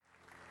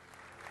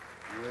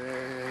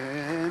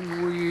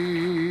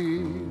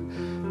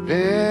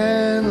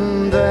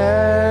been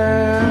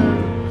there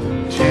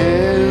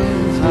 10,000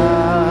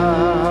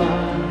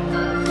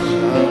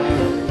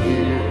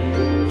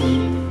 years,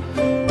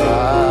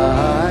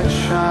 bright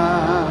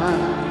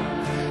shining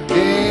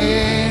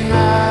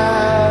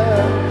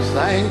as,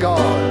 thank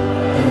God,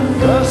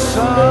 the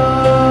sun.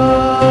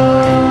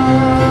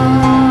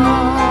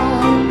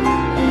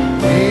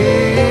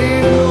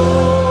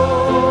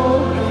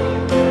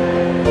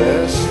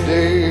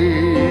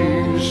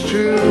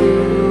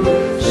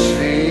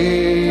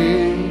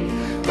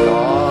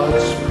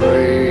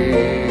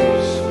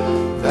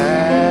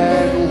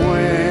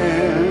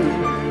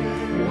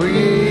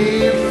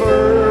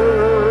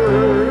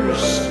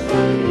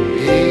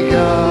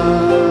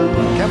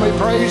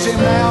 Praise Him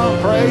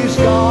now, praise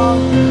God.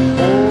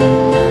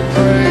 Oh,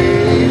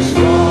 praise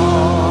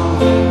God,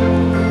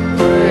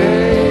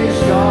 praise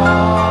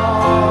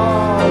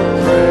God,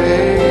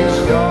 praise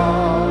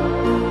God,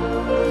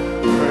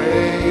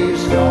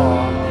 praise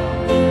God.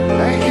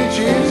 Thank you,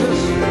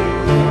 Jesus.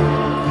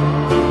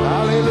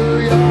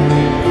 Hallelujah.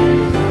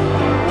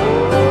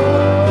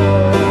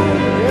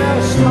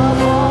 Yes, my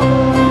Father,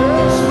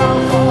 yes, my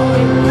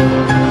Father.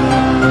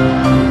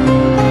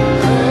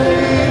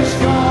 Praise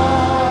God.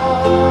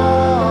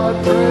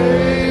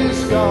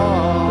 Praise God,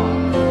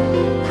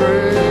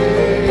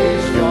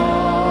 praise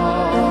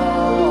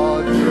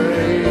God,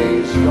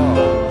 praise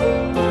God,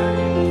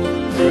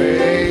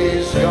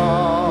 praise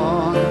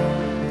God,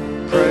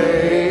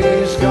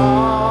 praise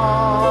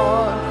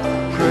God,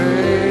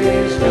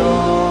 praise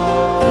God.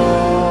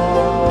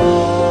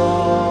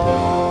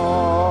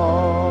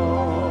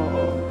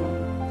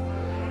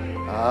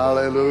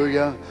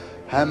 Hallelujah.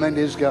 How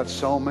many's got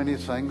so many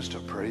things to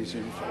praise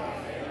Him for?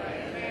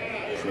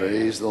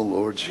 Praise the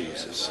Lord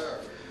Jesus.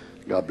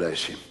 God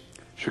bless you.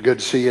 Sure good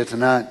to see you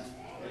tonight.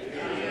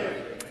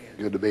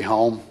 Good to be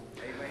home.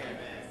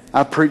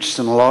 I've preached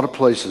in a lot of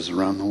places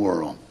around the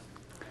world,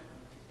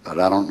 but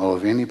I don't know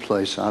of any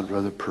place I'd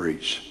rather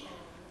preach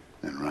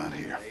than right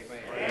here.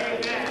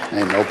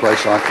 Ain't no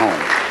place like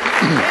home.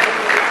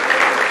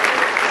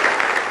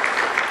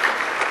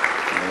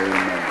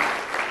 Amen.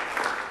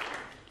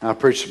 I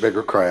preached to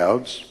bigger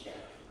crowds.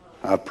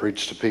 I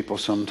preached to people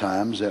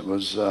sometimes that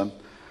was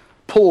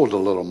pulled a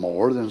little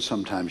more than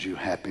sometimes you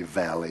Happy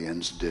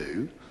Valleyans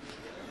do,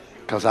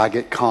 because I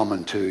get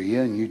common to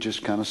you and you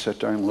just kind of sit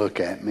there and look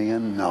at me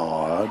and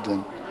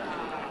nod.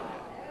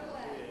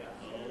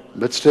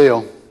 But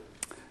still,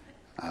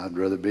 I'd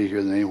rather be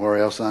here than anywhere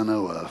else I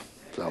know of.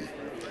 So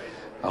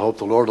I hope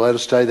the Lord let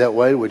us stay that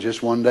way. We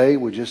just one day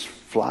we just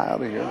fly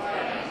out of here,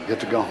 get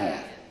to go home.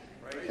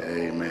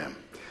 Amen.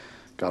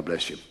 God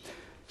bless you.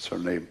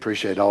 Certainly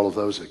appreciate all of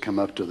those that come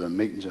up to the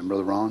meetings. And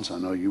Brother Ron's, I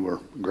know you were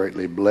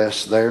greatly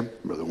blessed there.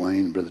 Brother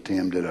Wayne, Brother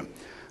Tim did a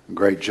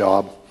great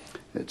job.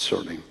 It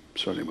certainly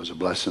was a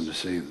blessing to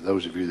see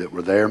those of you that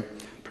were there.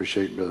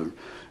 Appreciate Brother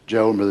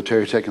Joe and Brother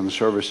Terry taking the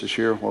service this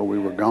year while we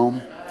were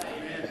gone.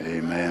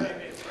 Amen.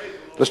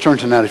 Let's turn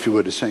tonight, if you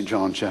would, to St.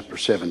 John chapter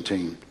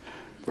 17,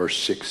 verse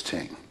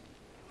 16.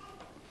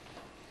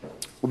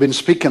 We've been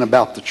speaking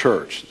about the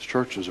church. The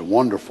church is a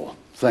wonderful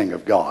thing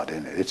of God,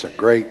 and it's a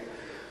great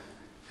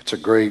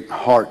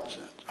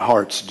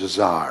heart's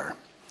desire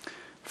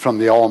from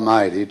the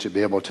Almighty to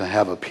be able to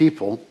have a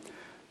people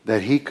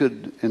that He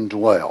could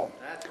indwell.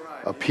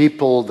 A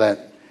people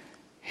that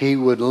He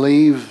would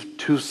leave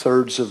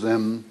 2/3 of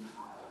them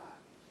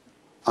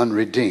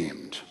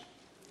unredeemed.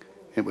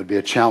 It would be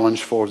a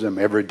challenge for them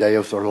every day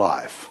of their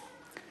life.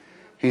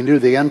 He knew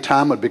the end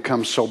time would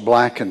become so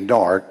black and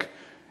dark.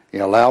 He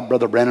allowed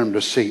Brother Branham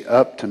to see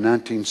up to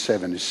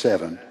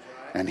 1977,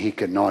 and he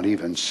could not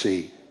even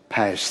see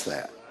past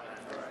that.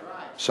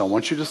 So I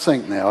want you to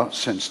think now,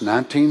 since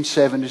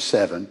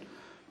 1977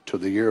 to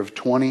the year of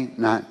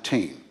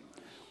 2019,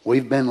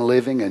 we've been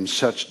living in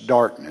such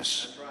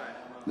darkness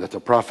that the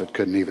prophet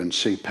couldn't even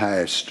see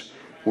past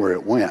where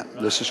it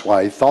went. This is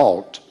why he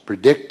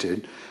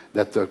predicted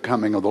that the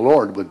coming of the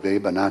Lord would be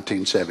by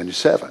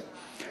 1977.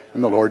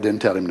 And the Lord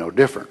didn't tell him no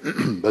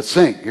different. But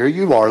think, here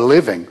you are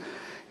living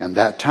in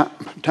that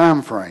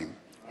time frame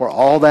where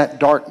all that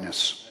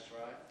darkness,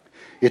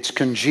 it's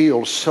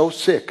congealed so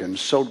thick and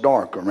so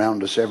dark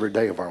around us every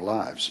day of our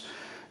lives.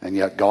 And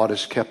yet God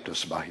has kept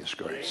us by His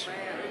grace.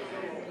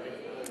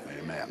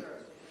 Amen.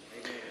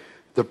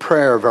 The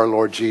prayer of our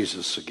Lord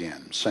Jesus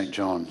again, St.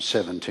 John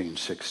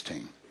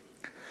 17:16.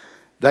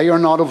 They are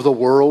not of the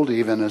world,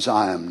 even as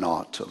I am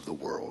not of the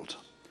world.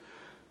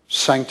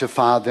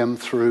 Sanctify them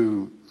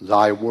through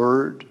Thy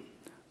word.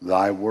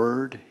 Thy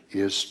word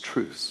is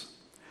truth.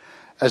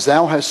 As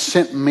Thou hast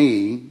sent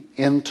me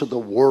into the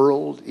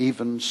world,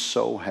 even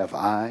so have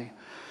I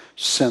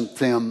sent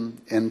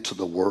them into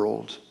the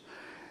world.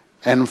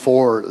 And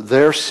for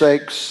their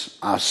sakes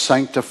I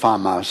sanctify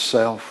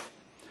myself,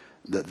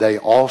 that they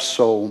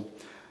also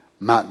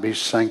might be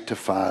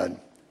sanctified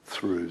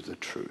through the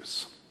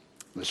truth.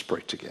 Let's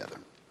pray together.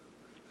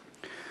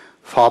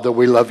 Father,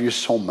 we love You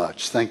so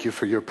much. Thank You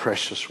for Your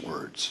precious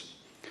words.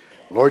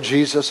 Lord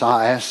Jesus,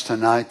 I ask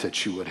tonight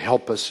that You would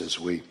help us as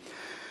we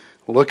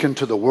look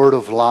into the Word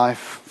of life,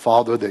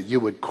 Father, that you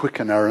would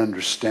quicken our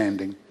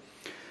understanding.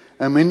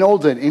 And we know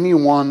that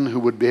anyone who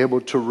would be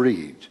able to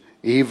read,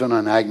 even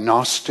an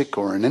agnostic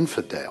or an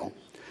infidel,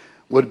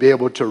 would be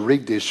able to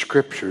read these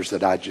scriptures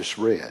that I just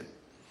read.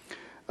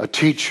 A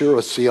teacher,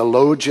 a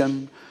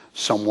theologian,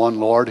 someone,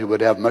 Lord, who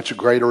would have much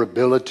greater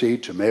ability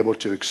to be able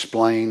to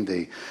explain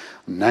the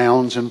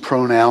nouns and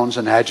pronouns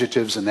and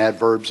adjectives and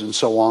adverbs and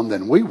so on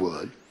than we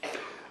would.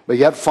 But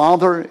yet,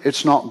 Father,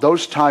 it's not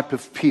those type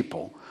of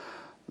people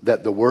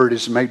that the Word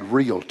is made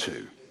real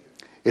to.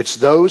 It's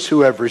those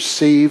who have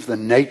received the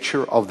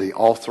nature of the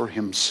author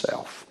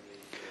himself.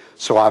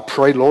 So I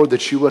pray, Lord,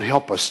 that you would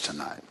help us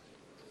tonight.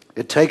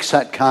 It takes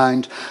that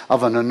kind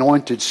of an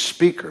anointed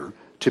speaker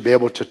to be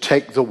able to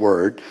take the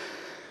Word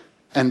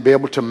and be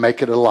able to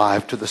make it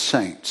alive to the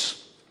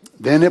saints.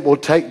 Then it will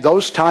take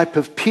those type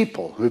of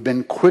people who've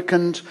been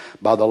quickened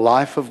by the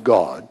life of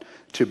God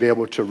to be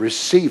able to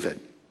receive it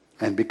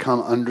and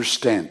become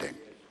understanding.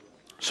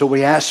 So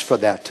we ask for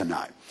that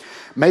tonight.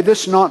 May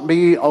this not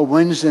be a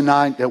Wednesday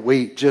night that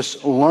we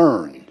just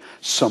learn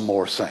some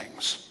more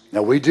things.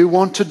 Now, we do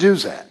want to do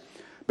that.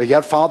 But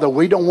yet, Father,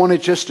 we don't want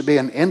it just to be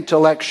an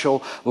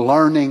intellectual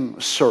learning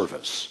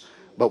service.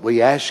 But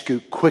we ask you,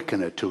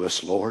 quicken it to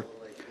us, Lord.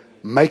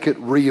 Make it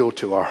real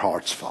to our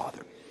hearts, Father.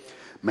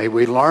 May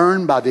we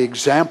learn by the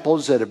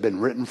examples that have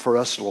been written for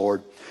us,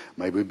 Lord.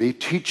 May we be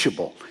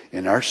teachable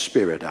in our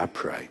spirit, I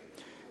pray.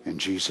 In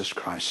Jesus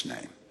Christ's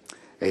name,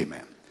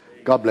 amen.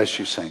 God bless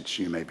you, saints.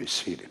 You may be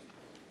seated.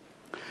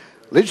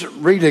 Let's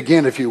read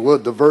again, if you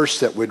would, the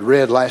verse that we'd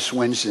read last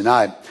Wednesday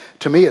night.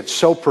 To me, it's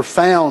so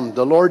profound.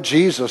 The Lord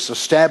Jesus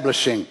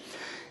establishing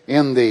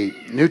in the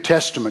New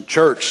Testament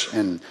church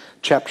in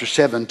chapter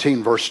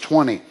 17, verse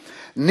 20.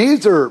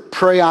 Neither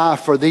pray I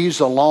for these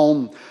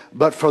alone,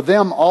 but for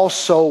them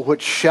also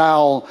which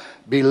shall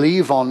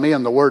believe on me.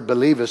 And the word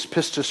believe is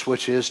pistis,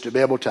 which is to be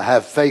able to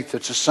have faith.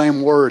 It's the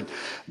same word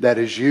that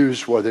is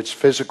used whether it's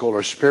physical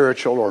or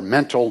spiritual or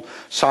mental,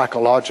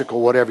 psychological,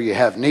 whatever you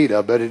have need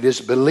of. But it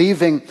is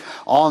believing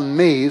on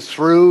me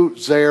through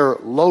their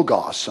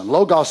logos. And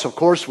logos, of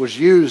course, was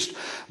used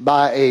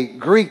by a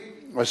Greek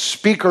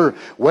speaker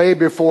way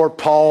before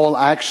Paul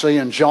actually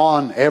and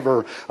John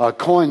ever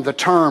coined the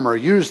term or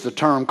used the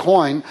term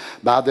coined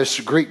by this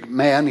Greek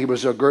man. He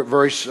was a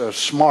very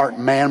smart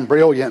man,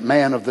 brilliant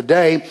man of the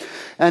day.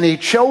 And he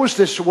chose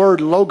this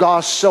word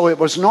logos, so it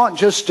was not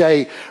just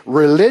a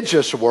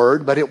religious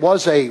word, but it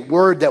was a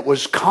word that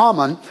was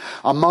common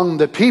among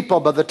the people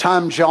by the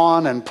time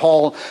John and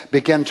Paul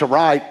began to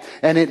write.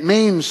 And it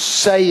means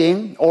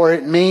saying, or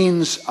it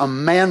means a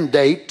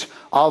mandate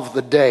of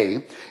the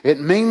day. It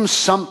means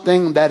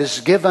something that is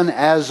given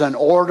as an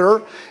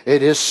order.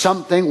 It is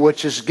something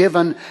which is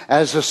given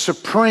as a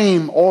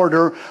supreme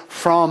order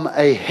from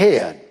a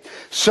head.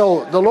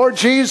 So the Lord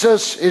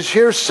Jesus is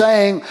here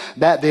saying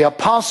that the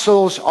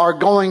apostles are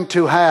going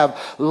to have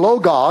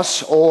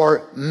logos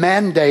or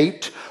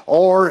mandate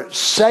or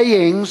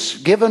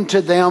sayings given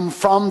to them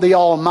from the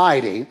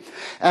Almighty.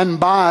 And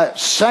by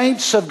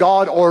saints of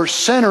God or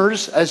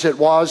sinners, as it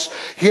was,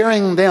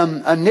 hearing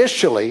them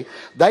initially,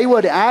 they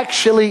would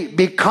actually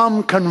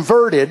become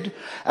converted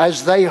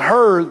as they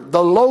heard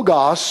the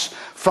logos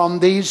from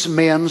these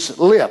men's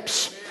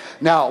lips.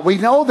 Now, we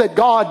know that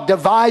God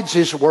divides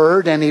His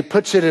Word and He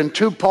puts it in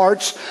two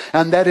parts,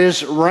 and that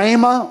is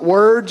Rhema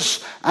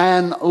words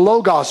and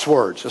Logos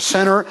words. A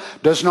sinner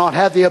does not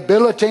have the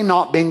ability,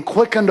 not being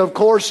quickened, of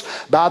course,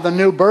 by the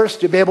new birth,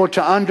 to be able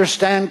to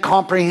understand,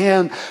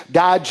 comprehend,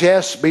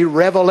 digest, be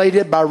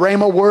revelated by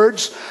Rhema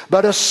words.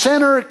 But a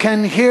sinner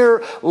can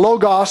hear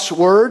Logos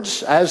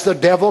words, as the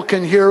devil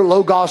can hear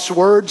Logos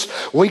words.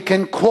 We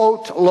can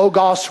quote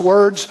Logos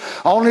words.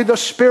 Only the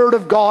Spirit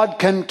of God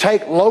can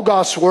take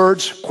Logos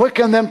words,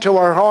 quicken them to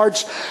our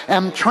hearts,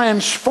 and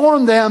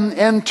transform them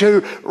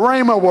into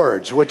Rhema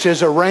words, which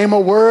is a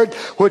Rhema word,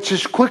 which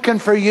is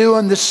quickened for you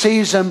in the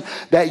season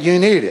that you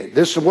need it.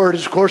 This word,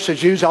 of course,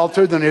 is used all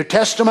through the New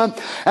Testament.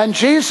 And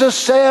Jesus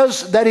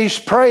says that He's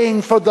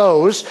praying for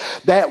those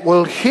that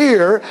will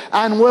hear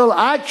and will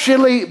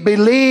actually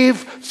believe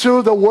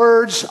through the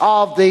words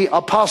of the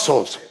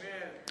apostles.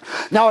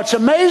 Now, it's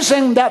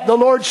amazing that the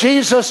Lord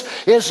Jesus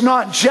is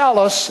not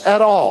jealous at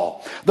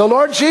all. The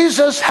Lord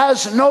Jesus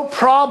has no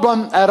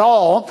problem at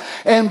all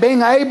in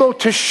being able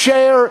to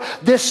share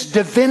this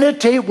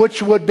divinity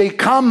which would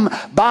become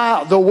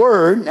by the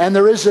Word. And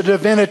there is a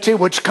divinity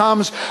which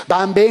comes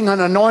by being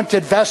an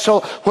anointed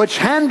vessel which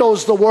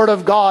handles the Word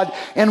of God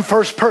in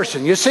first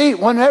person. You see,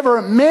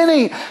 whenever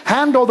many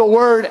handle the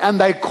Word and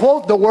they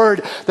quote the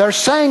Word, they're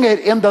saying it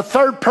in the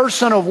third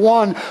person of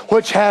one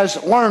which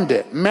has learned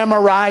it,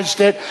 memorized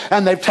it,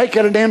 and they've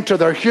taken it into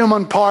their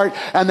human part,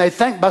 and they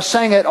think by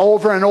saying it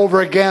over and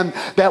over again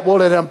that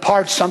will it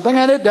impart something,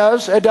 and it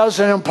does. It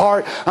doesn't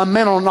impart a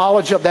mental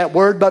knowledge of that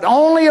word, but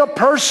only a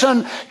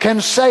person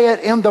can say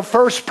it in the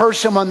first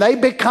person when they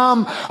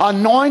become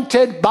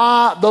anointed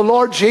by the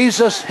Lord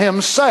Jesus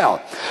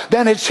himself.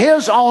 Then it's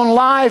his own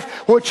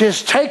life which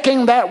is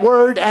taking that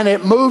word, and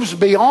it moves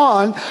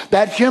beyond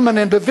that human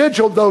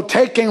individual, though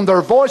taking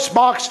their voice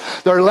box,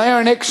 their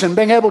larynx, and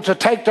being able to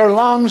take their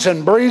lungs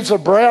and breathe the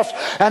breath,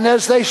 and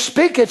as they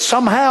speak it,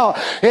 somehow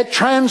it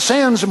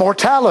transcends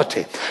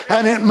mortality,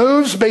 and it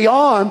moves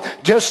beyond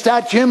just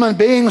that human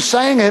being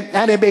saying it,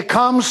 and it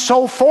becomes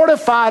so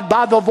fortified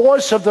by the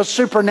voice of the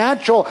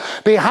supernatural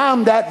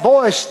behind that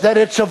voice that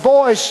it's a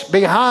voice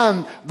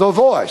behind the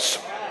voice.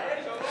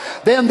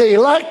 Then the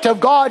elect of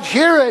God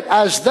hear it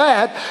as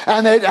that,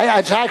 and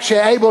it's actually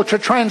able to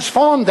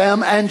transform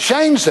them and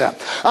change them.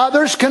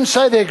 Others can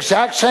say the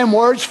exact same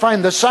words,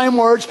 frame the same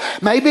words,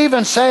 maybe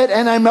even say it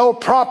in a more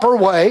proper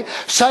way,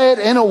 say it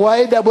in a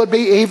way that would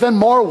be even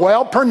more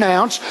well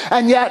pronounced,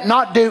 and yet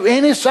not do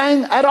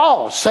anything at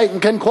all. Satan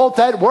can quote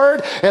that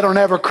word. It'll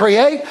never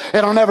create.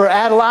 It'll never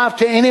add life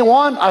to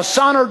anyone. A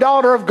son or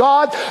daughter of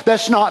God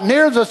that's not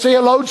near the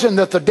theologian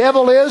that the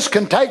devil is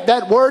can take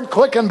that word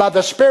quickened by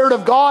the Spirit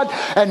of God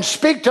and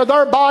speak to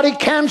their body.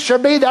 Cancer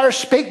be there,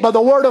 speak by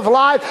the word of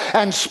life,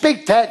 and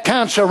speak that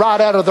cancer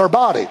right out of their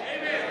body.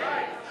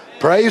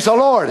 Praise the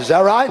Lord. Is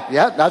that right?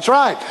 Yeah, that's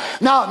right.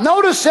 Now,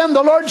 notice then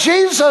the Lord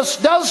Jesus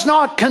does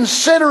not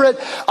consider it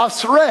a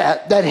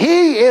threat that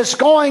he is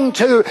going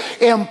to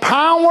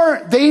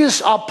empower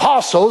these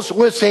apostles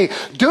with the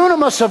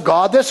dunamis of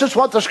God. This is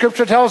what the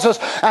scripture tells us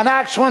in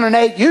Acts 1 and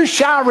 8. You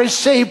shall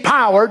receive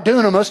power,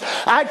 dunamis.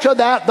 After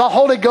that, the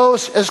Holy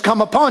Ghost is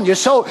come upon you.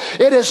 So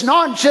it is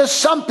not just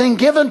something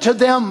given to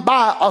them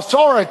by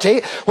authority,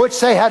 which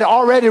they had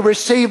already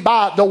received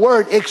by the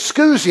word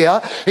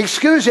exousia.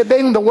 Exousia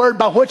being the word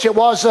by which it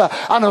was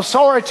an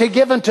authority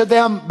given to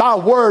them by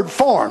word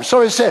form.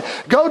 So he said,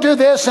 go do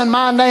this in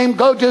my name,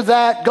 go do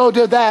that, go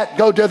do that,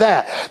 go do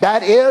that.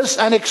 That is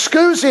an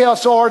exousia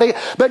authority,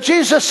 but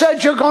Jesus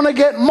said you're going to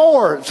get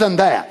more than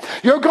that.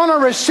 You're going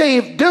to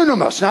receive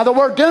dunamis. Now the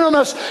word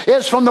dunamis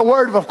is from the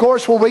word, of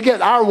course, where we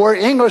get our word,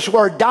 English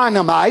word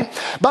dynamite,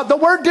 but the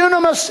word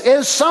dunamis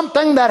is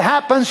something that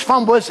happens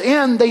from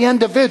within the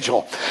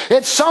individual.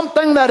 It's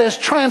something that is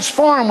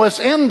transformed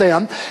within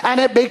them, and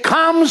it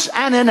becomes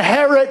an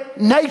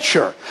inherent nature.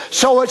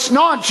 So it's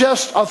not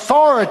just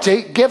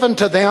authority given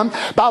to them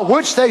by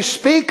which they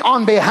speak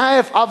on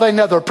behalf of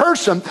another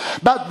person,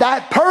 but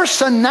that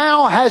person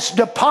now has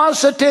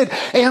deposited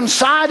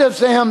inside of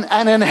them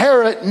an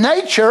inherent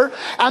nature,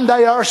 and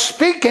they are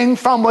speaking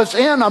from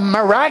within a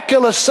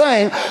miraculous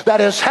thing that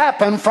has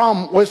happened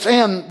from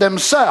within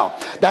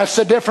themselves. That's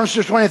the difference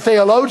between a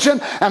theologian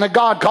and a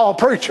God-called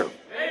preacher.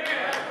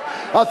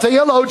 A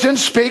theologian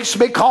speaks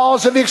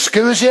because of the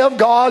exousia of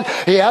God.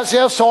 He has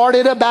the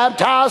authority to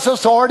baptize,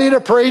 authority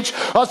to preach,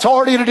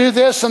 authority to do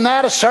this and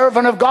that. A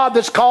servant of God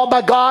that's called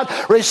by God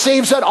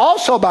receives it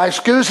also by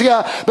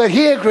exousia, but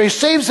he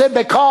receives it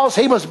because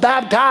he was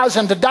baptized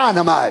into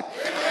dynamite.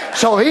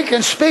 So he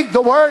can speak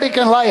the word, he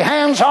can lay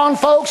hands on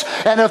folks,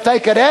 and if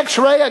they could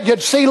x-ray it,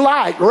 you'd see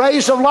light,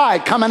 rays of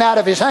light coming out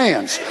of his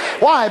hands.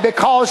 Why?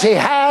 Because he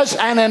has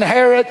an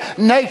inherent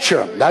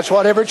nature. That's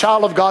what every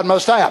child of God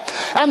must have.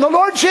 And the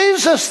Lord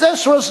Jesus,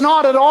 this was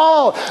not at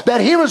all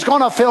that he was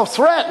going to feel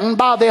threatened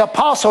by the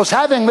apostles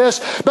having this,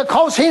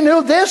 because he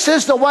knew this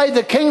is the way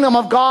the kingdom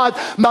of God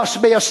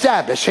must be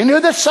established. He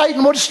knew that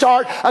Satan would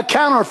start a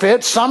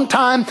counterfeit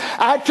sometime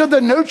after the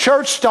new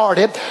church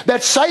started,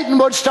 that Satan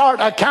would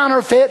start a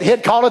counterfeit.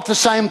 He'd call it the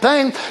same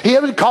thing. He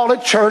would call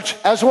it church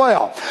as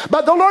well.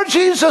 But the Lord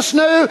Jesus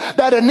knew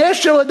that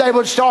initially they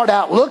would start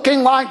out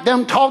looking like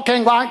them,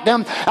 talking like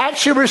them,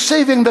 actually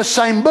receiving the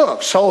same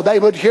book. So they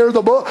would hear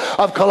the book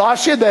of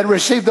Colossians, they'd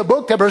receive the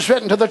book that was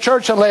written to the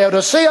church in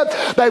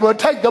Laodicea, they would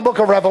take the book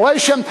of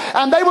Revelation,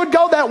 and they would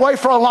go that way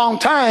for a long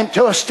time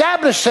to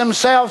establish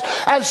themselves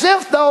as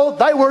if though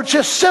they were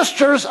just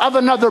sisters of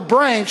another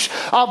branch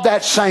of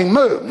that same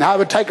move. Now it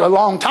would take a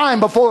long time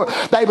before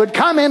they would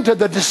come into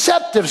the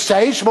deceptive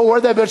stage, but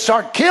where they would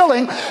start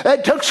killing.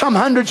 It took some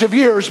hundreds of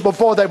years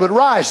before they would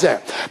rise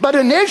there. But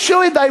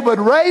initially they would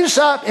raise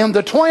up in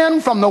the twin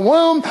from the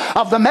womb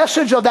of the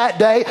message of that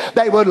day.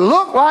 They would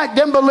look like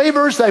them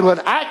believers, they would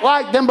act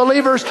like them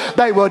believers,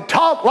 they would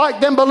talk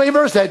like them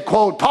believers. They'd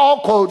quote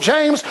Paul, quote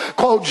James,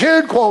 quote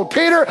Jude, quote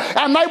Peter,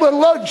 and they would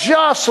look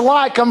just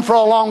like them for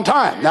a long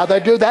time. Now they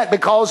do that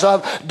because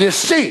of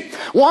deceit.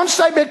 Once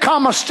they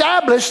become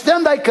established,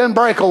 then they can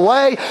break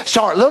away,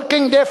 start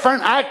looking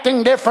different,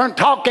 acting different,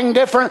 talking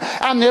different,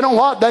 and you know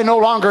what? They no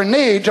longer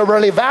need to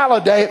really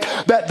validate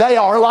that they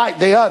are like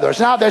the others.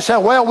 Now they say,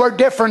 well, we're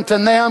different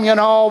than them, you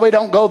know, we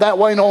don't go that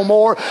way no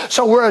more,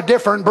 so we're a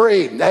different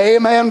breed.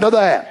 Amen to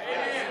that.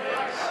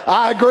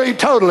 I agree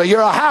totally.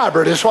 You're a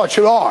hybrid is what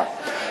you are.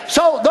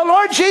 So the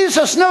Lord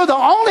Jesus knew the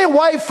only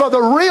way for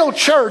the real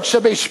church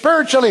to be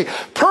spiritually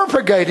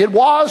propagated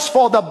was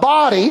for the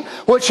body,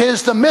 which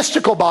is the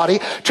mystical body,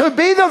 to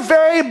be the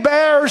very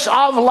bearers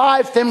of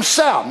life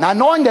themselves. Now,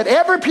 knowing that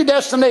every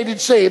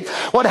predestinated seed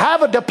would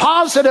have a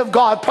deposit of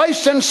God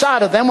placed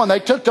inside of them when they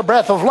took the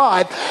breath of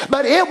life,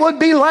 but it would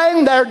be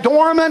laying there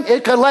dormant.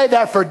 It could lay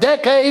there for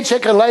decades.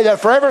 It could lay there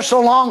forever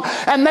so long,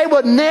 and they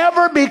would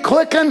never be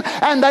quickened,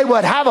 and they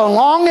would have a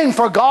longing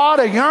for God,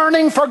 a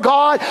yearning for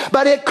God,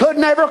 but it could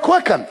never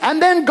quicken.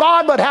 And then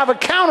God would have a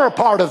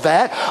counterpart of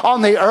that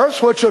on the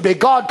earth, which would be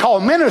God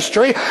called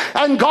ministry,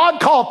 and God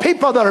called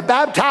people that are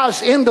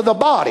baptized into the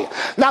body.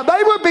 Now,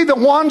 they would be the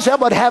ones that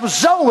would have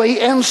Zoe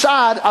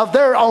inside of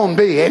their own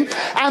being,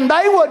 and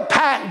they would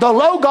pack the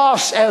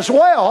Logos as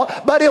well,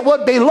 but it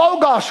would be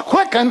Logos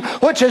quickened,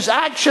 which is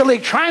actually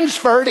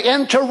transferred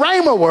into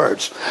Rhema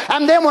words.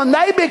 And then when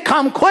they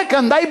become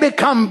quickened, they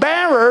become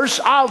bearers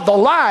of the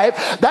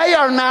life. They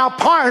are now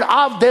part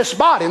of this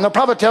body. And the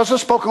prophet tells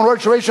us, spoken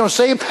words original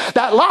seed,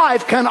 that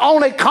life can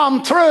only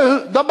come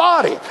through the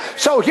body.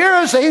 So here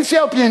is the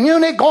Ethiopian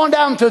eunuch going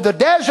down through the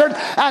desert,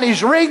 and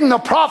he's reading the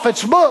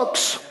prophet's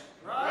books.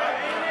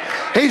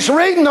 He's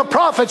reading the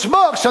prophet's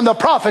books and the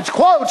prophet's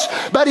quotes,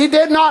 but he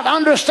did not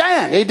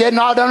understand. He did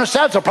not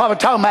understand. Is the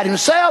prophet talking about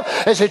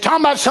himself? Is he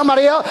talking about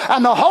somebody else?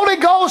 And the Holy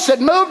Ghost had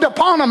moved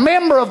upon a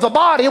member of the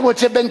body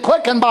which had been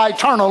quickened by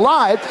eternal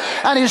life,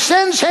 and he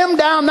sends him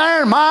down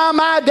there,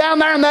 down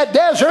there in that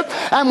desert.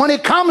 And when he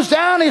comes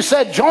down, he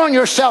said, join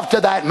yourself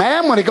to that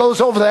man. When he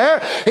goes over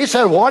there, he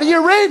said, what are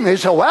you reading? He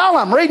said, well,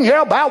 I'm reading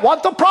here about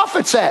what the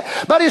prophet said.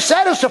 But he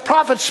said, is the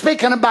prophet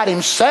speaking about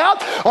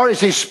himself, or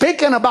is he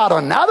speaking about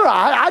another?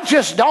 I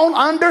just don't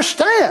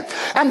understand.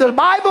 And the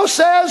Bible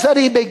says that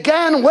he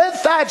began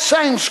with that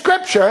same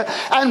scripture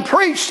and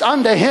preached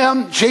unto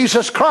him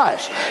Jesus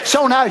Christ.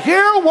 So now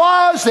here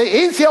was the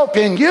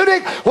Ethiopian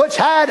eunuch, which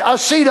had a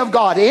seed of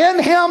God in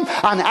him,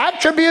 an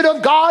attribute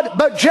of God,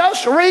 but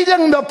just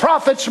reading the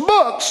prophet's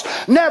books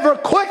never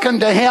quickened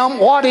to him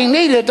what he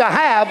needed to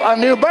have a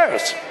new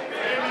birth.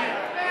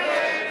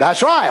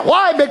 That's right.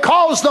 Why?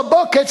 Because the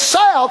book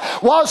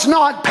itself was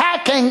not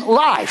packing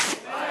life.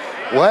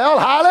 Well,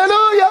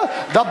 hallelujah.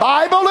 The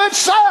Bible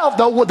itself,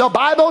 the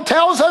Bible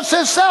tells us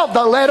itself,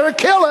 the letter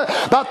killeth,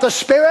 but the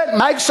Spirit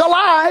makes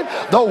alive.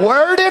 The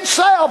Word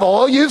itself,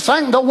 oh, you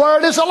think the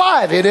Word is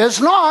alive. It is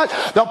not.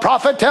 The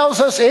prophet tells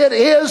us it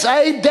is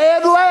a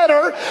dead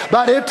letter,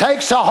 but it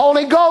takes the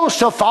Holy Ghost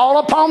to fall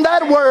upon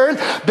that Word,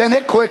 then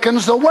it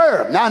quickens the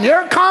Word. Now,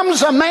 here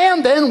comes a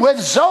man then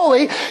with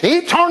Zoe,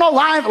 eternal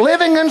life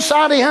living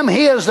inside of him.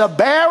 He is the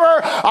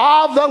bearer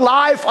of the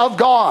life of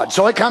God.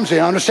 So it comes, you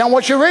understand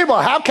what you read?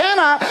 Well, how can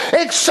I,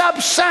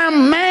 except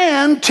some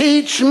man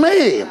teach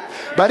me?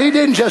 But he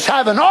didn't just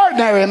have an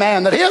ordinary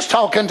man that he was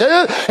talking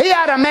to. He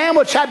had a man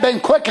which had been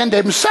quickened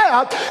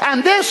himself,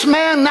 and this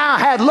man now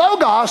had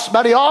Logos,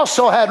 but he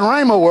also had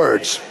Rhema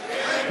words.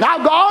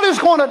 Now God is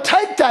going to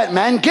take that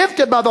man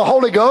gifted by the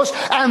Holy Ghost,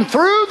 and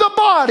through the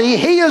body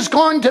he is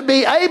going to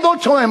be able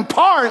to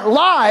impart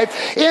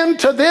life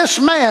into this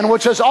man,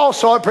 which is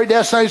also a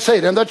predestinated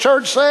seed. And the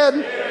church said,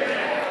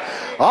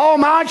 oh,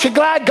 aren't you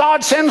glad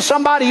God sends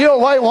somebody your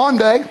way one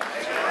day?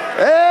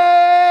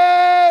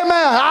 Amen.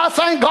 I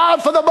thank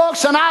God for the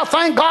books, and I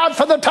thank God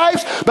for the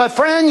tapes. But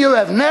friend, you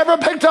have never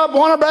picked up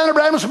one of Brother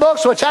Branham's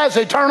books which has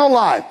eternal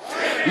life.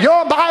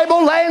 Your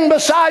Bible laying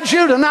beside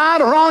you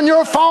tonight, or on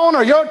your phone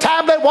or your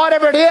tablet,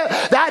 whatever it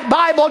is, that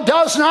Bible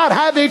does not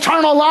have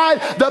eternal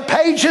life. The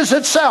pages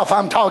itself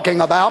I'm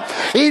talking about.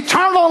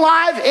 Eternal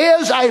life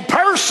is a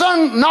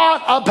person,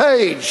 not a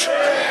page.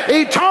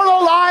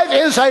 Eternal life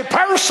is a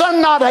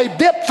person, not a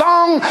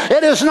diphthong.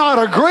 It is not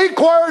a Greek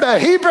word, a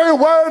Hebrew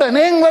word, an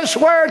English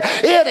word.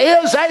 It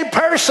is a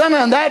person,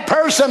 and that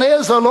person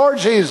is the Lord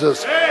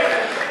Jesus.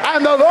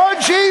 And the Lord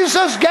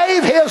Jesus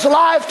gave his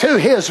life to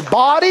his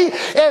body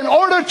in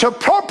order to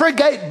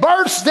propagate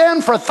births.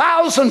 Then for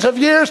thousands of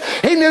years,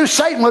 he knew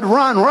Satan would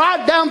run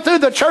right down through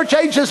the church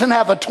ages and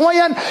have a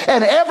twin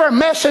in every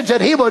message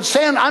that he would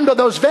send unto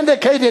those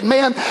vindicated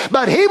men.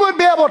 But he would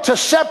be able to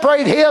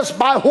separate his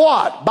by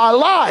what? By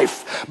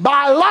life.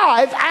 By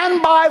life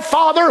and by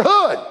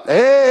fatherhood.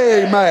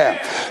 Amen.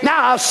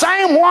 Now, a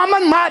same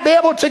woman might be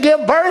able to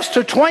give birth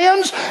to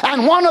twins,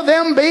 and one of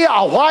them be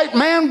a white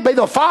man, be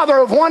the father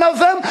of one of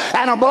them,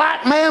 and a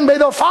black man be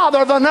the father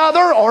of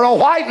another, or a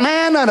white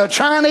man and a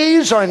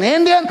Chinese or an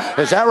Indian,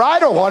 is that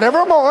right, or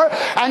whatever more.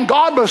 And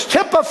God was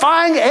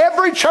typifying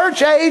every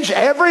church age,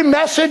 every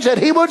message that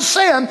he would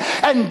send,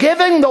 and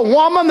giving the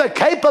woman the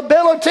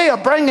capability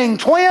of bringing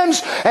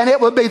twins, and it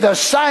would be the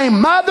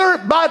same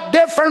mother but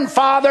different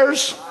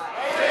fathers.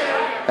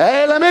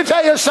 Hey, let me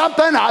tell you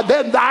something.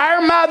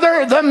 Our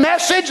mother, the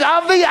message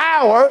of the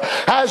hour,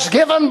 has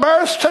given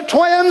birth to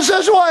twins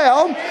as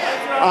well.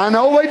 I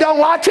know we don't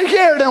like to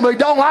hear it and we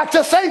don't like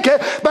to think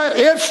it, but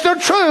it's the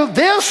truth.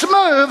 This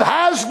move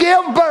has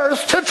given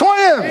birth to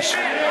twins.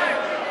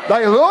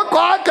 They look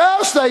like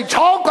us, they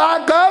talk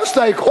like us,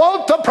 they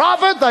quote the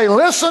prophet, they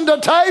listen to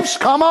tapes.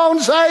 Come on,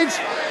 saints.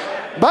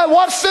 But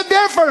what's the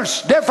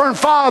difference? Different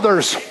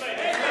fathers.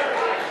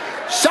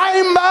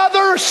 Same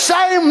mother,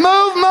 same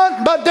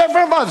movement, but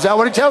different fathers. Is that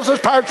what he tells us?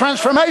 Power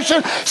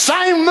transformation.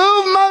 Same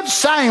movement,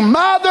 same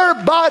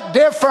mother, but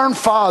different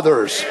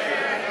fathers.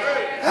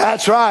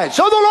 That's right.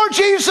 So the Lord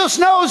Jesus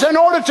knows, in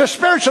order to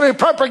spiritually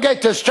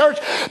propagate this church,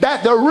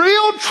 that the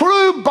real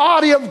true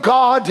body of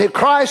God,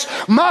 Christ,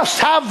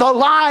 must have the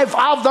life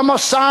of the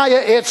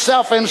Messiah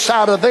itself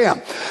inside of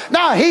them.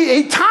 Now,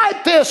 he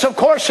typed this, of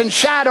course, in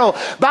shadow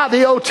by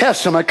the Old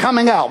Testament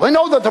coming out. We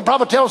know that the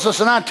prophet tells us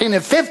in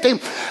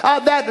 1950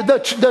 that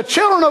the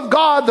children of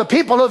God, the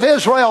people of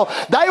Israel,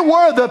 they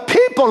were the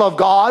people of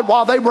God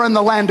while they were in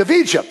the land of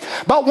Egypt.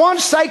 But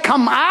once they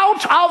come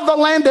out of the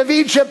land of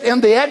Egypt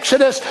in the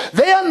Exodus,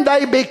 then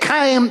they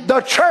became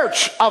the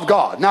church of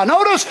God. Now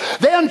notice,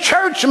 then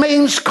church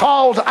means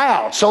called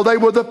out. So they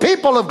were the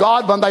people of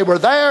God when they were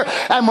there,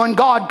 and when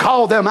God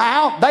called them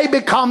out, they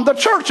become the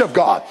church of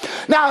God.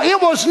 Now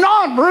it was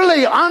not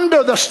really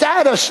under the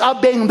status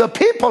of being the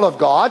people of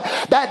God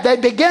that they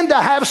begin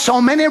to have so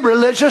many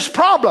religious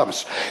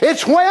problems.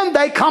 It's when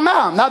they come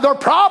out. Now their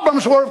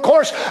problems were, of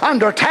course,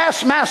 under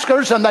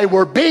taskmasters, and they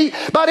were beat,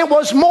 but it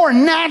was more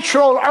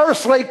natural,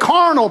 earthly,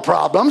 carnal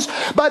problems.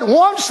 But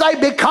once they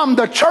become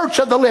the church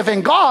of the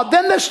living God,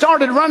 then they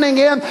started running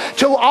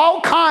into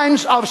all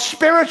kinds of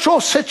spiritual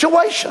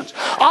situations,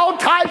 all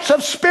types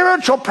of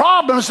spiritual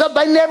problems that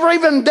they never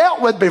even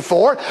dealt with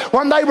before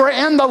when they were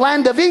in the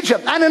land of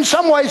Egypt. And in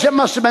some ways it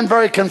must have been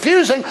very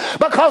confusing,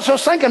 because I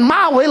was thinking,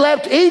 we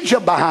left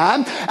Egypt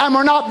behind, and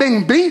we're not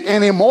being beat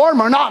anymore, and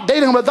we're not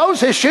dealing with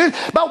those issues,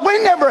 but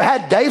we never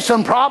had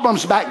Dathan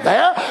problems back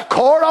there,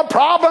 Korah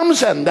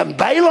problems, and the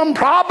Balaam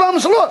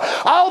problems. Look,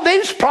 all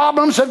these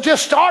problems have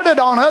just started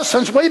on us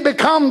since we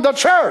become the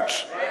church.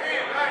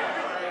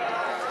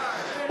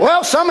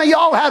 Well, some of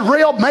y'all had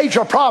real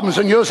major problems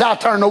when you was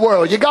out there in the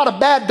world. You got a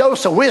bad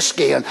dose of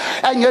whiskey, and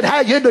you'd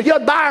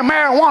buy a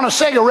marijuana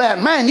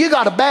cigarette. Man, you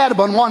got a bad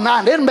one one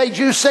night. It made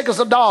you sick as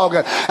a dog.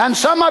 And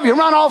some of you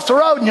run off the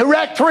road and you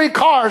wrecked 3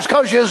 cars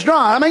because you was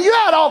drunk. I mean, you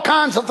had all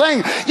kinds of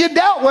things you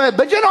dealt with,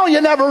 but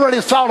you never really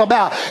thought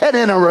about it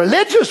in a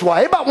religious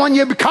way. But when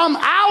you come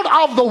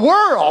out of the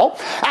world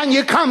and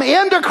you come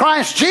into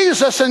Christ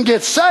Jesus and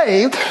get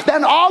saved,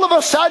 then all of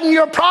a sudden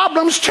your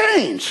problems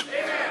change.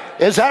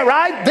 Is that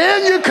right?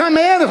 Then you come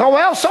in and go,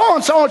 well,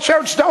 so-and-so in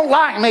church don't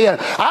like me.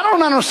 And I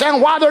don't understand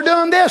why they're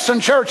doing this in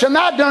church and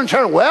that doing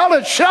church. Well,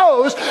 it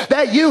shows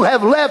that you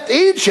have left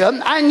Egypt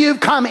and you've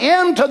come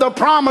into the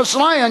promised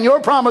land, your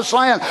promised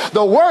land,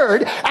 the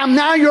Word, and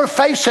now you're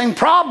facing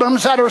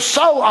problems that are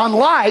so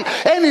unlike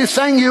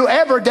anything you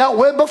ever dealt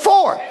with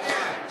before.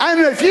 And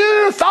if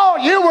you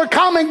thought you were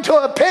coming to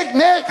a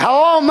picnic,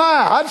 oh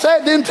my, I'd say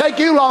it didn't take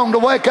you long to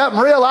wake up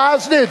and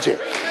realize, did you?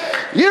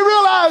 You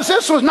realize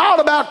this was not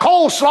about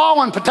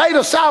coleslaw and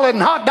potato salad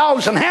and hot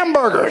dogs and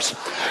hamburgers.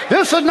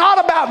 This is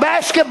not about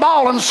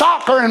basketball and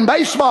soccer and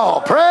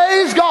baseball.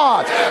 Praise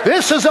God.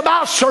 This is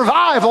about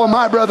survival,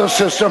 my brother and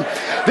sister.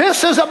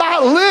 This is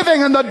about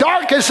living in the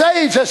darkest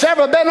age that's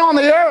ever been on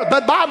the earth,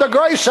 but by the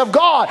grace of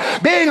God,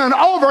 being an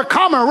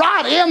overcomer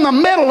right in the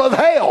middle of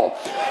hell.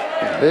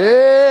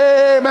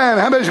 Amen.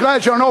 How many's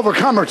glad you're an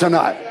overcomer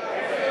tonight?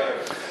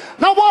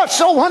 Now watch,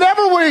 so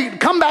whenever we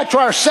come back to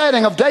our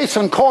setting of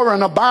Dathan, Korah,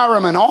 and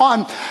Abiram and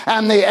On,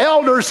 and the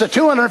elders, the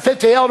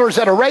 250 elders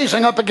that are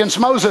raising up against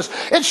Moses,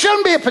 it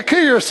shouldn't be a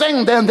peculiar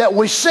thing then that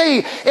we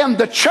see in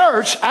the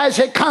church as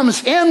it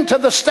comes into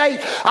the state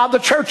of the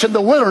church in the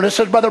wilderness,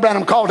 as Brother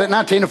Branham called it in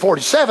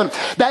 1947,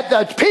 that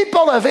the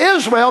people of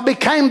Israel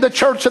became the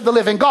church of the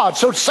living God.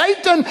 So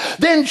Satan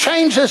then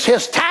changes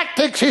his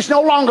tactics. He's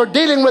no longer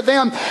dealing with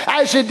them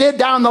as he did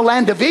down in the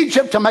land of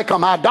Egypt to make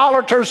them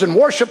idolaters and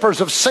worshipers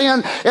of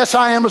sin.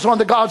 S-I-M was one of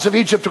the gods of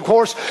Egypt, of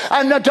course,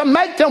 and to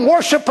make them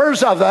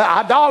worshipers of the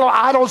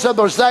idols that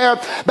was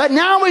there. But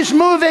now he's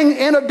moving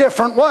in a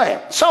different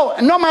way. So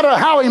no matter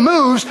how he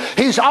moves,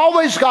 he's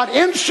always got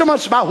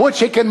instruments by which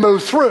he can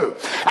move through.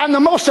 And the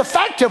most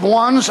effective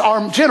ones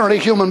are generally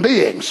human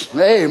beings.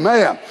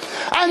 Amen.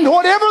 And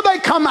whatever they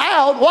come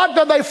out, what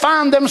do they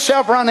find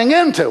themselves running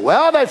into?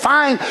 Well, they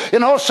find,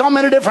 so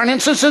many different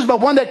instances, but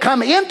when they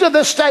come into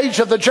this stage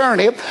of the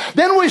journey,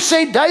 then we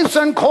see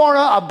Dathan,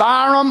 Korah,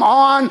 Abiram,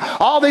 On,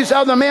 all these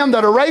other men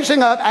that are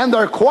raising up, and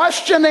they're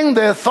questioning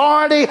the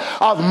authority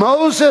of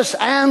Moses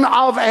and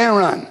of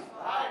Aaron.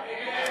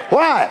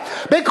 Why?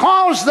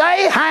 Because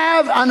they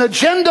have an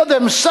agenda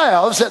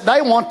themselves that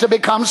they want to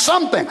become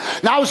something.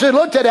 Now, as we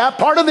looked at that,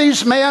 part of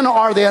these men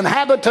are the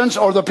inhabitants,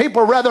 or the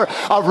people rather,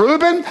 of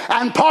Reuben,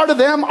 and part of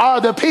them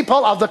are the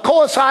people of the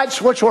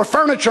Kohathites, which were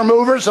furniture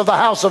movers of the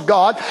house of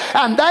God.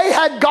 And they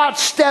had got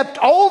stepped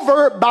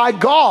over by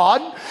God,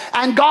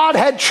 and God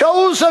had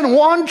chosen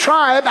one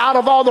tribe out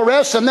of all the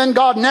rest, and then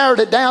God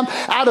narrowed it down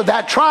out of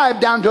that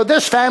tribe down to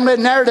this family,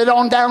 narrowed it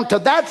on down to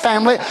that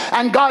family,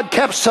 and God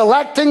kept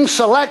selecting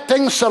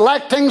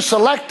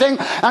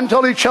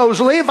until he chose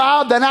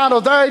Levi. Then out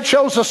of there he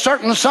chose a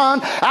certain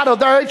son. Out of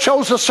there he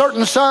chose a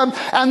certain son.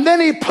 And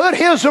then he put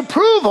his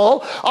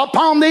approval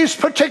upon these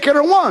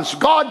particular ones.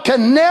 God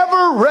can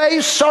never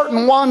raise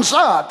certain ones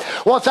up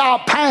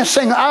without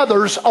passing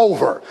others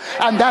over.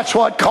 And that's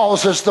what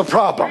causes the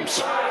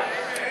problems.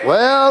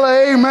 Well,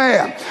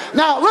 amen.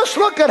 Now, let's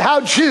look at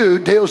how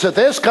Jude deals with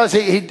this, because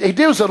he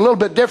deals with it a little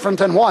bit different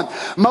than what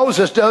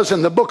Moses does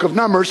in the book of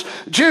Numbers.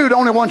 Jude,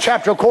 only one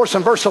chapter, of course,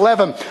 in verse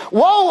 11.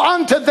 Woe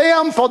unto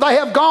them, for they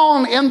have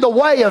gone in the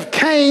way of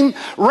Cain,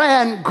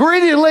 ran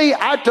greedily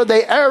after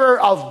the error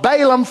of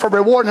Balaam for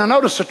reward. Now,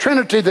 notice the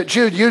trinity that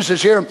Jude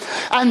uses here.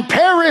 And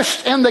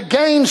perished in the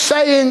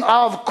gainsaying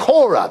of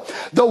Korah.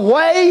 The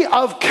way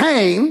of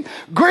Cain,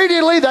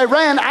 greedily they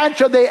ran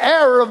after the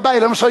error of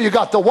Balaam. So you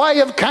got the way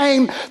of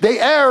Cain, the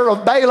error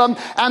of Balaam,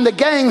 and the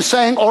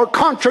gainsaying or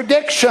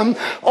contradiction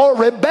or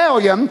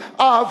rebellion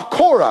of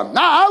Korah.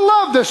 Now, I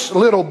love this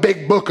little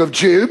big book of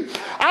Jude.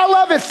 I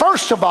love it,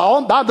 first of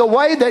all, by the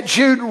way that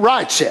Jude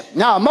writes it.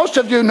 Now, most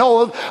of you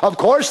know, of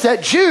course,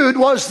 that Jude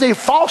was the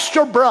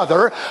foster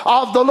brother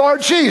of the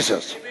Lord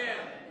Jesus.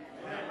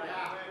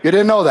 You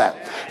didn't know that.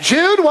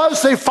 Jude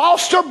was the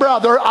foster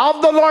brother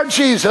of the Lord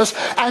Jesus,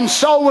 and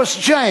so was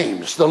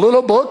James, the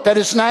little book that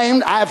is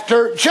named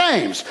after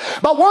James.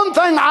 But one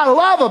thing I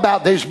love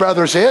about these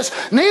brothers is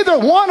neither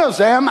one of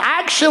them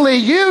actually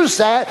used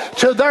that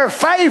to their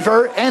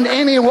favor in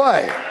any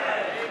way.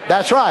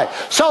 That's right.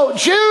 So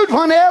Jude,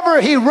 whenever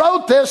he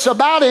wrote this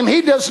about him,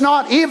 he does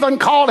not even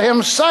call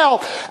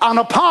himself an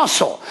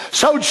apostle.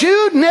 So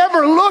Jude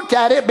never looked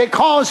at it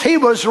because he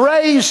was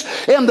raised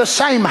in the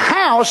same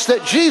house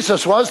that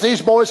Jesus was.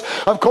 These boys,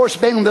 of course,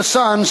 being the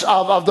sons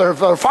of their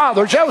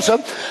father,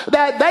 Joseph,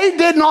 that they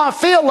did not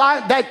feel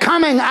like that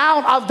coming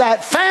out of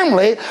that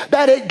family,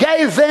 that it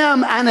gave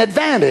them an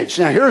advantage.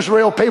 Now, here's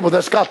real people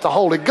that's got the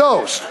Holy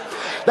Ghost.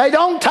 They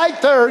don't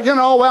take their,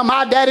 well,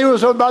 my daddy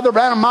was a Brother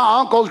Branham, my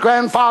uncle's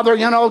grandfather,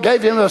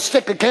 gave him a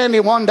stick of candy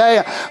one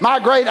day. My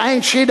great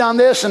aunt, she done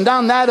this and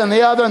done that and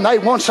the other, and they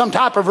want some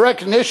type of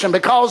recognition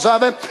because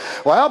of it.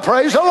 Well,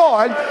 praise the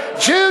Lord.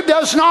 Jude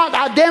does not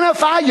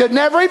identify. You'd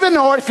never even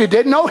know it if you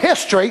didn't know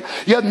history.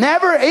 You'd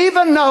never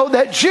even know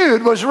that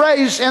Jude was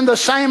raised in the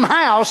same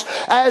house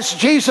as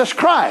Jesus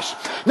Christ.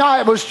 Now,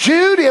 it was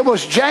Jude, it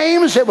was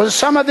James, it was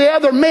some of the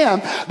other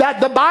men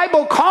that the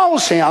Bible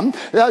calls him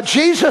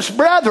Jesus'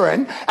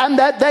 brethren, and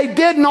that they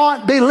did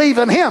not believe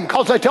in him,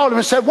 because they told him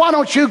and said, why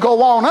don't you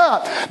go on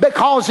up,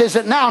 because is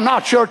it now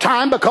not your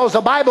time, because the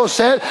Bible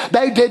said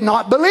they did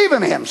not believe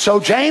in him. So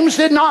James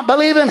did not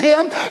believe in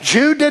him,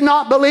 Jude did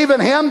not believe in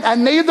him,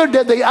 and neither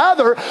did the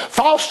other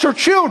foster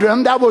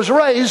children that was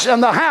raised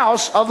in the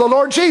house of the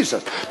Lord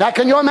Jesus. Now,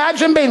 can you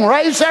imagine being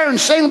raised there and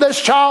seeing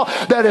this child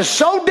that is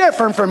so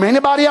different from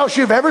anybody else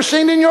you've ever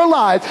seen in your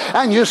life,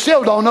 and you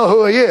still don't know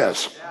who he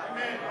is?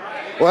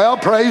 Well,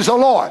 praise the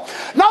Lord.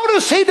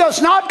 Notice he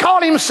does not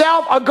call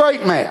himself a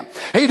great man.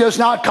 He does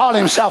not call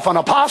himself an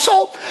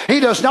apostle. He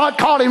does not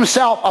call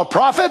himself a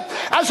prophet.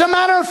 As a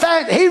matter of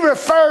fact, he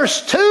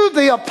refers to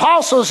the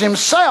apostles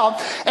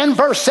himself in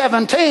verse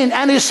 17,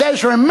 and he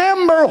says,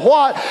 remember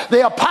what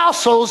the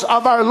apostles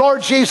of our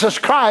Lord Jesus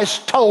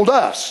Christ told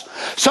us.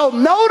 So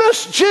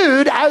notice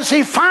Jude, as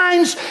he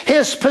finds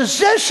his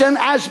position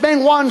as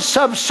being one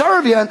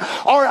subservient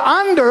or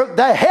under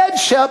the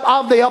headship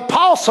of the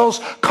apostles,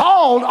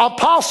 called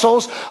apostles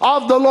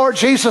of the Lord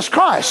Jesus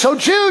Christ. So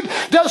Jude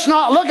does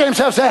not look at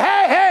himself and say,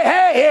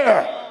 hey,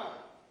 here,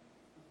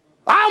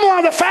 I'm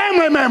one of the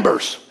family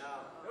members.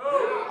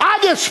 I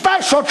get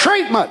special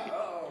treatment.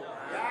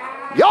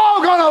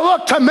 Y'all gonna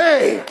look to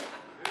me.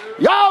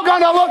 Y'all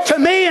gonna look to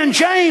me and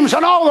James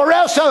and all the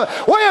rest of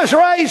it. We was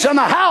raised in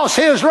the house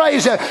he was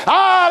raised in.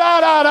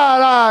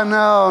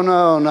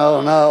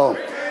 No.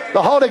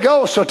 The Holy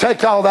Ghost will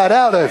take all that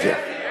out of you.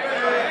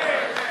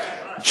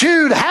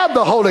 Jude had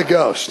the Holy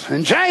Ghost,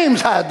 and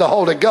James had the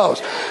Holy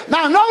Ghost.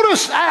 Now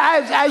notice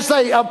as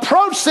they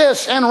approach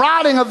this in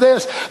writing of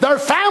this, their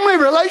family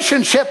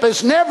relationship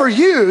is never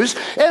used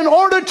in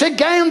order to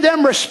gain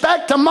them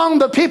respect among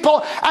the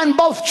people, and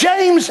both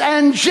James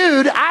and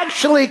Jude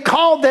actually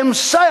called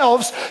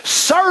themselves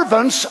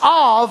servants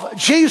of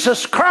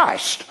Jesus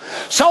Christ.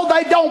 So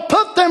they don't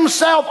put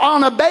themselves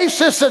on a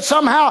basis that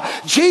somehow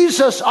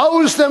Jesus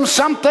owes them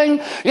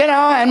something,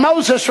 and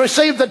Moses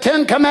received the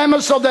 10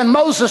 Commandments, so then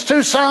Moses'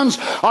 two sons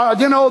are,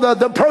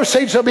 the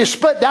proceeds will be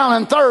split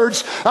down in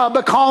thirds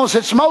because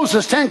it's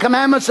Moses' 10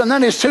 Commandments and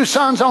then his two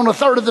sons own a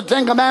third of the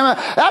 10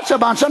 Commandments. That's a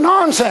bunch of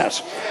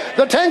nonsense.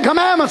 The 10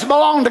 Commandments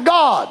belong to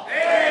God.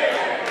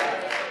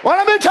 Well,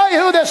 let me tell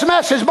you who this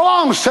message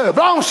belongs to. It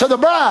belongs to the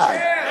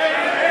bride.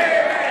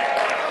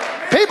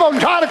 People can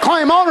try to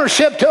claim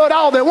ownership to it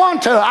all they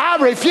want to. I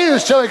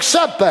refuse to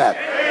accept that.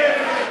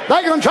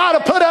 They can try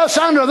to put us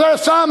under their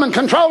thumb and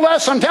control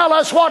us and tell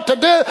us what to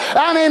do.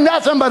 I ain't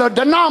nothing but a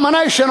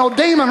denominational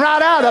demon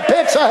right out of the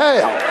pits of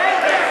hell.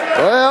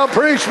 Well,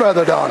 preach,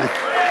 Brother Donnie.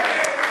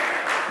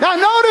 Now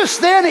notice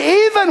then,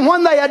 even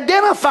when they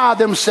identify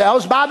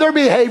themselves by their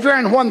behavior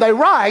and when they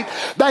write,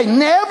 they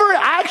never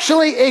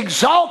actually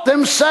exalt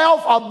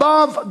themselves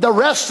above the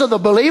rest of the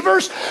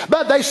believers,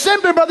 but they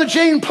simply, Brother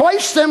Gene,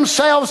 place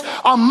themselves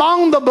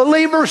among the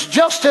believers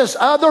just as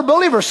other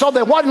believers. So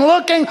they wasn't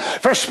looking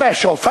for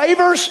special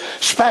favors,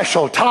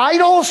 special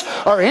titles,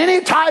 or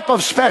any type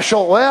of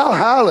special, well,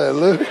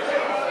 hallelujah.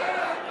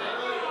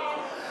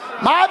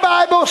 My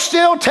Bible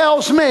still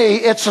tells me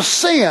it's a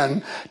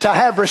sin to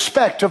have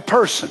respect of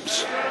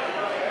persons.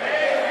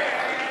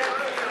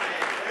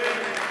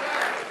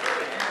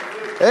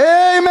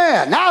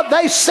 Amen. Now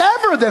they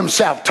sever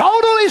themselves,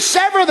 totally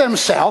sever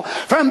themselves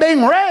from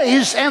being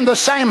raised in the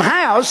same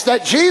house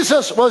that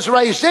Jesus was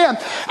raised in.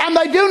 And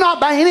they do not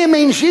by any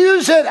means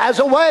use it as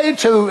a way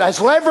to, as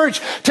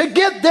leverage to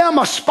get them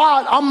a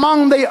spot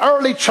among the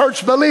early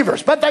church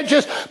believers. But they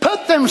just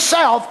put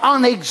themselves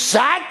on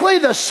exactly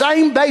the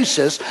same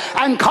basis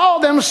and call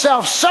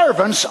themselves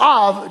servants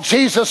of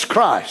Jesus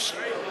Christ.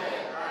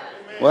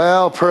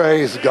 Well,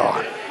 praise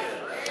God.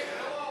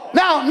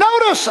 Now,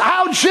 notice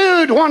how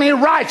Jude, when he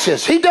writes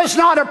this, he does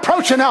not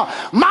approach it now.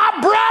 My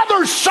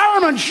brother's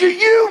sermons,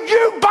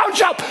 you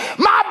bunch up.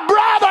 My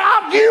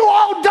brother, you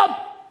all dumb.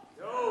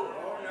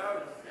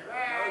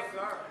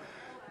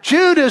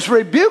 Jude is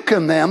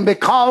rebuking them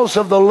because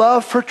of the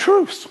love for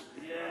truth.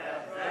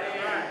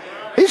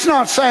 He's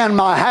not saying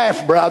my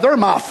half-brother,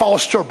 my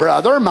foster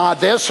brother, my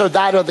this or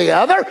that or the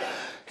other.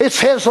 It's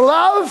his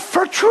love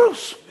for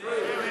truth.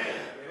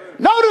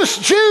 Notice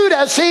Jude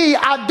as he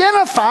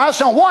identifies,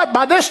 and what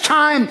by this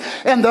time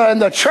in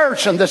the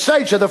church and the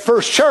stage of the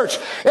first church,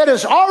 it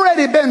has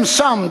already been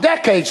some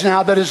decades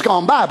now that has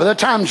gone by the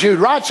time Jude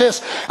writes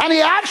this, and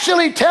he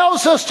actually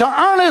tells us to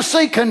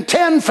earnestly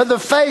contend for the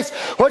faith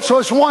which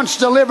was once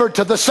delivered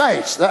to the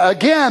saints.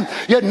 Again,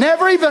 you'd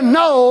never even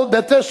know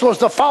that this was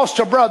the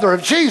foster brother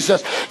of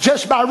Jesus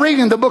just by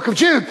reading the book of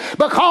Jude,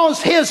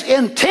 because his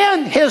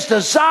intent, his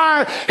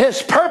desire,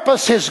 his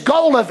purpose, his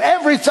goal of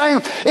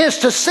everything is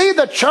to see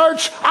the church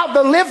of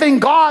the living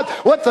God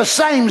with the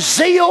same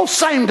zeal,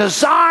 same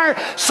desire,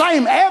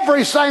 same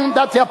everything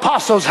that the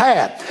apostles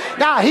had.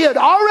 Now, he had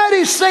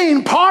already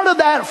seen part of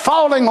that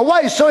falling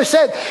away, so he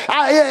said,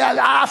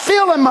 I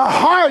feel in my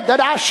heart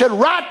that I should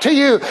write to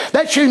you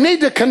that you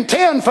need to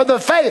contend for the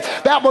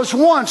faith that was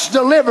once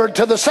delivered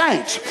to the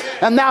saints.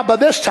 And now by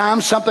this time,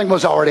 something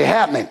was already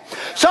happening.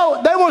 So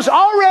there was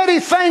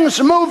already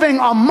things moving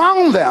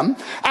among them,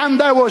 and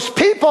there was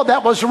people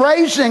that was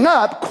raising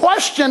up,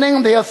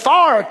 questioning the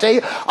authority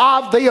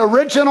of the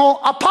original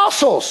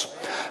apostles.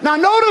 Now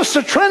notice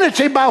the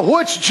Trinity by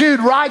which Jude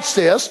writes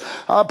this.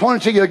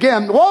 Pointing to you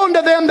again. Woe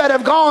unto them that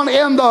have gone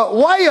in the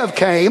way of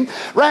Cain,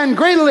 ran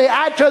greedily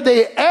after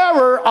the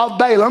error of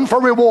Balaam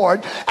for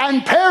reward,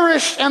 and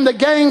perished in the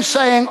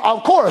gainsaying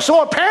of Korah.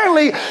 So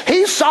apparently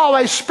he saw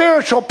a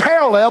spiritual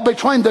parallel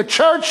between the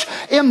church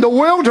in the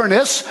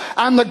wilderness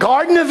and the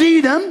Garden of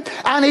Eden,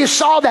 and he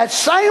saw that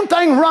same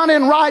thing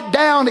running right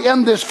down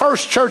in this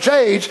first church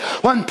age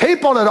when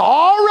people had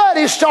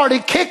already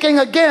started kicking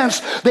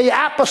against the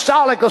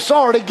apostolic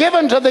authority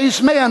given to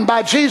these men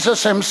by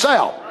Jesus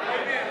himself.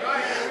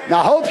 Now,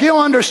 I hope you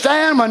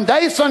understand when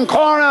Dathan,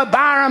 Korah,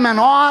 Abiram, and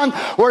On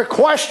were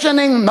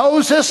questioning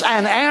Moses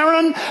and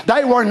Aaron,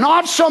 they were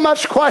not so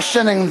much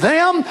questioning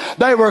them,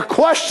 they were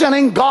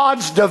questioning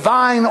God's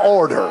divine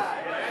order.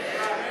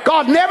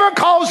 God never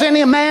calls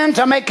any man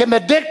to make him a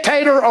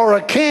dictator or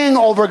a king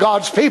over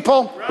God's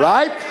people,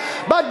 right?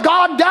 But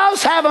God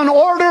does have an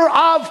order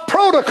of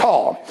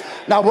protocol.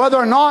 Now, whether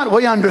or not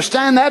we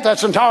understand that,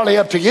 that's entirely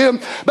up to you.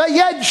 But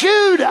yet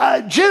Jude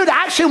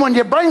actually, when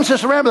he brings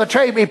this around to the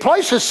trade, he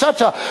places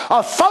such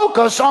a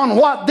focus on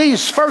what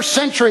these first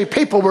century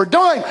people were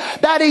doing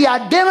that he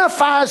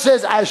identifies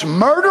it as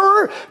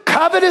murder,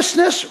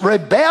 covetousness,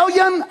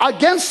 rebellion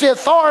against the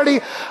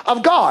authority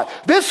of God.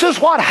 This is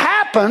what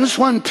happens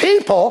when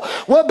people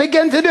will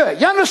begin to do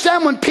it. You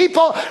understand, when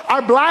people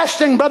are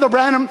blasting Brother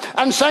Branham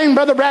and saying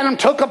Brother Branham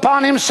took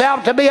upon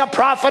himself to be a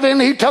prophet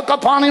and he took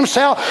upon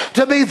himself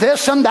to be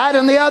this and that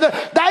and the other,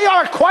 they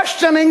are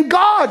questioning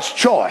God's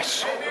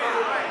choice.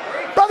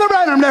 Brother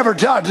Branham never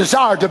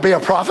desired to be a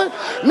prophet.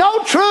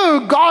 No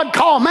true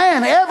God-called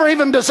man ever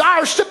even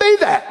desires to be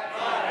that.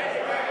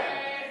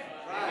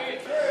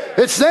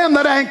 It's them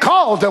that ain't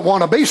called that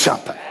want to be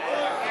something.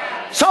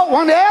 So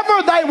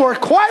whenever they were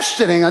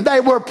questioning, and they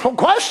were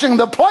questioning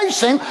the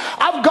placing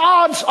of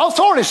God's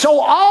authority.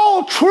 So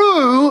all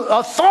true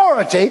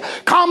authority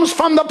comes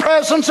from the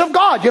presence of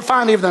God. You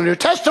find even in the New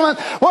Testament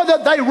where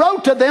that they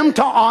wrote to them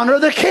to honor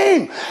the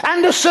king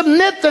and to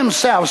submit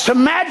themselves to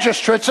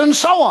magistrates and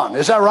so on.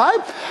 Is that right?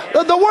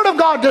 The Word of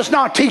God does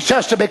not teach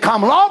us to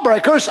become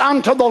lawbreakers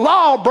until the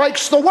law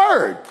breaks the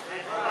Word.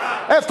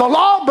 If the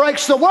law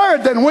breaks the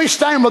Word, then we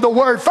stand with the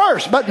Word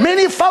first. But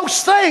many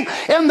folks think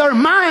in their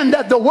mind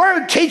that the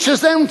Word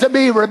teaches them to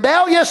be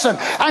rebellious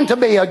and to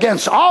be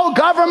against all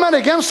government,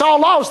 against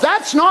all laws.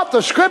 That's not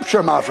the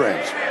Scripture, my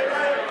friends.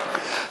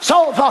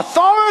 So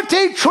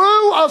authority,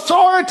 true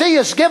authority,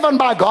 is given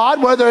by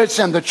God, whether it's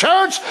in the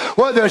church,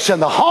 whether it's in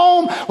the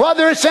home,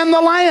 whether it's in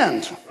the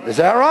land. Is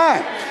that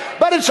right?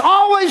 But it's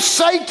always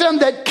Satan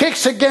that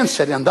kicks against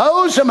it. And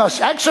those who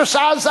must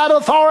exercise that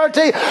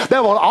authority,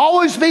 there will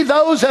always be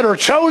those that are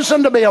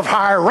chosen to be of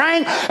higher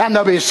rank, and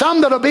there'll be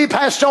some that will be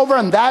passed over,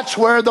 and that's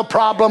where the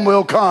problem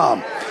will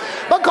come.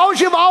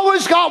 Because you've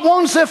always got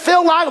ones that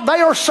feel like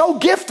they are so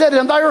gifted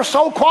and they are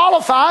so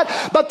qualified,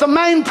 but the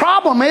main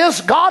problem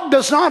is God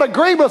does not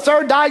agree with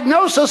their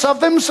diagnosis of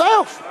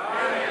themselves.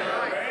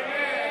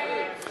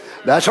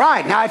 That's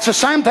right. Now, it's the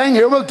same thing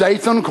here with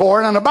Dathan,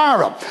 Korah, and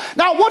Abiram.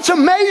 Now, what's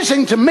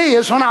amazing to me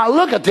is when I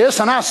look at this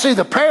and I see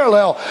the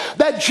parallel,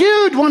 that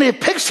Jude, when he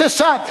picks this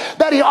up,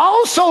 that he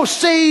also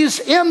sees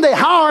in the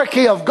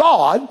hierarchy of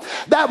God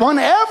that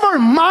whenever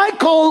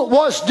Michael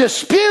was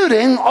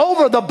disputing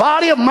over the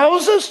body of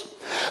Moses,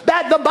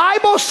 that the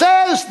Bible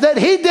says that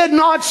he did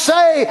not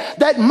say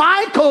that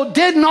Michael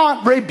did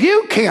not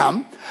rebuke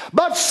him,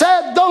 but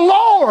said, the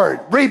Lord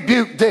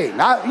rebuked thee.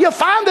 Now, you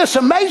find this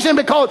amazing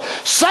because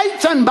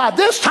Satan by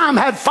this time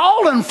had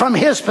fallen from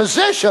his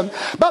position,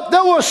 but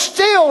there was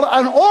still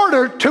an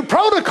order to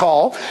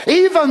protocol,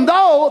 even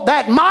though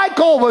that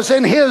Michael was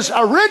in his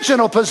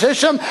original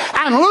position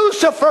and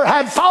Lucifer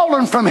had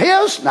fallen from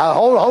his. Now,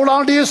 hold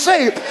on, do you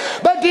see?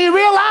 But do you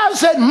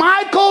realize that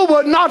Michael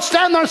would not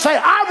stand there and say,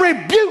 I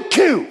rebuke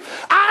you.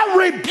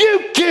 I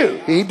rebuke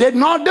you. He did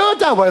not do it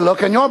that way.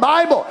 Look in your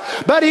Bible.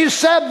 But he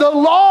said, the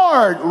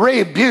Lord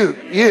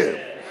rebuke you.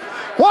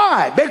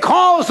 Why?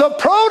 Because the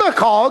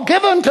protocol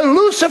given to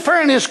Lucifer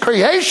in his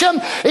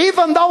creation,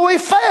 even though he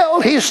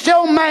failed, he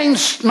still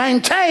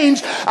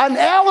maintains an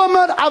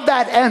element of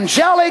that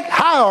angelic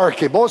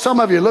hierarchy. Boy, some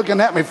of you are looking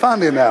at me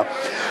funny now.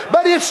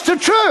 But it's the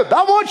truth.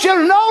 I want you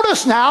to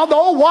notice now,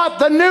 though, what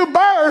the new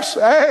birth,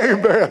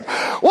 amen,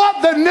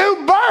 what the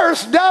new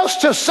birth does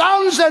to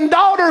sons and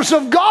daughters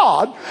of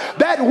God,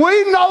 that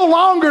we no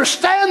longer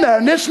stand there.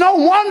 And it's no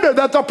wonder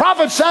that the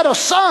prophet said a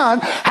son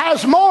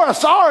has more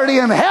authority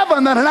in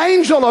heaven than an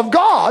angel of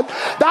God,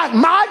 that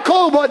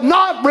Michael would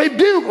not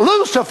rebuke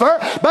Lucifer.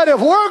 But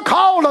if we're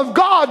called of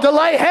God to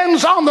lay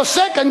hands on the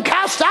sick and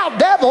cast out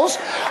devils,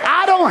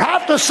 I don't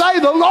have to say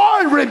the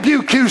Lord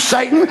rebuke you,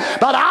 Satan,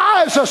 but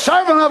I, as a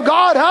servant of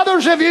God,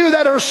 others of you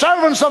that are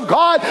servants of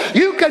God,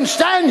 you can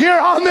stand here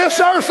on this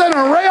earth in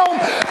a realm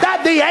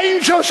that the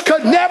angels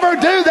could never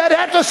do. They'd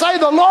have to say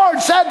the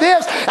Lord said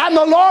this and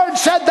the Lord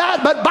said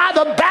that, but by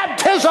the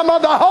baptism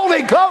of the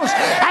Holy Ghost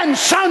and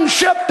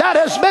sonship that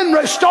has been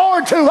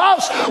restored to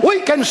us,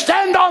 we can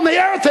stand on the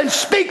earth and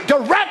speak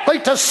directly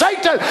to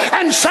Satan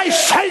and say,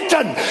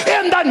 Satan,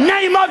 in the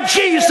name of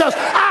Jesus,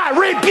 I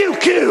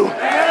rebuke you.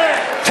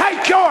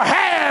 Take your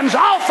hands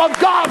off of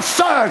God's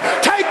son.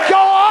 Take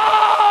your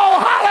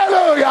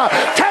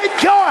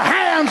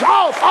hands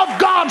off of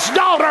God's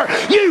daughter.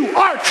 You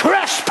are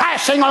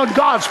trespassing on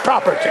God's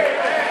property.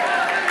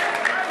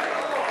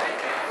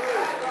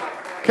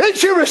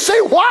 Can't you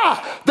see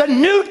why the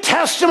New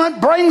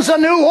Testament brings a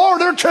new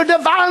order to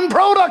divine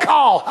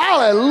protocol?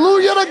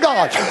 Hallelujah to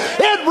God.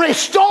 It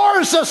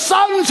restores the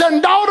sons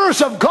and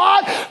daughters of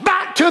God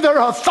back to their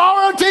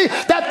authority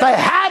that they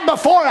had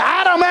before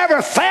Adam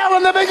ever fell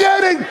in the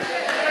beginning.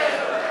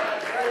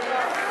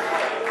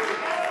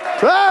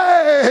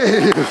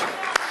 Praise.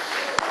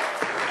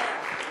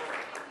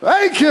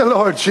 Thank you,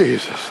 Lord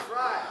Jesus.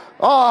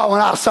 Oh,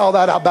 when I saw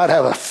that, I about to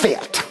have a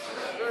fit.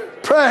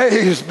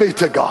 Praise be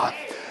to God.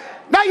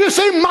 Now you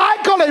see,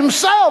 Michael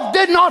himself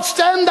did not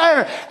stand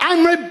there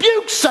and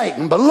rebuke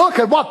Satan. But look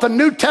at what the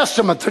New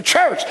Testament, the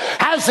church,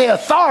 has the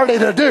authority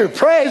to do.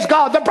 Praise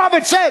God. The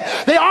prophet said,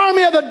 the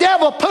army of the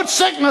devil puts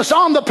sickness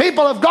on the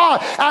people of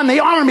God, and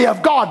the army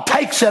of God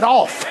takes it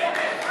off.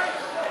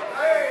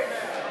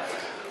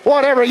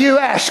 Whatever you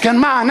ask in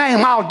my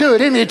name, I'll do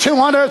it. Any two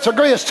on earth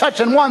agree is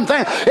touching one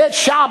thing, it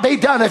shall be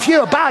done. If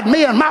you abide in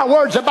me and my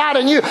words abide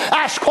in you,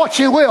 ask what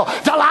you will.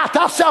 Delight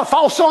thyself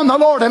also in the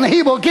Lord, and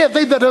he will give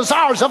thee the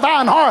desires of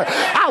thine heart.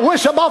 I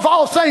wish above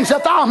all things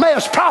that thou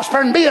mayest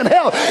prosper and be in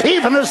health,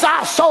 even as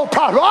thy soul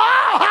prospers.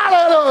 Oh,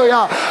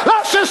 hallelujah.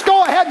 Let's just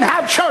go ahead and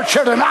have church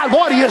here tonight.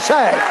 What do you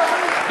say?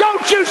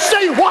 Don't you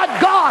see what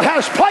God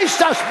has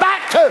placed us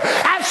back to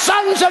as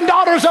sons and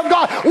daughters of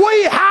God?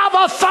 We have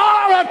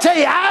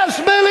authority as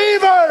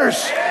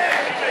believers.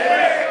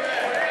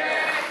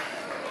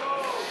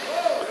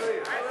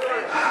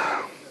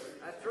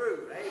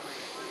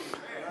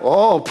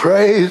 Oh,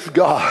 praise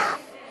God.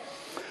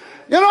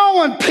 You know,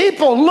 when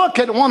people look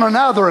at one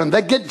another and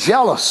they get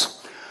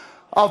jealous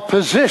of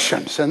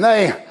positions, and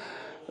they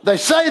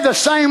say the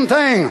same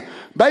thing,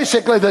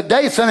 basically, that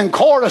Dathan and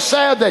Korah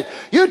said, that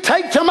you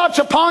take too much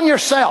upon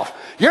yourself.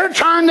 You're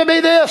trying to be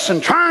this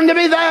and trying to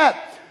be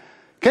that.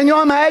 Can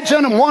you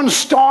imagine one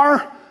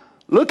star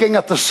looking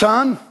at the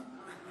sun,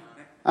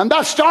 and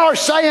that star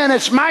saying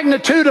its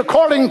magnitude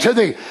according to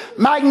the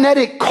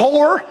magnetic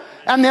core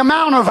and the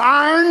amount of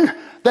iron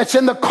that's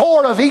in the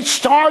core of each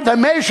star? They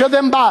measure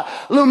them by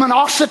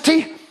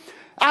luminosity.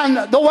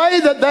 And the way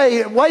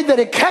that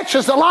it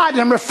catches the light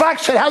and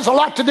reflects it has a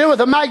lot to do with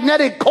the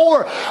magnetic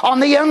core on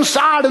the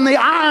inside and the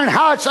iron,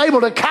 how it's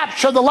able to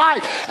capture the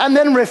light and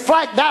then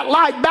reflect that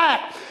light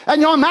back.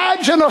 And you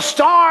imagine a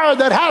star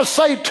that has,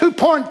 say,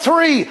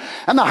 2.3,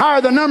 and the higher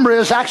the number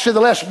is, actually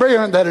the less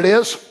brilliant that it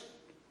is.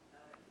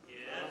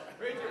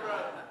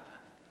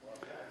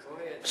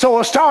 So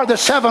a star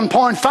that's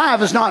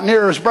 7.5 is not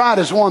near as bright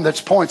as one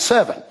that's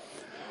 0.7.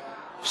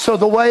 So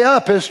the way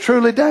up is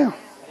truly down.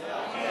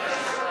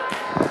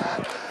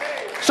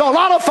 So So a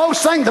lot of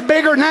folks think the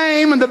bigger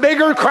name and the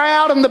bigger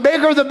crowd and the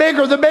bigger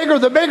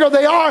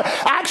they are,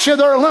 actually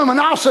their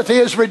luminosity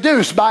is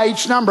reduced by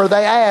each number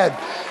they add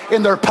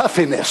in their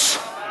puffiness.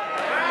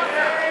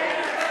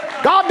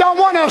 God don't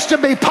want us to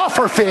be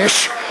puffer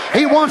fish.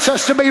 He wants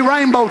us to be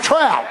rainbow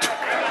trout.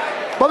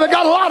 Well, they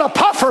got a lot of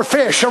puffer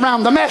fish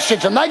around the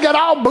message, and they get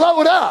all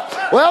blowed up.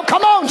 Well,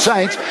 come on,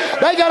 saints.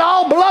 They get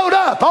all blowed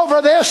up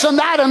over this and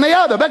that and the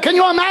other. But can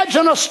you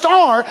imagine a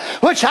star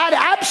which had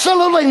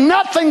absolutely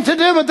nothing to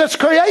do with its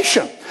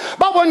creation?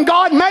 But when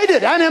God made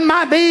it, and it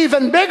might be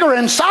even bigger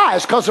in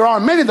size, because there are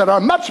many that are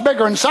much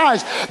bigger in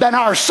size than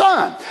our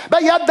sun,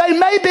 but yet they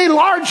may be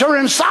larger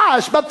in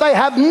size, but they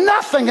have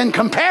nothing in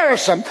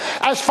comparison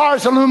as far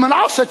as the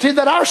luminosity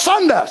that our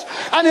sun does.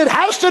 And it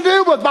has to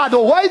do with by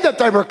the way that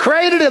they were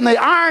created in the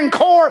iron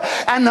core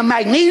and the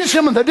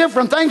magnesium and the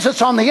different things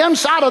that's on the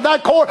inside of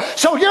that core.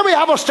 So here we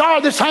have a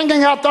star that's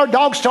hanging out there,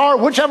 dog star,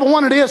 whichever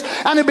one it is,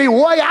 and it'd be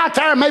way out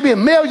there, maybe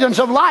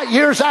millions of light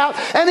years out,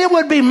 and it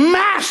would be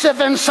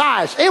massive in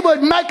size. It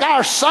would make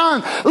our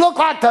sun look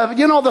like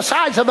the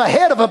size of the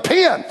head of a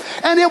pin.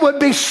 And it would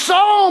be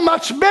so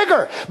much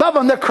bigger. But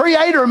when the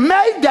Creator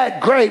made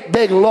that great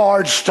big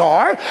large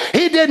star,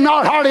 He did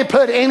not hardly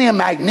put any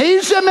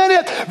magnesium in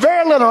it,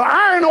 very little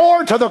iron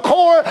ore to the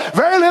core,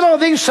 very little of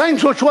these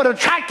things which would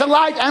attract the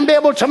light and be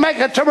able to make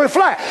it to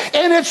reflect.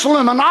 In its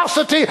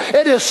luminosity,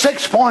 it is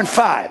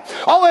 6.5.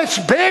 Oh, it's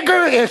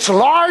bigger, it's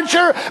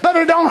larger, but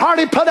it don't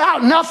hardly put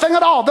out nothing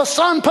at all. The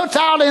sun puts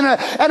out in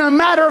a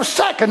matter of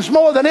seconds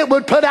more than it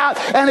would put out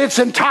in its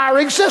entire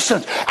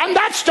existence. And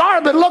that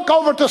star would look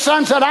over at the sun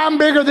and said, I'm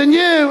bigger than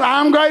you,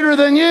 I'm greater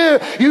than you,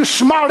 you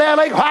smart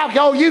aleck,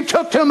 wow, you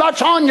took too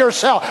much on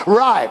yourself.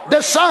 Right,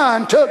 the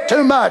sun took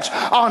too much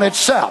on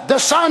itself. The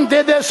sun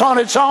did this on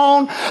its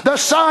own. The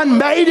sun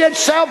made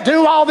itself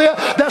do all this.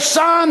 The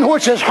sun,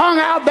 which has hung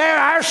out there,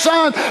 our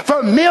sun,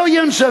 for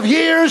millions of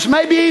years,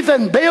 maybe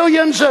even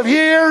billions of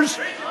years,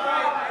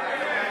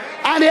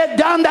 and it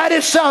done that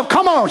itself.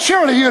 Come on,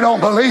 surely you don't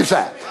believe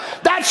that.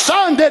 That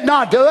sun did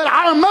not do it.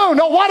 Our moon.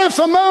 No, what if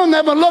the moon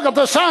then would look at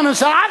the sun and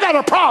say, I got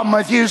a problem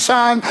with you,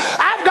 son.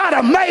 I've got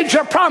a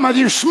major problem with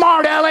you,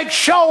 smart aleck,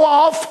 show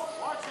off.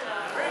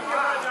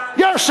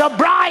 You're so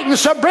bright and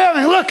so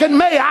brilliant. Look at me.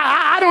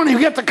 I don't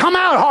even get to come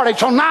out hardly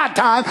till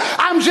nighttime.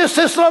 I'm just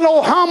this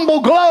little humble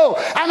glow.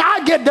 And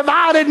I get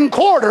divided in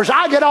quarters.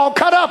 I get all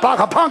cut up like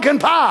a pumpkin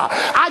pie.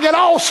 I get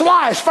all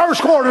sliced.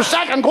 First quarter,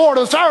 second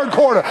quarter, third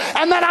quarter.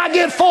 And then I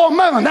get full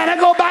moon. Then I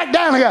go back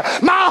down again.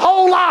 My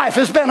whole life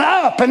has been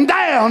up and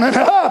down and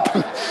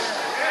up.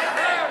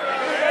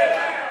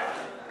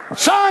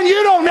 Son,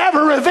 you don't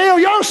ever reveal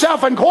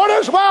yourself in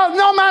quarters. Well,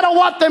 no matter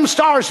what them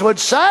stars would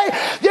say,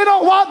 you know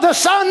what? The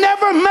sun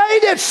never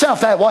made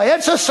itself that way.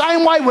 It's the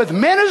same way with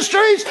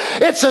ministries.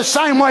 It's the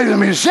same way with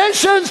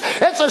musicians.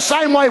 It's the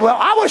same way with...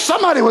 I wish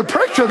somebody would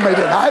preach with me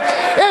tonight.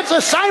 It's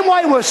the same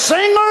way with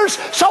singers.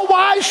 So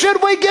why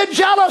should we get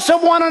jealous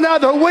of one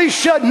another? We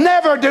should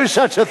never do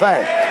such a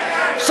thing.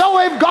 So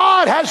if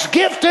God has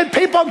gifted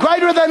people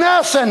greater than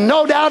us, and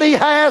no doubt He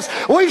has,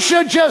 we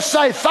should just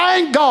say,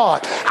 thank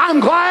God. I'm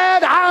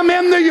glad I'm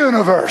in the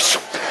universe.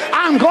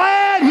 I'm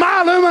glad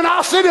my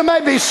luminosity may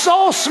be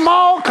so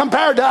small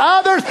compared to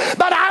others,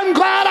 but I'm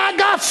glad I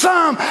got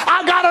some.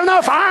 I got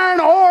enough iron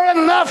ore and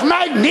enough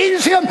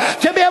magnesium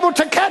to be able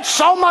to catch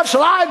so much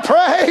light.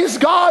 Praise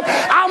God.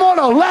 I'm going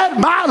to let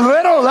my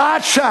little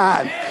light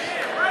shine.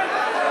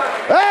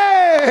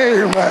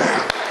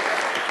 Amen.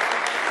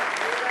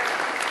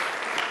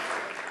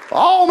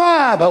 Oh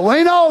my, but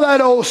we know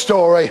that old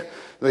story.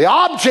 The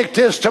object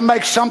is to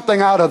make something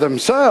out of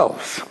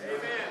themselves.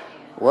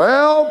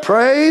 Well,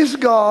 praise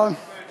God.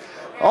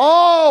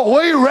 Oh,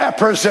 we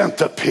represent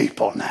the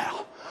people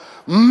now.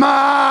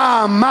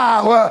 My,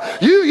 well,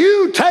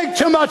 you take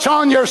too much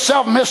on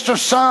yourself, Mr.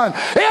 Sun.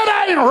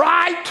 It ain't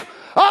right.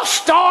 Us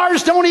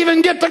stars don't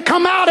even get to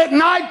come out at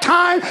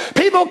nighttime.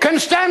 People can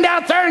stand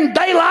out there in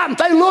daylight and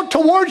they look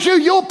towards you.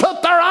 You'll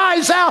put their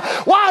eyes out.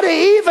 Why to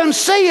even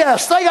see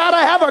us? They got to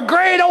have a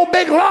great old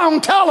big long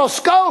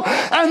telescope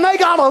and they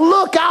got to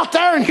look out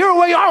there, and here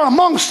we are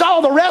amongst all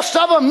the rest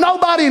of them.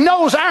 Nobody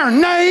knows our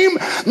name.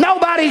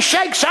 Nobody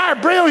shakes our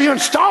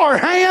brilliant star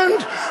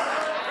hand.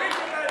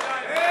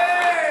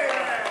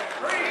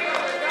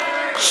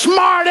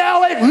 Smart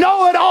aleck,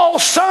 know-it-all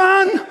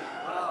son.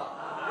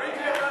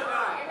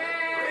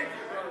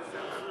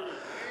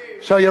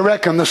 So you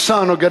reckon the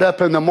sun will get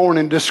up in the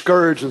morning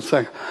discouraged and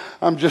say,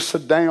 I'm just so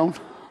down.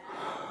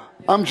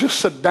 I'm just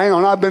so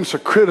down. I've been so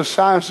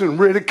criticized and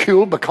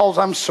ridiculed because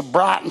I'm so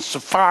bright and so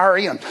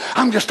fiery and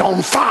I'm just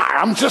on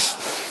fire.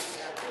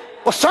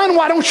 Well, son,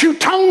 why don't you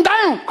tone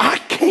down? I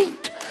can't.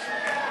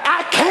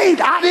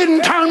 I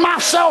didn't turn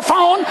myself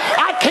on.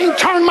 I can't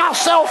turn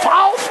myself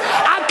off.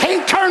 I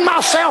can't turn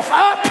myself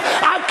up.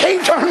 I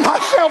can't turn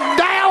myself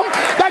down.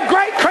 The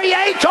great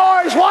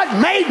Creator is what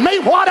made me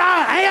what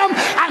I am,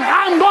 and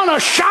I'm going to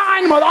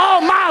shine with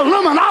all my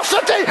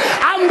luminosity.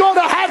 I'm going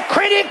to have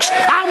critics.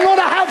 I'm going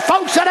to have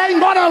folks that ain't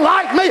going to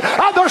like me.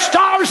 Other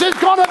stars is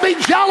going to be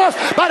jealous,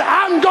 but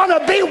I'm going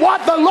to be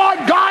what the Lord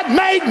God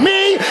made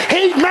me.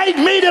 He made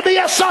me to be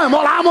yes, son.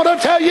 Well, I'm going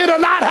to tell you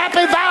tonight,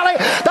 Happy Valley,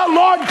 the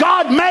Lord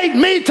God made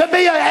me to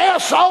be a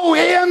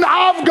S-O-N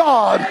of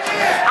God.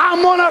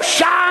 I'm going to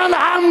shine.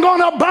 I'm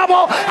going to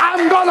bubble.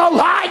 I'm going to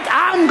light.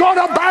 I'm going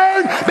to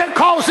burn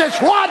because it's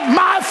what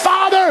my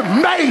Father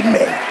made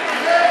me.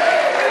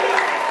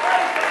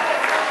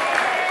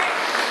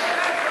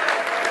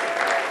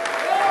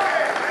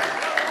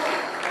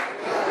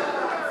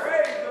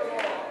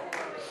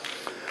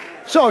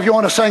 So if you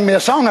want to sing me a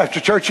song after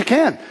church, you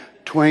can.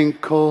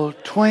 Twinkle,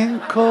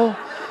 twinkle,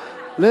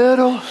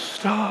 little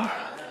star.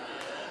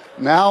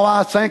 Now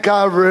I think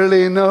I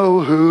really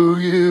know who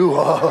you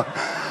are.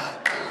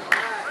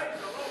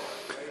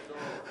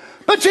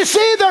 But you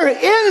see, their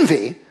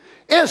envy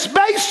is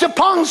based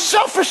upon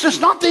selfishness,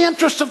 not the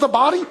interest of the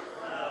body.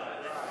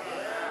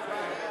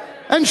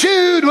 And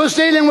Jude was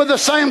dealing with the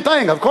same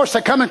thing. Of course,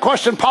 they come and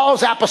question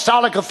Paul's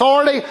apostolic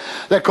authority.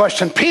 They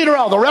question Peter,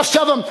 all the rest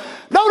of them.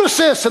 Notice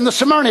this in the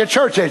Smyrna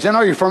church age. I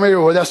know you're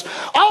familiar with this.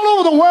 All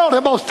over the world,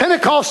 in both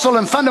Pentecostal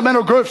and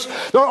fundamental groups,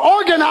 they're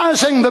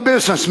organizing the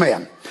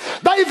businessmen.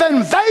 They've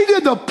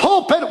invaded the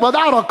pulpit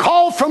without a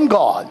call from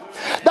God.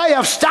 They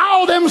have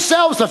styled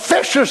themselves the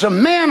fishers of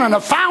men and the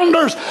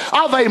founders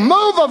of a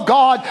move of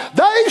God.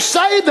 They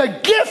say the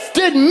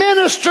gifted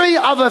ministry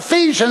of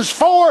Ephesians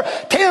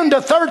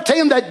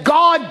 4:10-13 that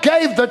God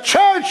gave the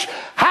church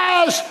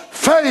has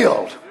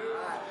failed.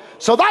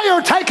 So they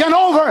are taking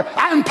over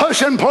and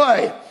push and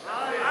play.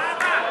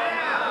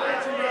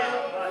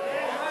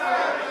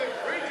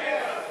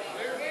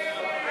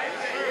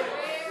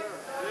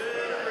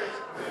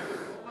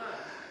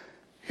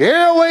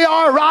 Here we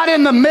are right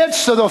in the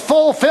midst of the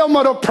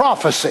fulfillment of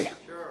prophecy.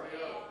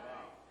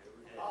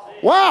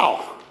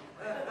 Wow.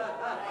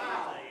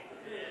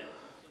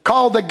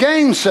 Called the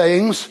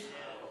gainsayings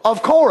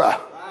of Korah.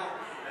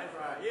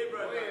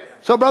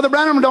 So Brother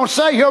Branham don't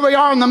say, here we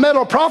are in the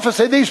middle of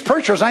prophecy. These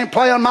preachers ain't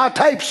playing my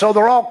tapes, so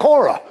they're all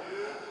Korah.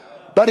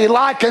 But he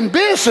likened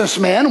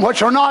businessmen,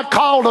 which are not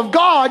called of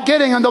God,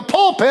 getting in the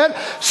pulpit,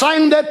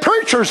 saying that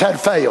preachers had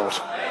failed.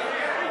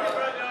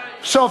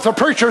 So if the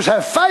preachers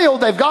have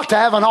failed, they've got to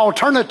have an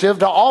alternative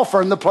to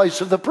offer in the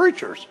place of the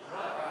preachers.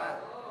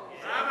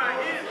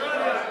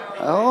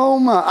 Oh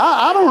my!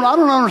 I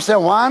don't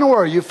understand why in the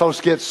world you folks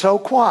get so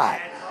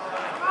quiet.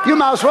 You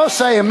might as well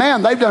say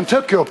amen. They've done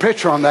took your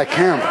picture on that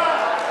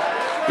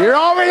camera. You're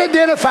already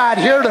identified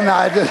here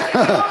tonight.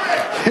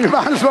 You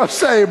might as well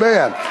say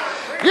amen.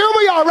 Here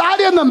we are right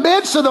in the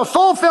midst of the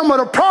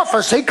fulfillment of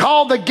prophecy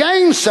called the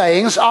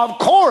gainsayings of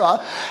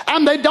Korah,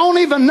 and they don't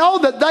even know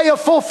that they have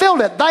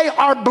fulfilled it. They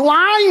are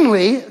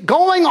blindly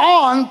going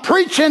on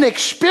preaching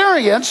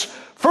experience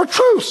for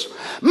truth.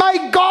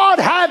 May God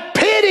have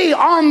pity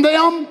on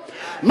them.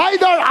 May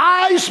their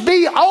eyes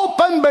be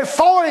open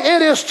before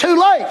it is too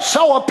late.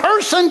 So a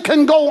person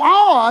can go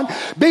on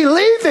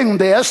believing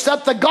this,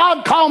 that the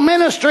God-called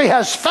ministry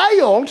has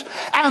failed,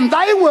 and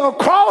they will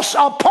cross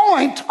a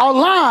point, a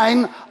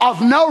line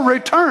of no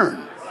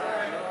return.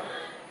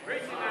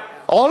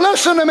 Oh,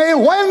 listen to me.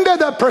 When did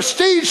the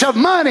prestige of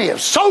money,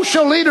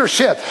 social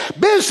leadership,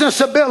 business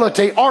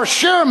ability, or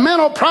sheer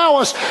mental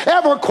prowess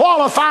ever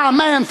qualify a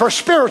man for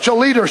spiritual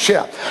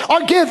leadership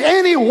or give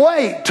any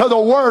weight to the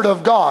Word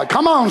of God?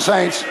 Come on,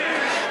 saints.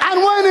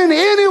 And when in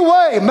any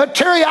way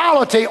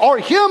materiality or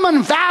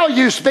human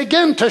values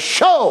begin to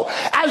show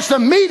as the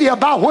media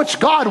by which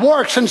God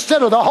works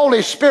instead of the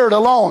Holy Spirit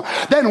alone,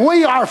 then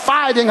we are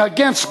fighting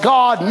against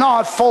God,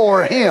 not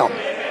for Him.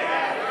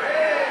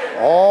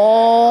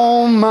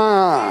 Oh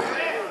my.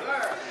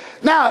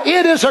 Now,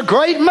 it is a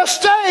great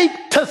mistake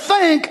to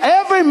think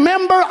every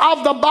member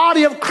of the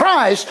body of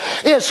Christ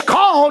is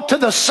called to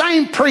the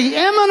same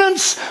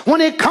preeminence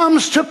when it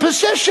comes to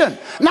position.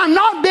 Now,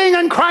 not being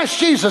in Christ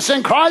Jesus.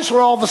 In Christ,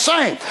 we're all the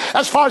same.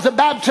 As far as the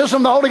baptism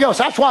of the Holy Ghost,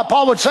 that's why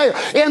Paul would say,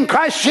 in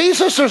Christ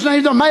Jesus, there's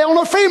neither male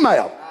nor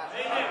female.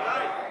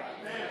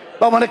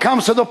 But when it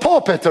comes to the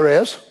pulpit, there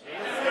is.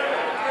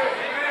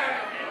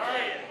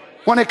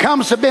 When it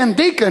comes to being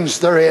deacons,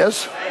 there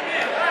is.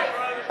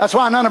 That's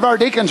why none of our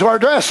deacons wear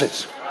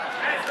dresses.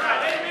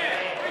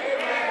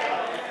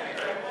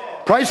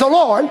 Praise the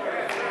Lord.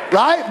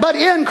 Right? But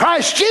in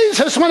Christ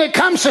Jesus, when it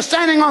comes to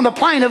standing on the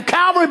plain of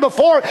Calvary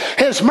before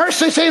His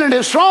mercy seat and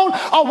His throne,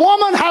 a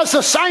woman has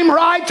the same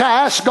right to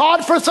ask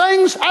God for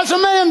things as a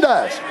man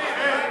does.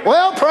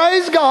 Well,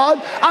 praise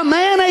God. A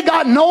man ain't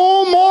got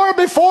no more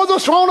before the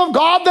throne of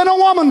God than a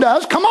woman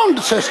does. Come on,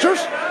 sisters.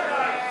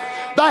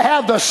 They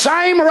have the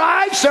same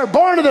rights. They're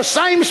born of the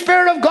same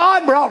Spirit of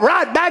God, brought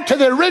right back to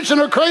the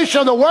original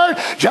creation of the Word,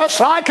 just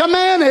like a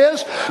man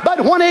is.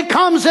 But when it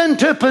comes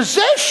into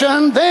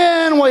position,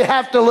 then we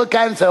have to look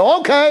at it and say,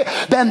 okay,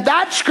 then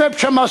that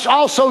Scripture must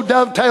also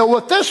dovetail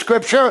with this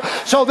Scripture.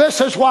 So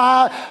this is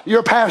why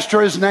your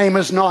pastor, his name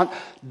is not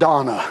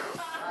Donna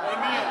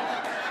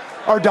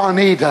or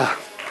Donita.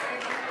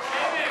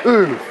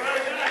 Ooh.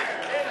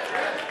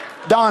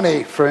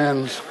 Donnie,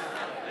 friends.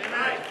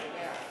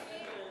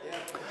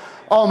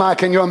 Oh my,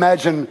 can you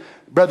imagine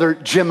Brother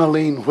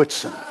Jimeline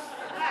Whitson?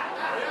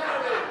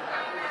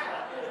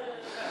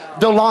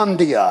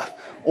 Delandia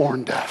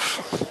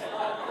Ornduff.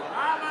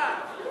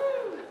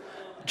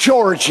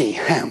 Georgie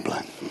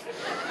Hamblin,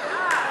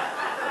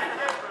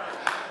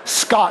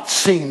 Scott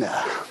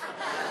Cena.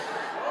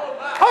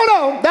 Oh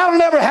no, that'll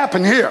never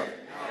happen here.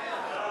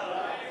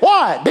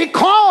 Why?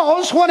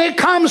 Because when it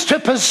comes to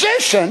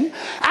position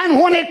and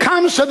when it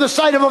comes to the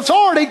state of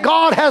authority,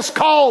 God has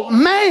called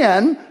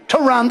man to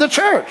run the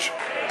church.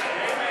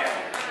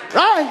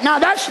 Right? Now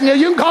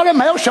you can call it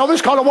male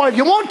chauvinist, call it whatever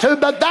you want to,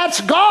 but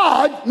that's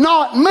God,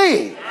 not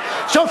me.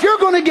 So if you're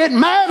going to get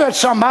mad at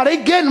somebody,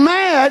 get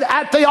mad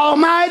at the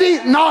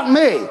Almighty, not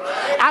me.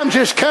 I'm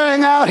just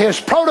carrying out His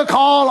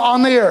protocol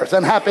on the earth.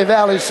 And Happy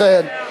Valley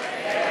said,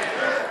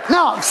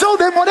 now, so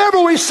then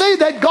whenever we see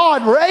that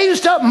God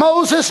raised up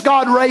Moses,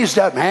 God raised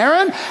up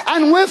Aaron,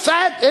 and with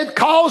that it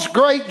caused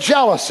great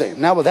jealousy.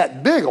 Now with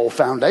that big old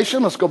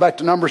foundation, let's go back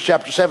to Numbers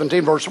chapter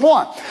 17, verse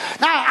 1.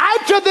 Now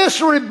after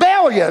this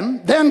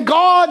rebellion, then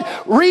God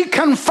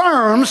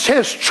reconfirms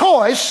His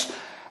choice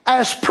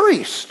as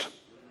priest.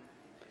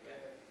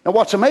 Now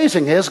what's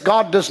amazing is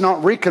God does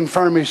not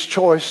reconfirm His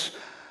choice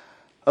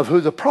of who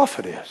the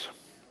prophet is.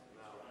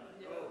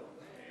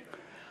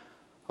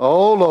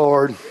 Oh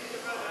Lord.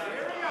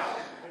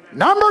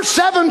 Numbers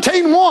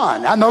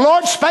 17:1. And the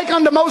Lord spake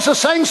unto Moses,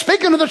 saying,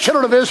 speak unto the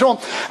children of Israel,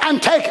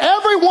 and take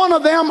every one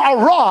of them a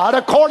rod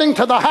according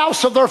to the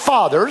house of their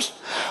fathers,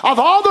 of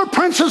all their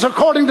princes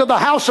according to the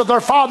house of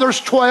their fathers,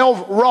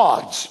 12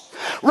 rods.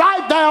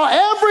 Write thou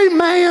every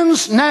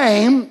man's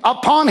name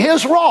upon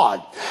his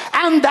rod,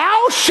 and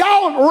thou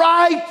shalt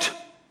write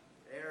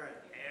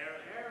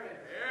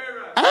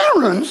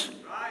Aaron's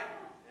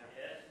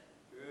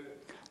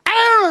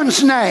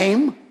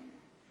name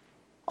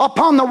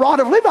upon the rod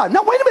of Levi.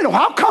 Now wait a minute,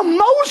 how come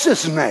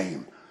Moses'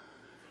 name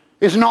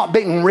is not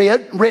being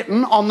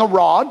written on the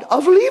rod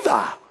of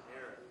Levi?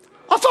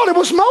 I thought it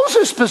was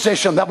Moses'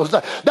 position that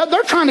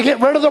they're trying to get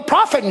rid of the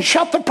prophet and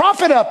shut the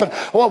prophet up. And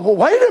well,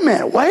 wait a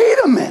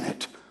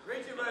minute.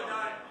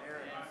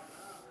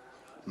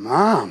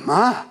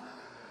 My.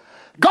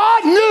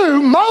 God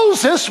knew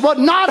Moses would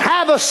not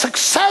have a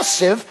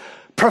successive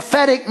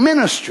prophetic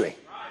ministry.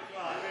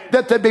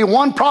 That there'd be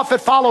one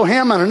prophet follow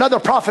him, and another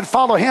prophet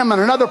follow him,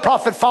 and another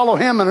prophet follow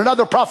him, and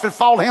another prophet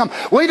follow him.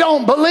 We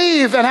don't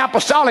believe in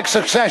apostolic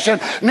succession.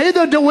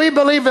 Neither do we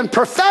believe in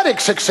prophetic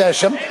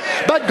succession.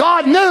 But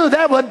God knew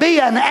there would be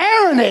an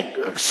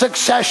Aaronic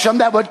succession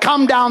that would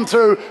come down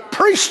through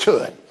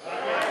priesthood.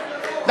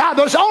 Now,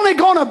 there's only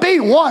going to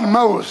be one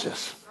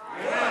Moses.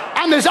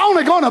 And there's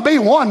only going to be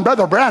one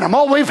Brother Branham.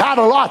 Oh, we've had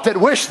a lot that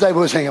wish they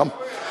was him.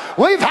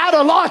 We've had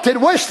a lot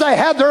that wish they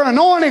had their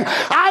anointing.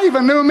 I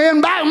even knew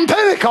men back in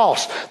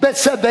Pentecost that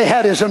said they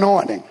had his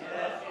anointing.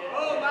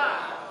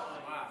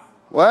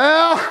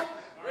 Well,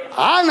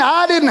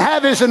 I didn't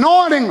have his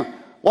anointing.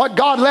 What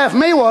God left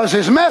me was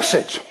his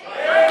message.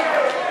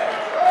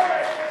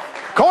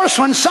 Of course,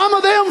 when some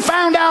of them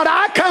found out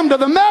I come to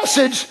the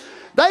message,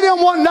 they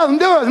didn't want nothing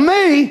to do with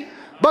me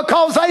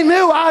because they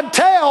knew I'd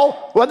tell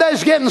where they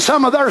was getting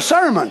some of their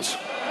sermons.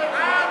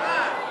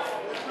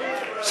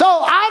 So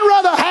I'd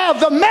rather have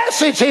the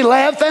message he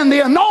left than the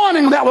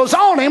anointing that was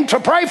on him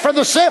to pray for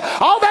the sick.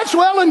 Oh, that's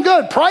well and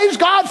good. Praise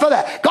God for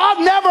that. God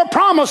never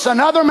promised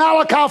another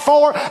Malachi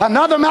 4,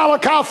 another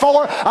Malachi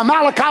 4, a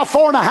Malachi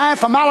 4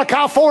 1/2, a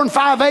Malachi 4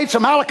 5/8, a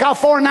Malachi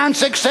 4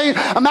 9/16,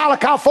 a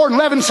Malachi 4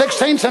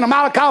 11/16, and a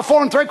Malachi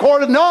 4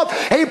 3/4. No,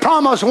 he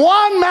promised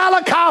one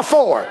Malachi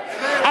 4.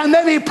 And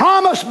then he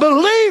promised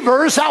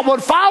believers that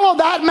would follow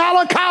that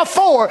Malachi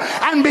 4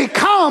 and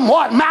become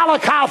what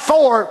Malachi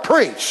 4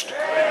 preached.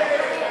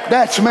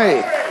 That's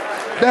me.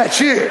 That's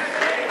you.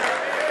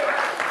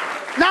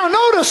 Now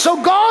notice, so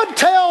God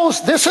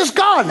tells, this is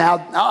God.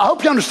 Now, I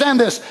hope you understand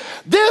this.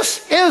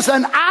 This is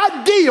an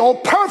ideal,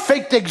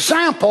 perfect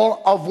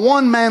example of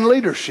one-man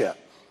leadership.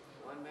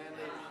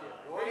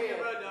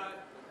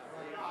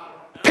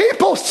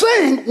 People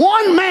think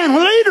one-man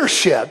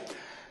leadership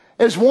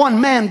is one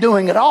man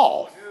doing it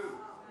all.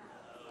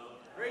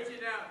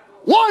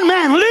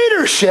 One-man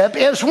leadership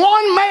is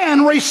one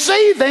man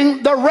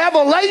receiving the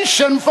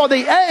revelation for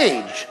the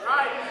age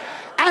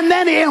and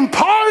then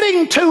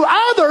imparting to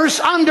others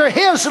under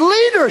his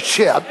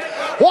leadership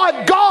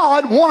what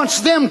God wants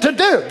them to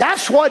do.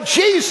 That's what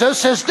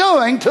Jesus is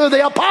doing to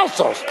the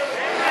apostles.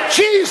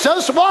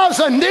 Jesus was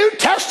a New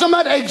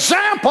Testament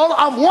example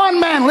of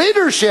one-man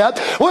leadership,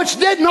 which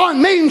did not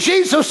mean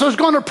Jesus was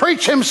going to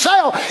preach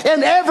himself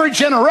in every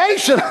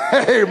generation.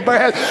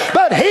 Amen.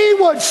 But he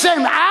would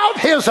send out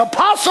his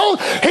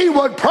apostles. He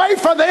would pray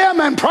for them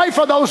and pray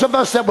for those of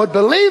us that would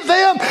believe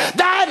them.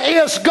 That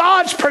is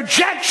God's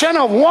projection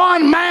of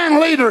one-man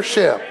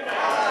leadership.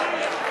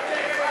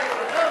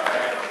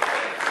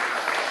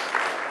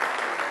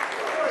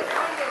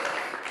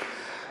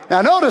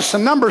 Now notice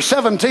in Numbers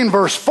 17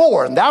 verse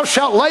 4, and thou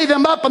shalt lay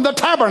them up in the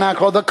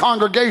tabernacle of the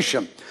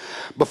congregation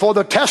before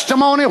the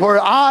testimony where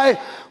I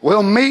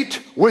will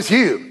meet with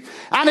you.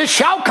 And it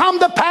shall come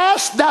to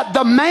pass that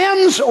the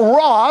man's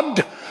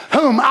rod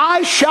whom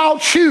I shall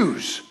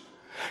choose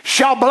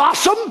shall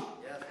blossom,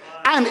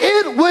 and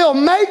it will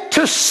make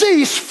to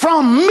cease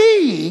from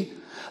me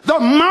the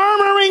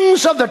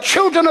murmurings of the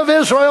children of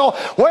Israel,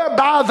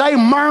 whereby they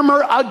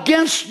murmur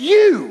against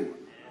you.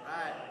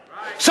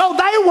 So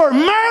they were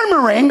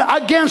murmuring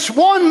against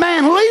one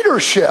man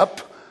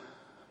leadership,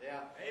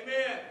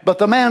 but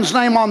the man's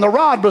name on the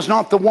rod was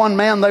not the one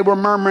man they were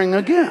murmuring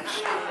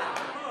against.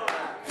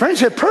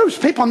 Friends, it proves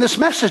people in this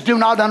message do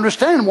not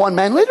understand one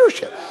man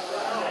leadership.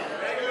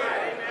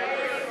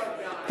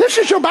 This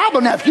is your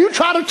Bible. Now, if you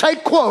try to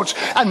take quotes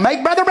and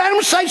make Brother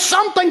Branham say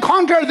something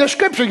contrary to the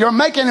Scripture, you're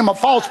making him a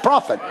false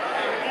prophet.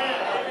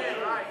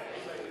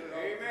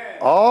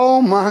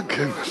 Oh, my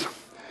goodness.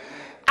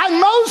 And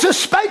Moses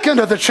spake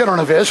unto the children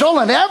of Israel,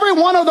 and every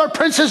one of their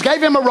princes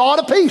gave him a rod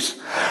apiece.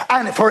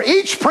 And for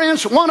each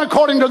prince, one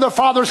according to their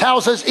father's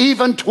houses,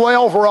 even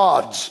 12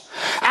 rods.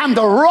 And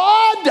the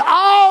rod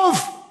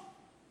of...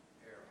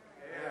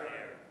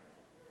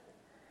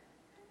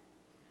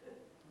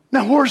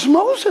 Now, where's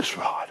Moses'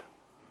 rod?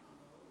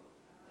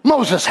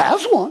 Moses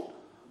has one.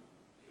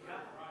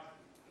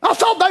 I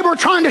thought they were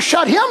trying to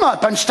shut him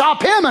up and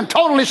stop him and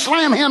totally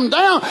slam him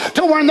down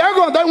to when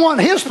they want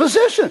his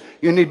position.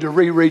 You need to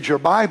reread your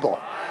Bible.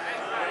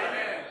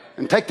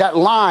 And take that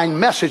lying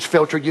message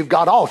filter you've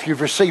got off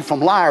you've received from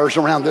liars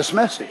around this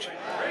message.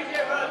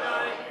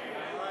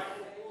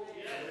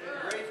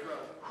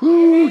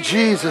 Ooh,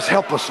 Jesus,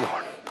 help us,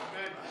 Lord.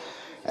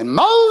 And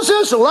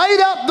Moses laid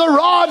up the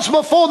rods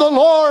before the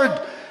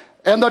Lord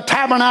in the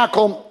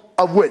tabernacle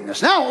of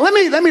witness. Now,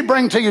 let me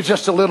bring to you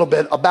just a little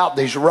bit about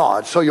these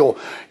rods so you'll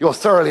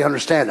thoroughly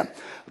understand them.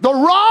 The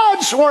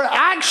rods were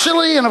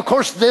actually, and of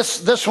course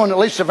this one, at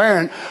least of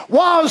Aaron,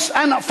 was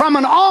from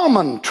an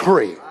almond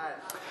tree.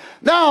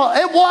 Now,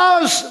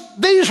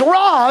 these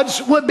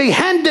rods would be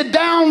handed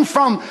down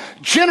from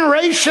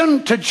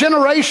generation to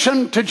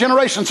generation to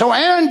generation. So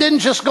Aaron didn't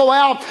just go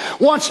out,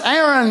 once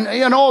Aaron,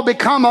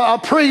 become a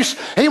priest,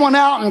 he went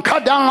out and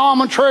cut down an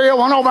almond tree,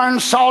 went over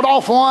and sawed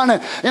off one,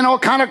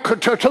 and, kind of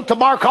took the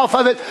bark off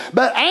of it.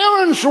 But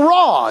Aaron's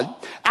rod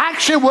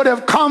actually would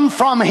have come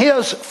from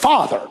his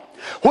father,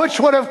 which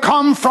would have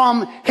come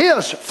from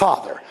his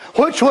father,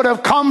 which would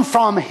have come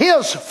from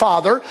his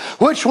father,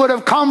 which would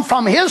have come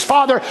from his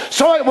father.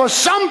 So it was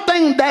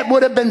something that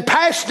would have been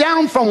passed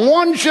down from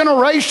one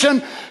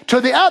generation to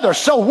the other.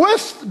 So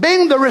with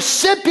being the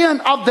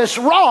recipient of this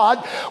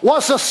rod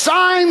was a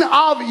sign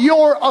of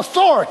your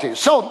authority.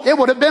 So it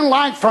would have been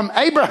like from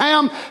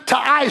Abraham to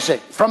Isaac,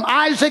 from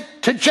Isaac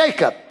to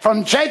Jacob,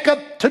 from Jacob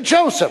to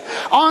Joseph.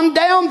 On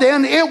down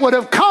then it would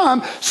have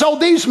come. So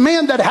these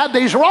men that had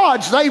these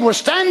rods, they were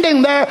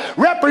standing there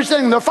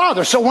representing their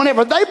father. So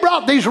whenever they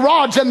brought these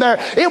rods in there,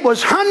 it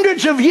was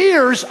hundreds of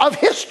years of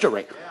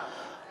history.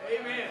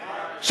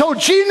 So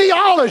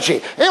genealogy,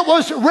 it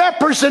was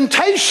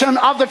representation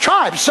of the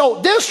tribe.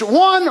 So this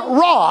one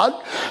rod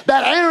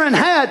that Aaron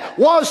had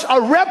was a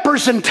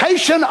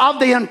representation of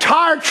the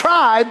entire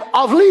tribe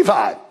of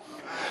Levi.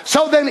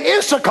 So then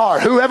Issachar,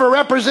 whoever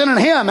represented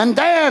him, and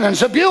Dan and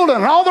Zebulun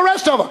and all the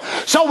rest of them.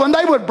 So when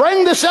they would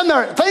bring this in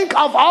there, think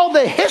of all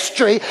the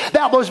history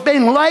that was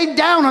being laid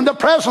down in the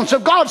presence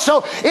of God.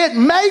 So it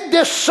made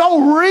this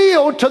so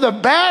real to the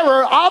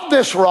bearer of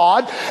this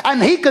rod,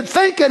 and he could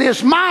think in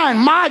his mind,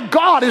 my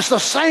God is the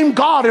same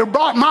God who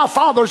brought my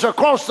fathers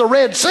across the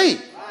Red Sea.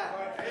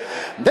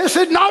 This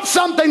is not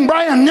something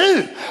brand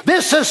new.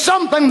 This is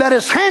something that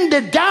is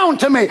handed down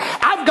to me.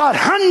 I've got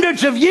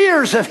hundreds of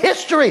years of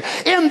history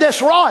in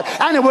this rod,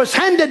 and it was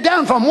handed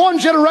down from one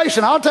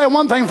generation. I'll tell you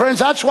one thing, friends,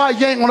 that's why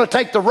you ain't going to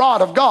take the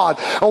rod of God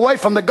away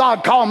from the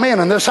God called men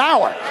in this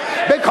hour.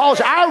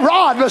 Because our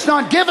rod was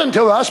not given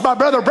to us by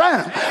Brother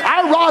Branham.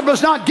 Our rod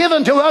was not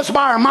given to us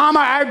by our mama,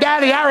 our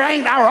daddy, our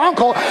aunt, our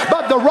uncle,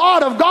 but the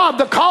rod of God,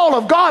 the call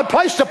of God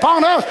placed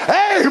upon us,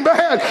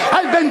 amen,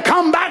 has been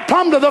come back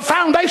plumb to the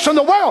foundation of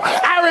the world.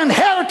 Our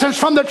inheritance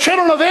from the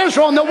children of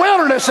Israel in the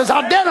wilderness is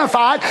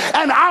identified,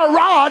 and our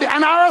rod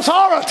and our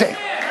authority.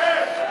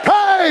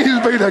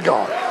 Praise be to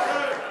God.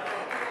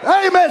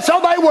 Amen.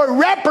 So they were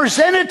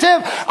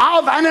representative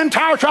of an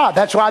entire tribe.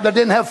 That's why they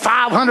didn't have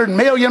 500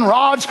 million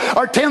rods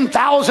or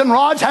 10,000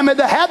 rods. How many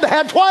they had? They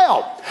had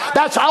 12.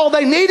 That's all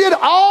they needed.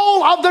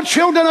 All of the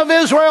children of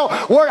Israel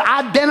were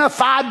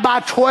identified by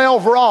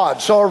 12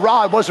 rods. So a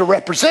rod was a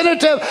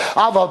representative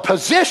of a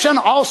position,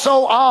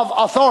 also of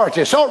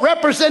authority. So it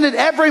represented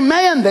every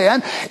man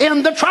then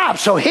in the tribe.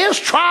 So his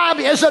tribe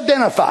is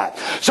identified.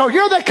 So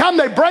here they come,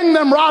 they bring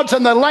them rods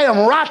and they lay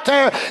them right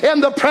there in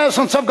the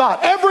presence of God.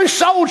 Every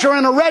soldier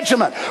in a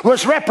regiment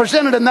was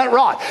represented in that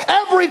rod.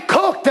 Every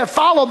cook that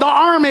followed the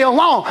army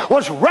along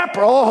was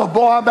oh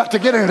boy, I'm about to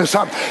get into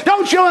something.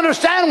 Don't you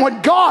understand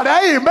when God,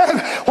 amen,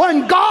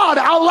 when God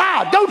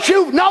allowed, don't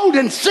you know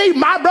and see,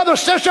 my brother,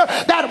 sister,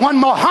 that when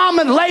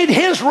Muhammad laid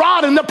his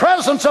rod in the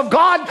presence of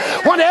God,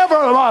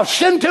 whenever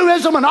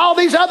Shintoism and all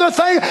these other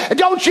things,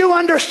 don't you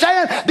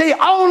understand the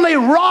only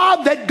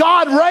rod that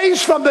God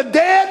raised from the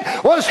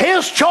dead was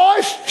his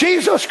choice,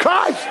 Jesus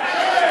Christ?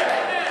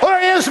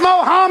 Where is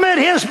Muhammad?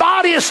 His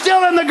body is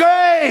still in the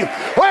grave.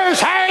 Where's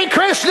Hare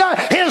Krishna?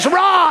 His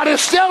rod is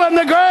still in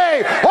the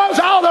grave. Where's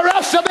all the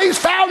rest of these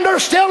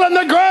founders? Still in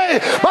the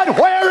grave. But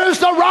where is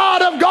the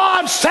rod of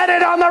God? Set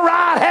it on the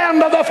right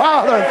hand of the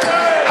brother.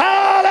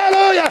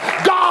 Hallelujah.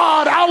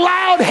 God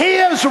allowed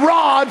his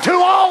rod to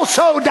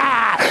also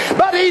die.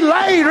 But he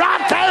lay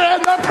right there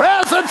in the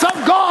presence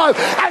of God.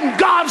 And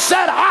God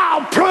said,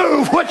 I'll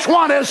prove which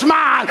one is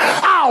mine.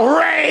 I'll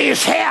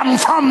raise him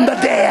from the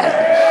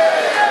dead.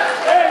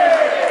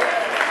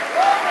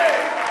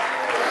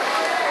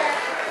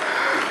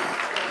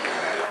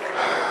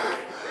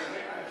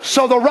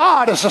 So the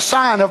rod is a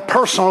sign of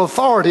personal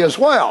authority as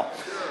well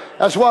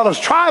as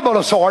tribal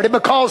authority,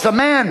 because the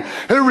man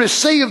who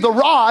received the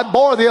rod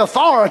bore the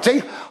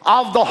authority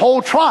of the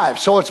whole tribe.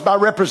 So it's by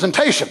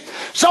representation.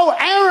 So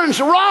Aaron's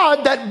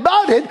rod that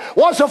budded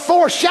was a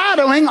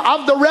foreshadowing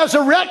of the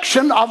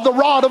resurrection of the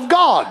rod of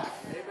God.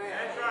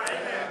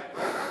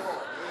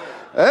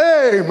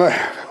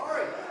 Amen.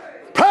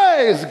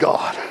 Praise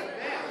God.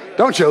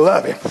 Don't you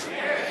love him?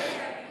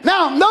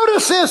 Now,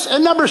 notice this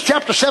in Numbers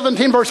chapter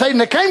 17, verse 8.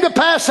 And it came to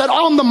pass that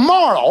on the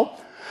morrow,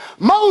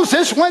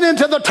 Moses went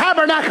into the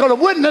tabernacle of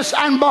witness,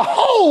 and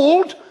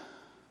behold,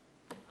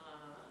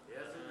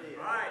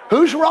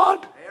 whose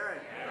rod?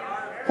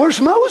 Where's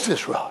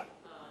Moses' rod?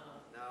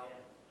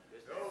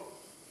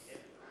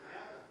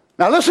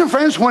 Now listen,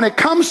 friends, when it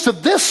comes to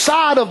this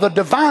side of the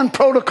divine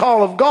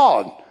protocol of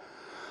God,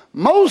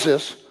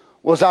 Moses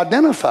was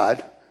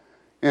identified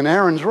in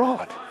Aaron's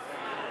rod.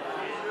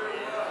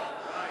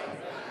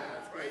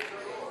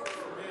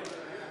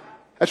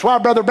 That's why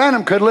Brother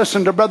Branham could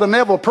listen to Brother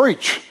Neville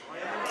preach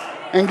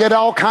and get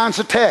all kinds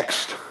of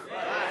text.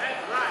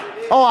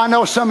 Oh, I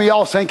know some of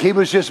y'all think he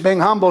was just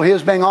being humble. He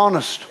was being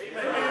honest.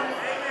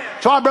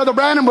 That's why Brother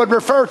Branham would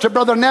refer to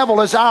Brother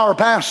Neville as our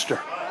pastor.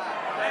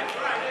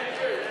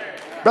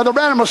 Brother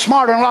Branham was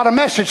smarter than a lot of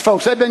message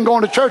folks. They've been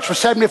going to church for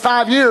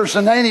 75 years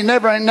and they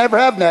never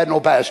haven't had no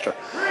pastor.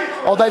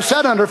 Oh, they've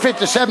sat under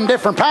 57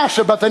 different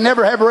pastors, but they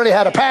never have really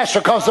had a pastor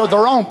because they're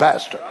their own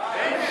pastor.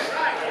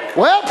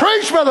 Well,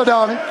 preach, Brother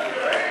Donnie.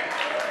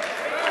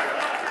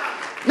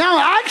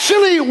 Now,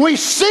 actually, we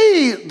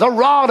see the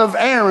rod of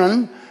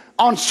Aaron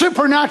on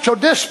supernatural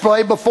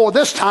display before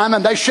this time,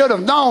 and they should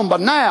have known by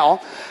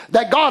now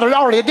that God had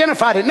already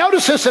identified it.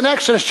 Notice this in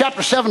Exodus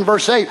chapter 7,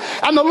 verse 8.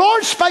 And the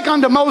Lord spake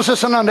unto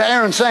Moses and unto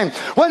Aaron, saying,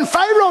 when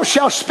Pharaoh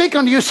shall speak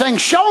unto you, saying,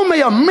 show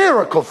me a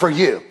miracle for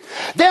you,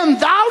 then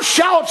thou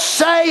shalt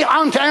say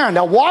unto Aaron.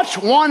 Now watch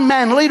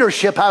one-man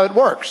leadership, how it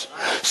works.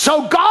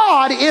 So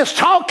God is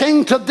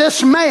talking to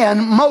this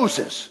man,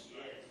 Moses.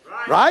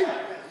 Right?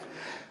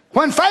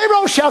 When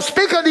Pharaoh shall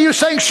speak unto you,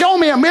 saying, show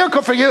me a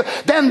miracle for you,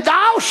 then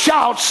thou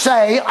shalt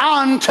say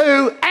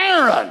unto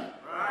Aaron,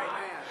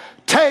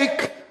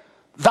 take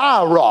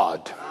thy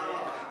rod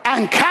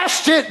and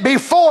cast it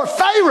before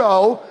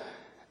Pharaoh,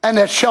 and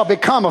it shall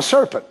become a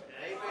serpent.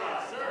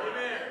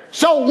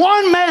 So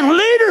one-man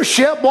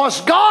leadership was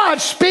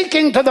God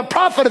speaking to the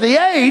prophet of the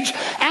age,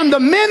 and the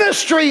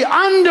ministry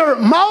under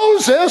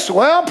Moses,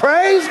 well,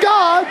 praise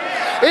God,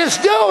 is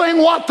doing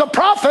what the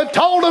prophet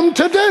told him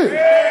to do.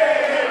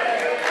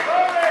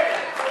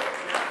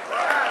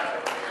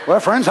 Well,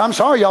 friends, I'm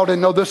sorry y'all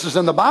didn't know this is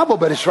in the Bible,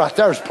 but it's right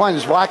there as plain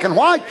as black and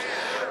white.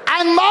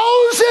 And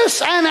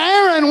Moses and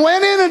Aaron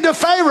went in unto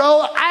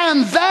Pharaoh,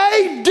 and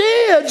they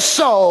did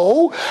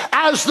so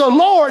as the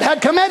Lord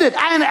had commanded.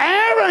 And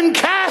Aaron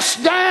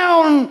cast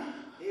down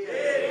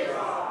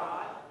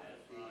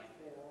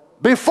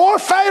before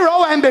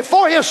Pharaoh and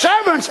before his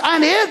servants,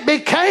 and it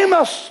became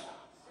us.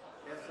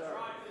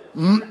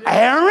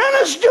 Aaron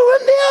is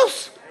doing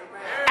this?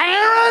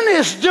 Aaron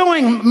is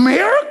doing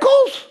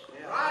miracles?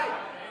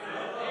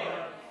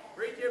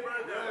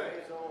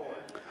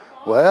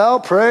 Well,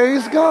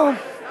 praise God.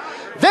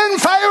 Then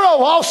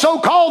Pharaoh also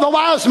called the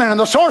wise men and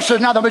the sorcerers,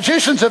 now the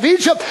magicians of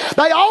Egypt.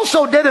 They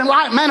also did in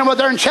like manner with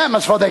their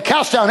enchantments, for they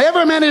cast down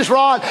every man his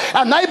rod,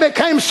 and they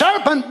became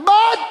serpent.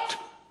 But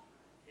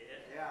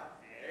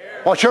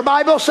what's your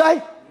Bible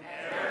say?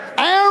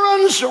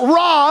 Aaron's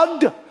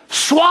rod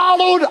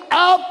swallowed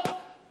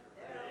up.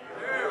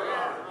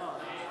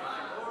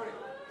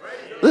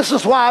 This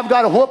is why I've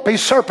got to whoop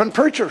these serpent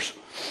preachers.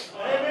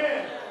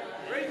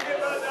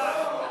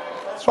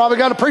 That's why we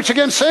got to preach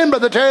against sin,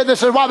 Brother Terry.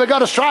 This is why we got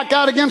to strike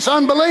out against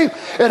unbelief.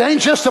 It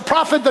ain't just the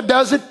prophet that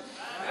does it.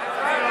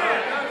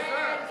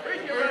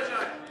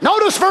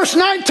 Notice verse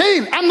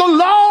 19. And the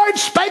Lord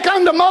spake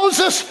unto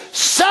Moses,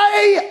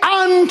 say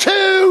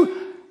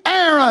unto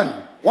Aaron,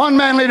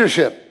 one-man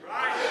leadership,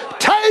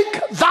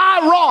 take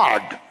thy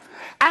rod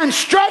and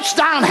stretch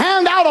thine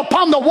hand out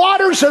upon the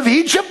waters of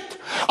Egypt,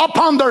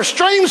 upon their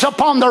streams,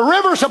 upon their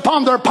rivers,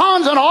 upon their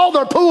ponds, and all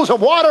their pools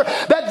of water,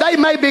 that they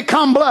may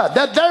become blood,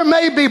 that there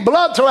may be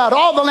blood throughout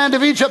all the land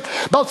of Egypt,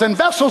 both in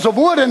vessels of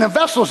wood and in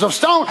vessels of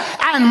stone.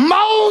 And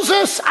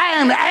Moses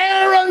and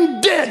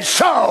Aaron did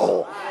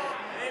so.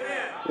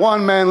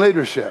 One-man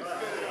leadership.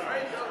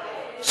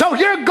 So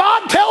here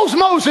God tells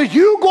Moses,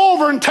 you go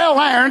over and tell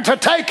Aaron to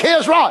take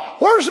his rod.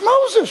 Where's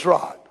Moses'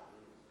 rod?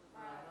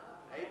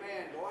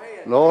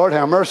 Lord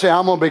have mercy,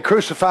 I'm going to be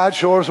crucified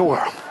sure as the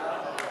world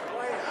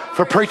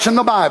for preaching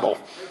the Bible.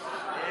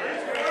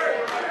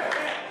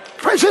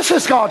 Friends, this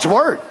is God's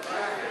word.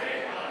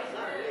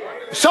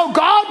 So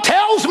God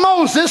tells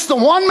Moses, the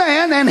one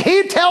man, and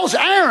he tells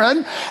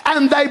Aaron,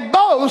 and they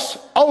both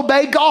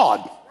obey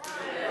God.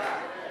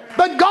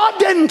 But God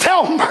didn't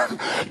tell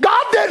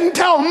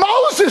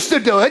Moses to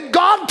do it.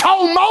 God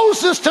told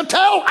Moses to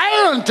tell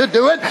Aaron to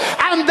do it,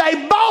 and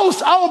they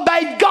both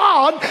obeyed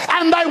God,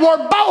 and they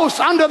were both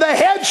under the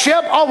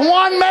headship of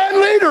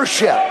one-man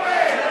leadership.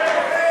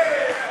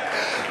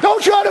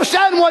 Don't you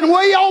understand? When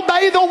we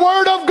obey the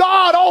Word of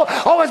God,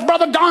 oh, it's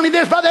Brother Donnie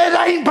this, brother. It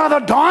ain't Brother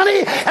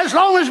Donnie. As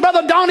long as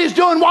Brother Donnie's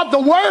doing what the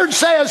Word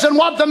says and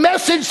what the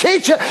message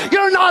teaches,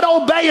 you're not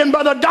obeying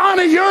Brother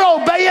Donnie,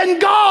 you're obeying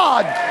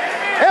God.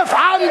 If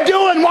I'm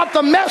doing what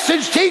the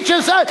message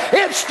teaches,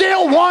 it's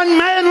still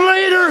one-man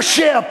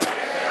leadership.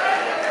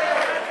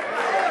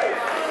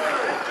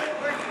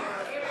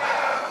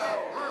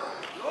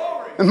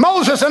 And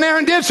Moses and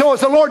Aaron did so as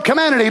the Lord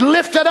commanded. He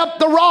lifted up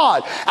the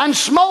rod and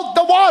smote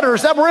the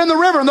waters that were in the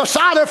river on the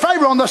side of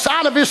Pharaoh, on the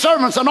side of his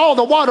servants, and all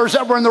the waters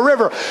that were in the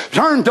river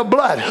turned to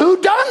blood.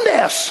 Who done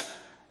this?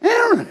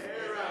 Aaron. Amen.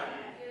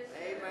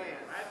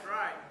 That's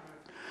right.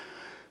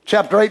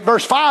 Chapter 8,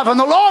 verse 5. And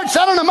the Lord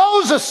said unto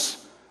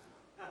Moses,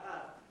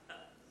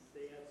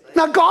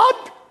 now God,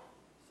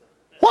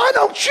 why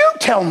don't you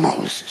tell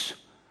Moses?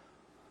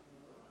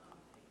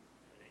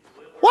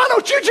 Why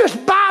don't you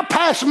just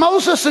bypass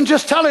Moses and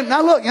just tell him,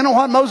 now look, you know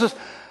what, Moses,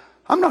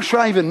 I'm not sure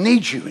I even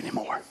need you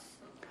anymore.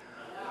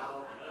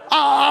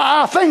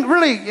 I think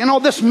really,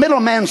 this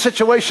middleman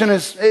situation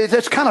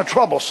it's kind of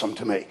troublesome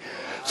to me.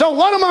 So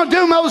what I'm going to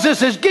do,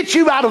 Moses, is get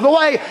you out of the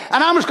way,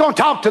 and I'm just going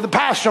to talk to the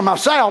pastor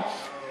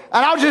myself,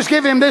 and I'll just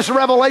give him this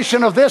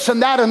revelation of this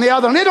and that and the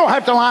other, and it don't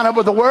have to line up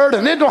with the Word,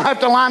 and it don't have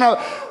to line up.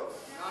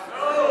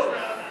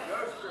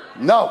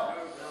 No.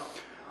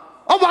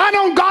 Oh, why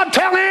don't God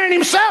tell Aaron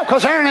himself?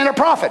 Because Aaron ain't a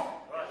prophet.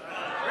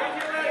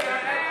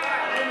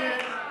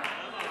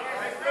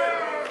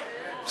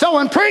 So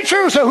when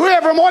preachers or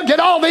whoever more get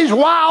all these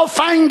wild,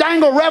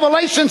 fang-dangle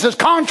revelations as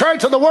contrary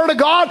to the Word of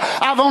God,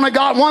 I've only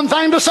got one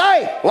thing to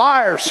say.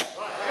 Liars.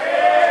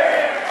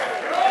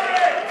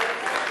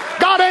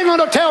 God ain't going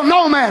to tell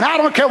no man. I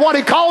don't care what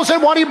he calls it,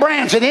 what he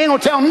brands it. He ain't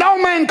going to tell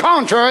no man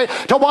contrary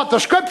to what the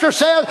Scripture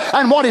says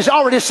and what he's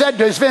already said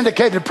to his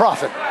vindicated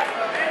prophet.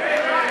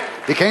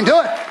 He can't do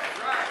it.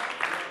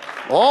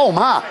 Oh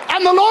my.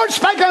 And the Lord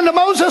spake unto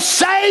Moses,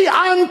 say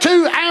unto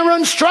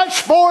Aaron,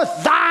 stretch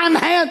forth thine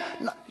hand.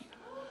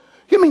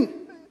 You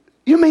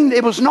mean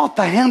it was not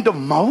the hand of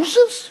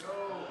Moses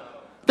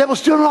that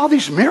was doing all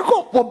these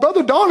miracles? Well,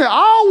 Brother Donnie, I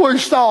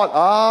always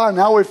thought,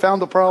 now we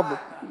found the problem.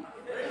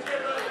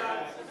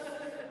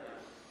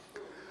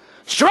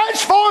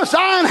 Stretch forth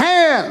thine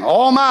hand,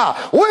 oh my,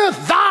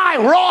 with thy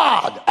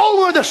rod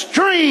over the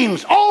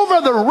streams,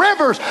 over the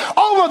rivers,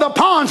 over the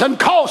ponds, and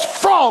cause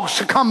frogs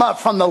to come up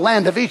from the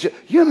land of Egypt.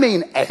 You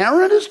mean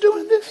Aaron is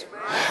doing this?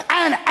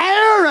 And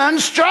Aaron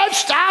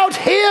stretched out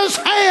his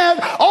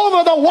hand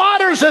over the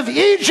waters of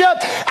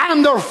Egypt,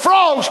 and the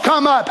frogs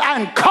come up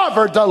and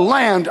covered the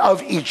land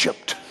of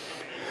Egypt.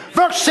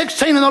 Verse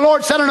 16, and the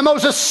Lord said unto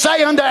Moses,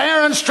 say unto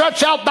Aaron,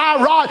 stretch out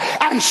thy rod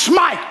and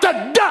smite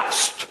the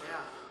dust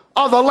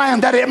of the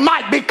land, that it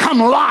might become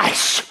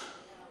lice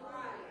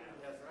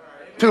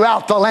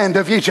throughout the land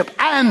of Egypt.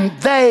 And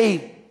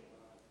they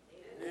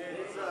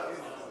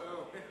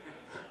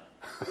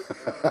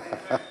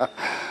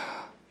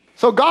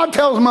so God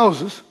tells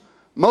Moses,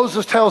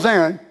 Moses tells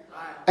Aaron,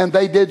 and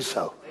they did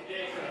so.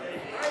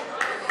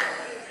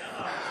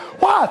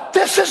 Why?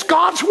 This is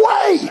God's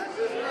way.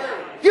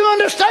 You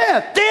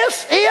understand?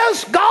 This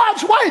is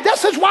God's way.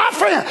 This is why,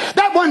 friend,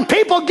 that when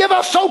people give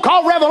us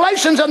so-called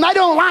revelations and they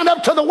don't line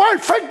up to the Word,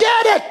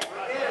 forget it.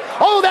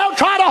 Oh, they'll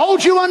try to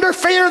hold you under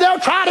fear. They'll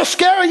try to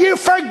scare you.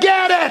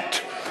 Forget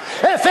it.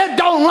 If it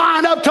don't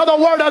line up to the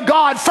Word of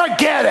God,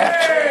 forget it.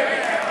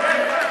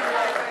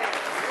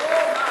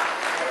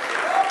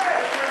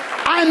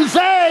 And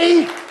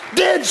they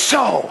did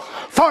so.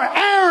 For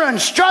Aaron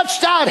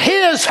stretched out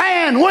his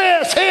hand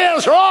with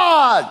his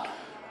rod.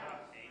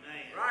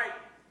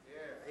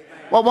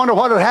 Well, I wonder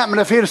what would happen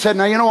if he'd have said,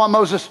 now, you know what,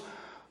 Moses?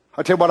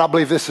 I'll tell you what, I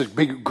believe this would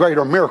be a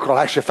greater miracle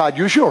actually if I'd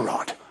use your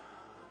rod.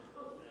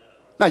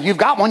 Now, you've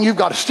got one, you've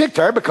got to stick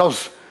there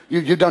because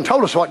you done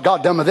told us what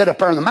God done with it up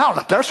there in the mountain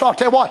up there. So I'll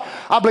tell you what,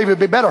 I believe it'd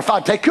be better if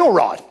I'd take your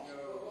rod.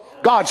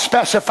 God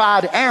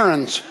specified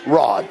Aaron's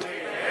rod.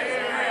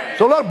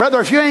 So look, brother,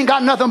 if you ain't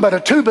got nothing but a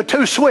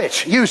 2x2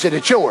 switch, use it,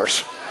 it's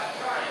yours.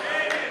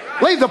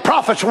 Leave the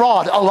prophet's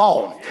rod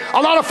alone.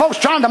 A lot of folks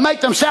trying to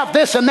make themselves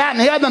this and that and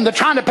the other, and they're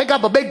trying to pick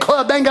up a big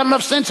club. They ain't got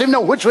enough sense to even know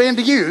which way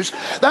to use.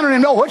 They don't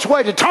even know which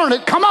way to turn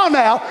it. Come on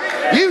now.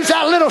 Use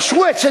that little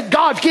switch that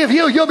God's give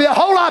you. You'll be a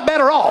whole lot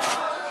better off.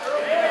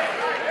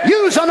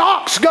 Use an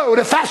ox goad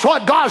if that's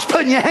what God's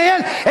put in your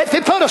hand. If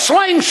He put a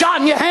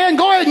slingshot in your hand,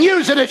 go ahead and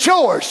use it. It's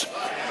yours.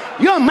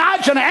 You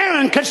imagine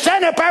Aaron could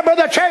stand up there by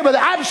the chair with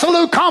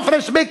absolute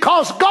confidence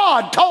because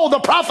God told the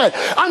prophet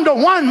under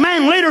one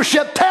man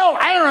leadership, tell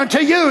Aaron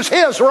to use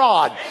his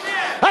rod.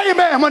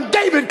 Amen. When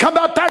David come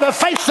up there to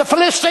face the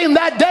Philistine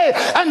that day,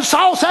 and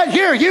Saul said,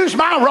 here, use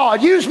my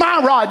rod, use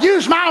my rod,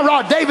 use my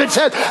rod. David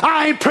said,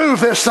 I ain't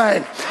proved this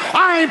thing.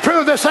 I ain't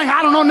proved this thing.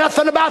 I don't know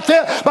nothing about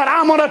this, but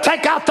I'm going to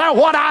take out there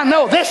what I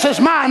know. This is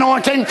my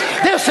anointing.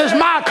 This is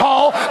my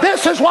call.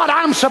 This is what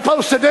I'm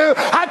supposed to do.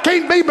 I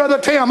can't be Brother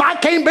Tim. I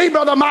can't be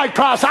Brother Mike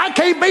Price. I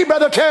can't be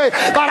Brother Terry,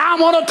 but I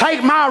want to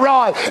take my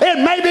rod.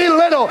 It may be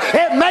little.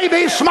 It may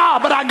be small,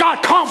 but I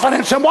got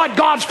confidence in what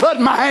God's put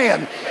in my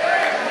hand.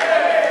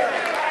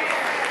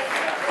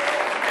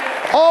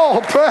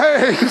 Oh,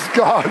 praise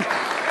God.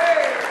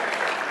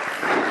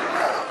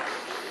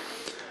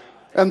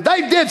 And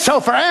they did so,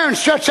 for Aaron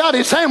stretched out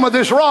his hand with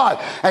his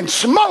rod and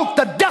smote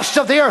the dust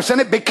of the earth,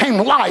 and it became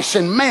lice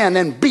in man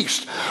and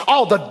beast.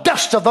 All the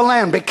dust of the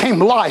land became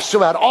lice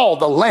throughout all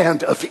the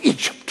land of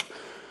Egypt.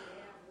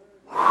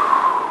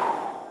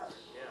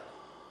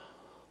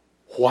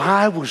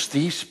 Why was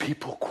these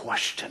people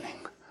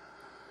questioning?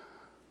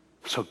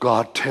 So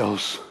God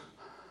tells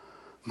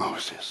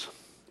Moses,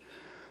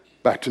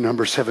 back to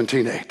Numbers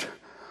 17:8.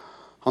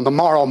 On the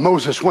morrow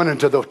Moses went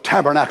into the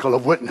tabernacle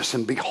of witness,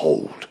 and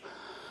behold,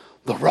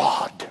 the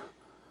rod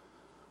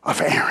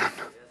of Aaron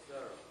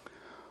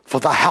for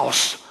the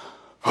house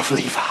of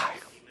Levi.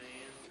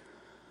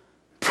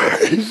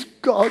 Praise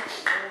God.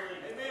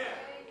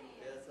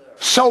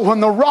 So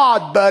when the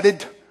rod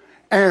budded,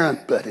 Aaron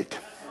budded.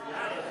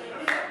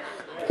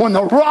 When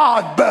the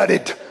rod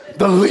budded,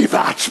 the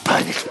Levites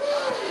budded.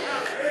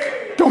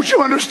 Don't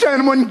you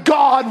understand? When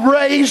God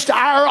raised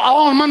our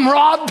almond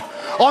rod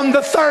on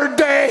the third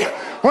day,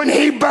 when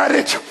he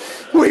budded,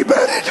 we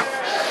budded.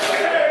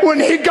 When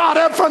he got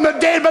up from the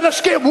dead by the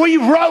skin, we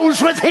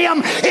rose with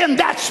him in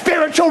that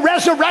spiritual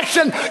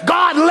resurrection.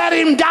 God let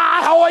him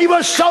die. Oh, he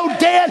was so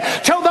dead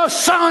till the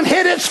sun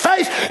hit his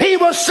face. He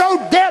was so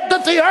dead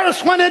that the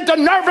earth went into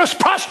nervous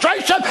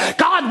prostration.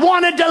 God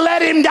wanted to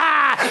let him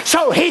die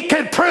so he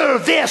could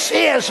prove this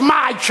is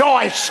my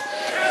choice.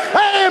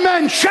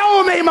 Amen.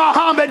 Show me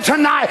Muhammad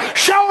tonight.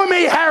 Show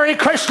me Hare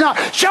Krishna.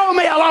 Show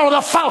me a lot of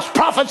the false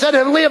prophets that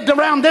have lived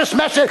around this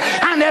message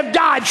and have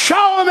died.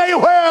 Show me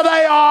where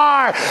they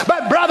are.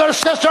 But brother,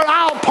 sister,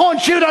 I'll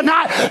point you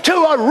tonight to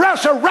a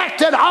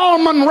resurrected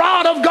almond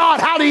rod of God.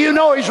 How do you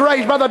know he's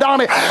raised, Brother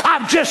Donnie?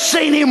 I've just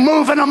seen him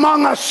moving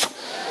among us.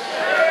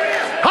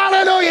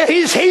 Hallelujah.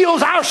 He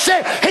heals our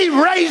sick. He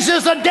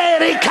raises the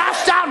dead. He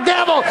casts out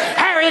devils.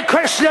 Hare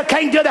Krishna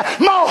can't do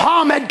that.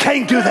 Muhammad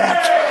can't do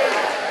that.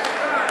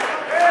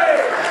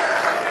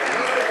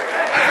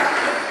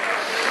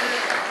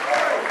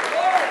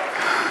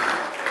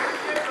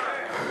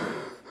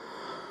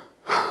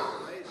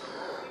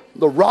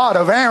 The rod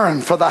of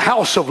Aaron for the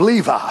house of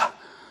Levi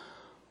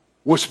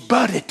was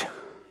budded,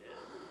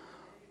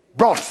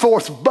 brought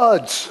forth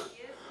buds,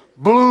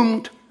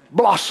 bloomed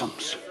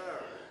blossoms,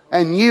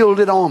 and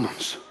yielded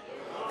almonds.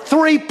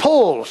 3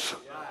 pulls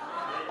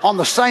on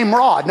the same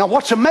rod. Now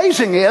what's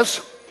amazing is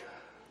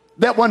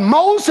that when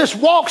Moses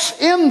walks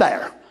in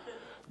there,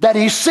 that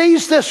he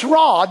sees this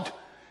rod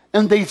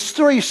in these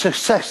 3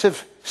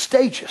 successive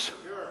stages.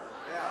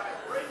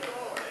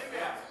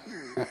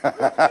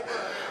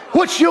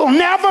 Which you'll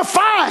never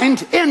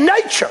find in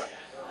nature.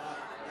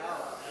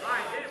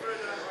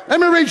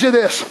 Let me read you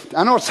this.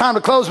 I know it's time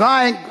to close, but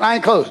I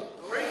ain't closing.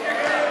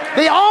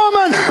 The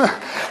almond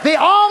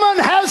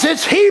has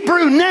its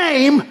Hebrew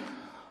name,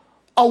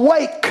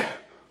 awake.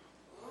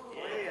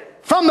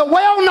 From the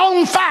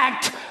well-known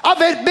fact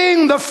of it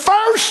being the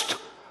first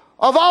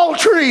of all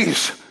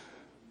trees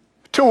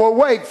to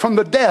awake from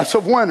the deaths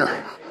of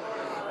winter.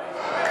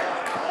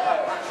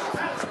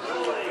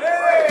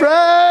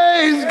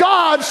 Praise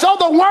God. So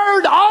the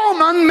word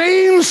almond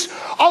means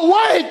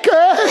awake.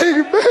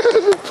 Amen.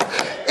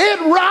 It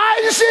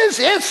rises.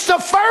 It's the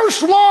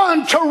first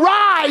one to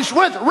rise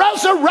with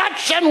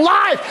resurrection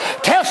life,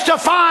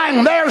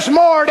 testifying there's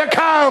more to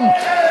come.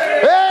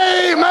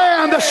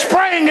 Amen. The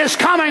spring is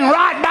coming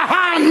right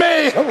behind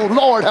me. Oh,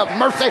 Lord have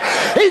mercy.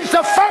 He's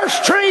the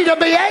first tree to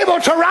be able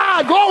to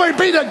rise. Glory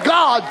be to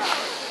God.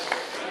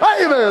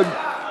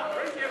 Amen.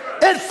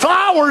 It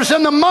flowers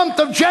in the month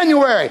of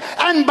January,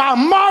 and by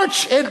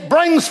March it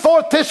brings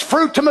forth this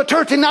fruit to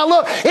maturity. Now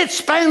look, it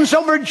spans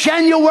over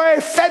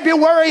January,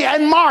 February,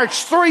 and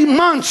March, 3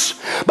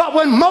 months. But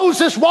when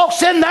Moses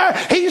walks in there,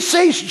 he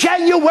sees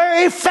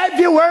January,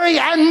 February,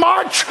 and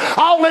March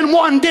all in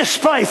one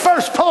display.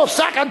 First pull,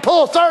 second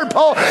pull, third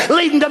pull,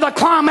 leading to the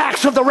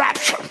climax of the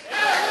rapture.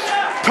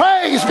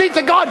 Praise be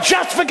to God.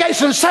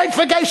 Justification,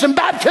 sanctification,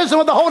 baptism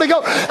with the Holy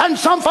Ghost. And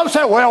some folks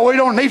say, well, we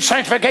don't need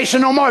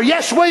sanctification no more.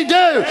 Yes, we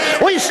do.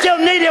 We still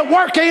need it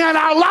working in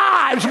our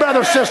lives,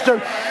 brother,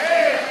 sister.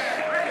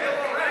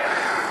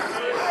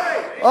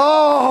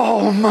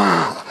 Oh,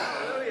 my.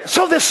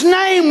 So this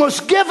name was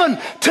given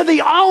to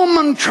the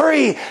almond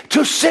tree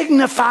to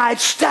signify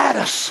its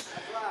status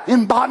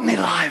in botany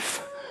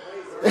life.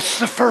 It's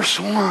the first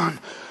one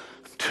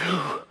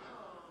to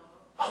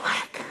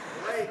awake.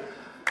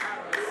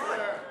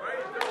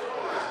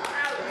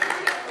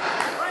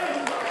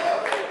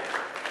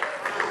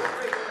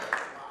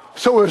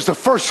 So it was the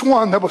first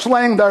one that was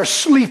laying there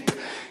asleep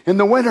in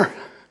the winter.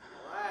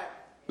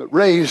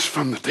 raised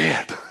from the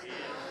dead.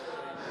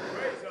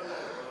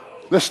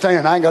 Let's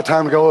stand. I ain't got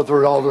time to go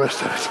through all the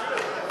rest of it.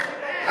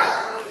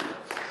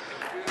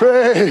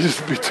 Praise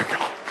be to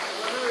God.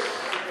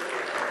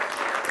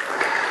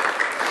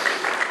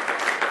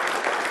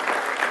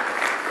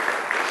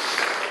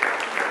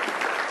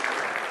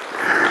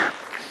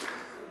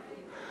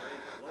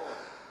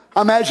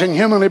 I imagine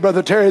humanly,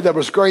 Brother Terry, there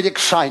was great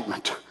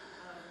excitement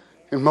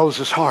in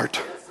Moses'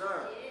 heart.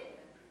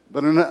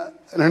 But in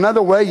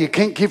another way, you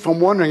can't keep from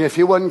wondering if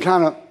he wasn't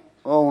kind of,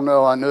 oh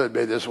no, I knew it'd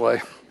be this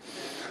way.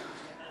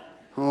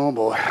 Oh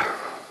boy.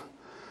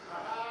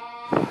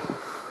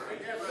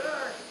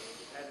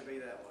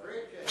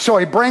 So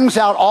he brings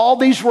out all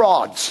these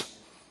rods.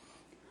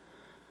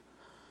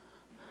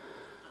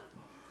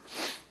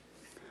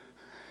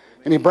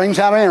 And he brings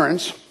out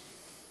Aaron's,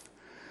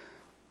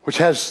 which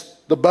has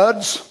the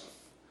buds,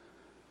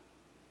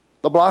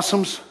 the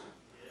blossoms,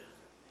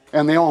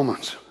 and the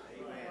almonds.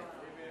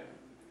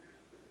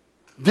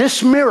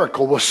 This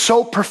miracle was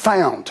so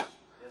profound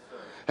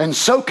and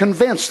so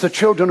convinced the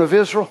children of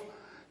Israel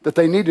that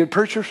they needed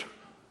preachers,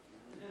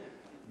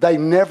 they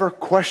never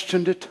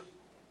questioned it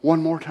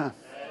one more time.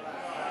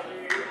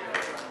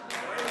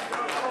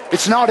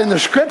 It's not in the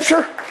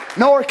scripture,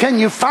 nor can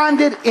you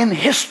find it in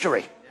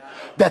history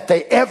that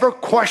they ever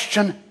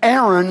questioned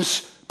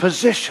Aaron's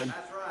position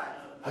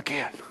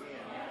again.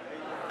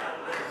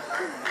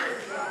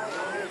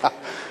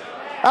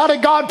 How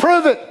did God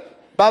prove it?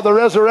 By the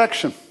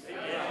resurrection.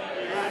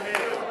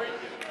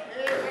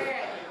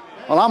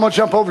 Well, I'm going to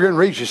jump over here and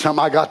read you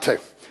something. I got to.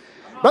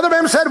 Brother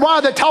Branham said, why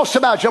they tossed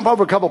about. Jump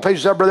over a couple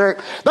pages there, Brother Eric.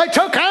 They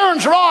took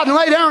Aaron's rod and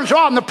laid Aaron's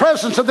rod in the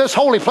presence of this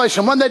holy place.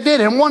 And when they did,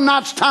 in one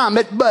night's time,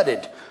 it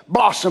budded,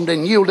 blossomed,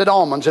 and yielded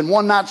almonds in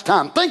one night's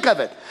time. Think of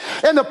it.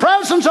 In the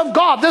presence of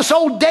God, this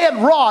old dead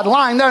rod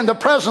lying there in the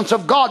presence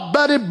of God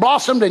budded,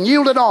 blossomed, and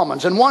yielded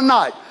almonds in one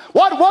night.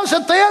 What was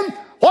it then?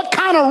 What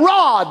kind of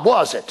rod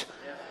was it?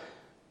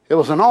 It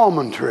was an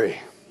almond tree.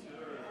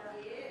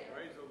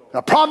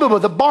 Now, probably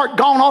with the bark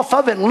gone off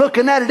of it and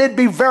looking at it, it'd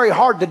be very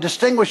hard to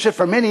distinguish it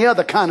from any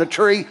other kind of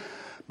tree.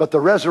 But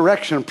the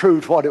resurrection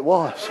proved what it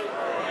was.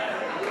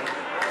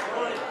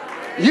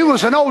 You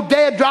was an old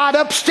dead dried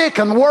up stick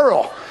in the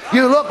world.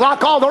 You look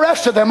like all the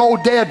rest of them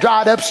old dead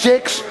dried up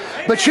sticks.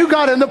 But you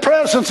got in the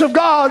presence of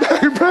God.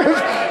 Amen.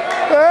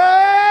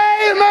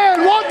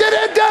 What did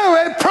it do?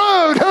 It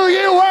proved who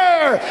you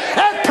were.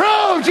 It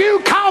proved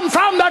you come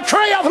from the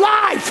tree of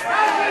life.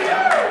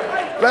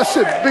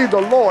 Blessed be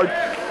the Lord.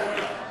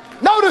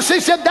 Notice he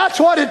said that's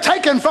what had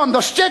taken from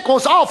the stick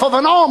was off of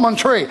an almond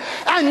tree.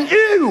 And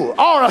you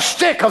are a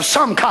stick of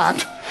some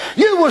kind.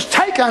 You was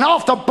taken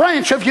off the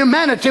branch of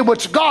humanity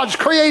which God's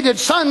created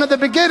son at the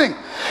beginning.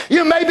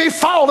 You may be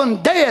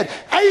fallen, dead,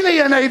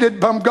 alienated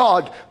from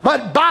God.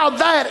 But by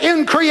that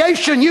in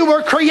creation you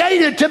were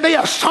created to be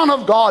a son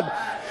of God.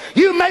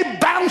 You may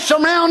bounce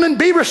around and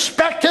be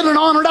respected and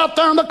honored out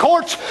there in the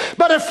courts,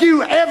 but if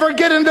you ever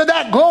get into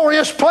that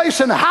glorious place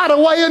and hide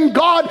away in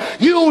God,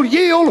 you'll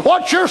yield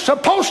what you're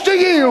supposed to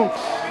yield.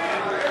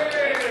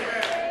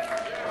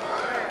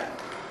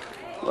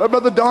 Well,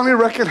 Brother Donnie,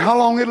 reckon how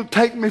long it'll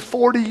take me?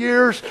 40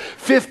 years,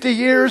 50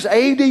 years,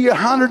 80,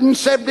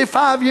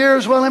 175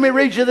 years? Well, let me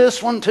read you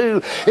this one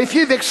too. If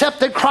you've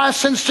accepted Christ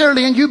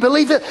sincerely and you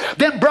believe it,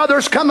 then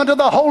brothers, come into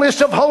the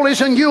holiest of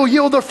holies and you'll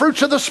yield the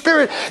fruits of the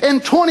Spirit.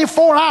 In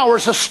 24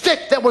 hours, a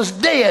stick that was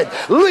dead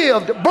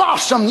lived,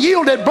 blossomed,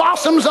 yielded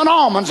blossoms and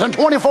almonds in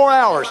 24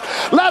 hours.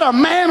 Let a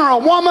man or a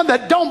woman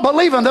that don't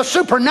believe in the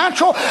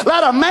supernatural,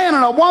 let a man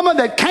and a woman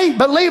that can't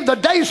believe the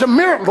days of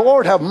miracles,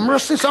 Lord have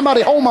mercy,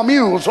 somebody hold my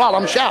mules while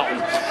I'm shouting.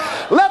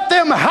 Let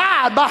them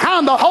hide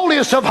behind the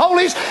holiest of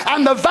holies,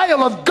 and the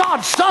veil of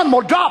God's Son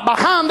will drop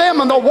behind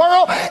them in the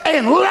world.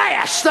 In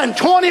less than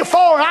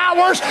 24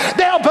 hours,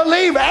 they'll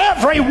believe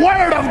every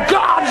word of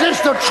God's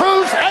is the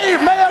truth.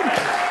 Amen.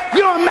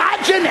 You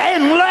imagine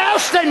in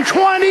less than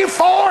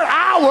 24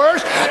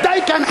 hours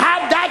they can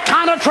have that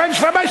kind of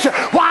transformation.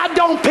 Why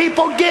don't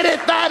people get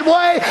it that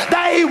way?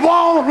 They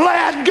won't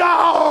let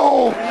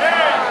go.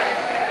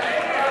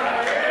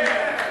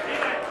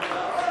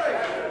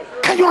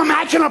 Can you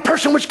imagine a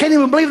person which can't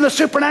even believe in the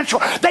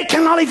supernatural? They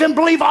cannot even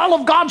believe all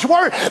of God's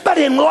word. But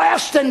in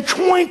less than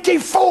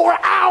 24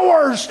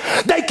 hours,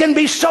 they can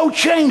be so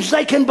changed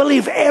they can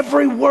believe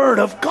every word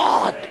of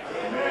God.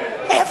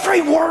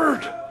 Every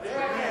word.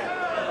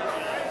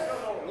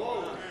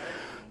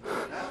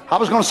 I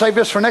was going to save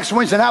this for next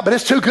Wednesday night, but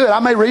it's too good. I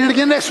may read it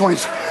again next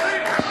Wednesday.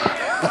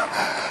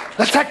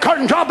 Let that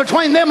curtain drop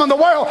between them and the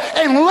world.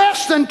 In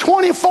less than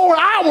 24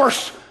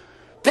 hours,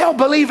 they'll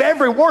believe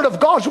every word of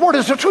God's word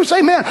is the truth.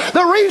 Amen.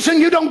 The reason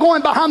you don't go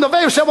in behind the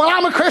veil and say, well,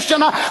 I'm a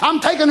Christian. I'm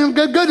taking in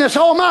good goodness.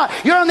 Oh, my.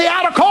 You're in the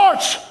outer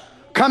courts.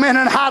 Come in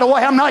and hide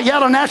away. I'm not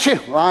yelling at you.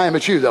 Well, I am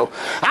at you, though.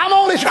 I'm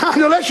only trying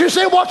to let you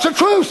see what's the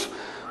truth.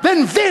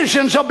 Then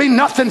visions will be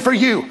nothing for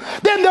you.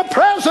 Then the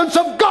presence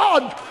of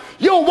God.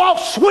 You'll walk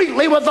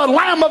sweetly with the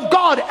Lamb of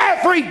God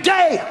every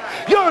day.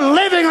 You're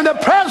living in the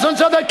presence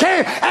of the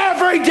King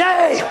every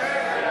day.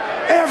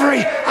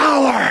 Every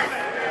hour.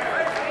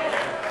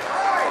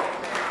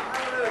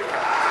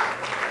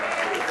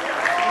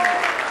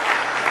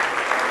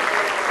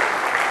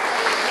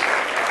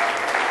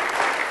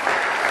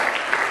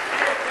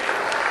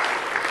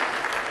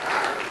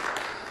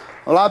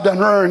 Well, I've done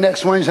rearing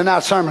next Wednesday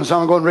night sermon, so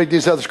I'm going to read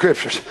these other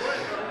scriptures.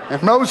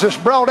 And Moses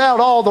brought out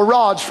all the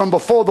rods from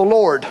before the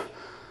Lord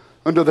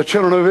unto the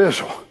children of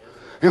Israel.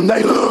 And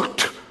they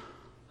looked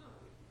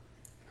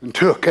and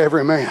took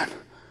every man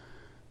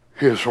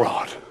his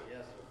rod.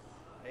 Yes.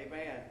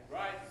 Amen.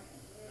 Right.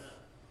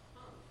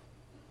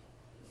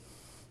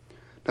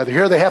 Now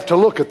here they have to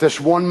look at this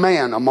one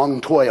man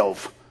among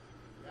 12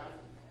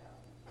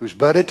 who's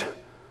budded,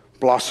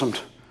 blossomed,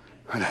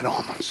 and had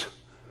almonds.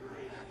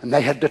 And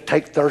they had to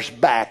take theirs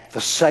back the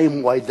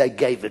same way they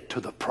gave it to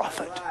the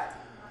prophet,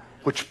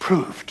 which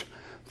proved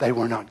they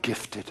were not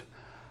gifted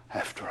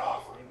after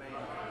all.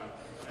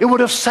 It would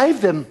have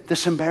saved them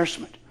this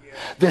embarrassment,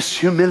 this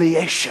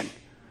humiliation.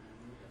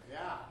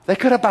 They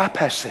could have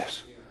bypassed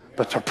this,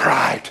 but their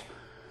pride,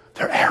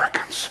 their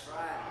arrogance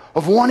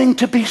of wanting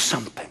to be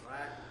something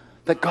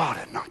that God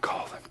had not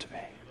called them to be.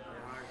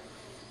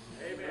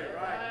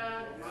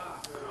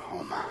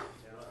 Oh my.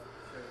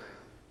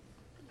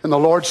 And the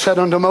Lord said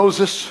unto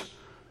Moses,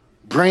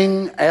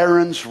 bring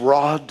Aaron's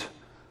rod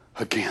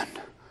again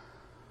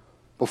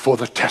before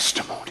the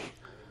testimony,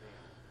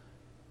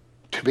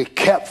 to be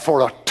kept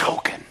for a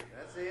token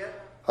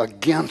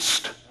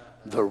against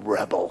the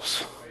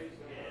rebels.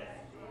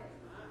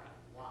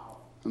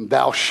 And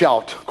thou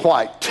shalt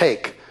quite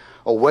take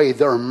away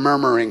their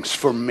murmurings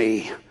from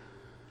me,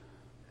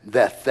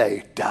 that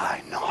they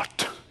die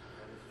not.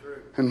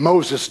 And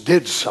Moses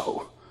did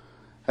so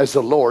as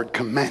the Lord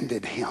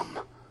commanded him.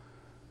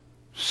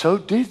 So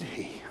did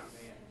he.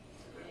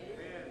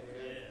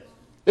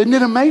 Isn't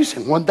it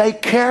amazing? When they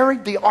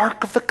carried the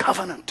Ark of the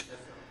Covenant,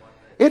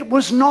 it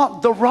was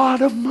not the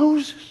rod of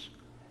Moses.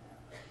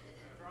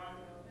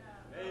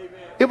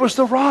 It was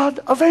the rod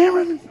of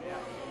Aaron,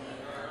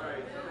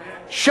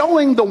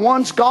 showing the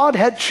ones God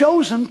had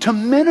chosen to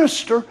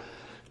minister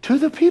to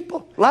the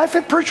people. Laugh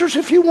at preachers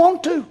if you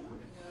want to.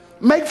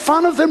 Make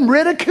fun of them,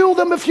 ridicule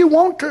them if you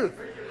want to.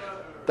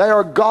 They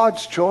are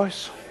God's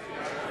choice.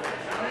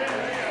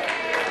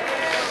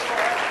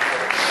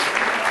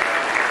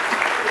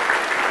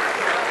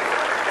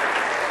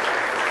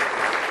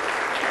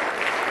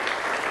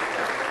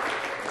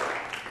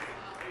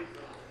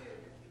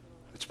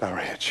 Let's bow our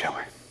heads, shall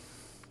we?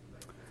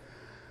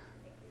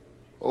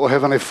 Oh,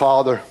 Heavenly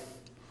Father,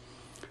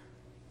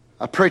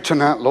 I pray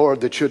tonight,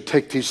 Lord, that you'd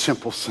take these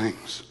simple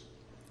things.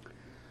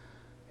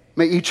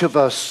 May each of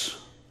us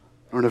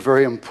learn a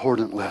very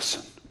important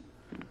lesson.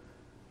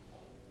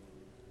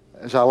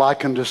 As I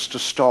likened us to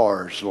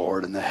stars,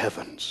 Lord, in the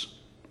heavens.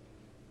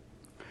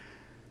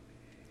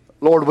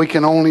 Lord, we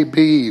can only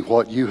be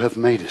what you have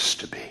made us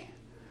to be.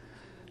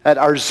 At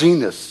our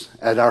zenith,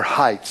 at our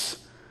heights,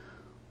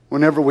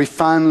 whenever we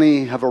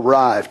finally have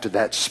arrived to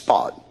that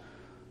spot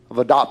of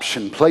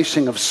adoption,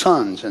 placing of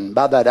sons, and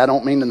by that I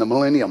don't mean in the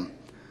millennium,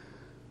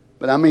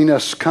 but I mean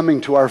us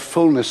coming to our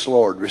fullness,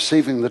 Lord,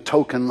 receiving the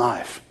token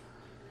life.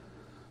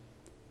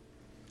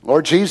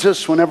 Lord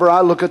Jesus, whenever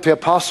I look at the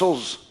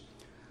apostles,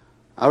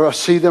 I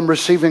see them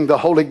receiving the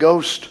Holy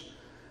Ghost.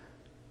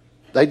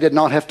 They did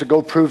not have to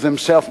go prove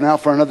themselves now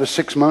for another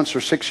 6 months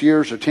or 6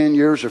 years or 10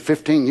 years or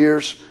 15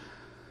 years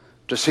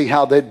to see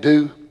how they'd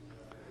do.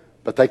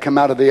 But they come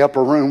out of the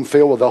upper room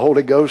filled with the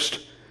Holy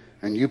Ghost,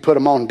 and you put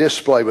them on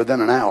display within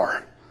an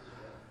hour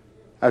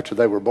after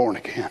they were born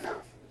again.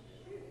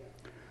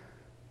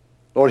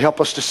 Lord,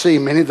 help us to see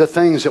many of the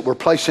things that we're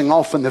placing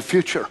off in the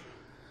future,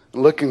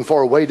 looking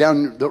for a way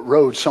down the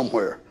road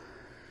somewhere.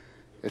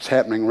 It's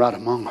happening right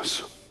among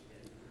us.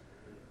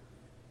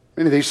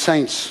 Many of these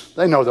saints,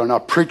 they know they're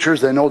not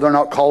preachers. They know they're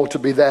not called to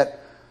be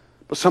that.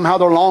 But somehow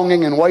they're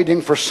longing and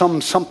waiting for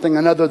something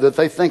another that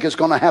they think is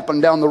going to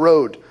happen down the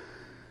road.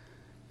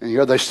 And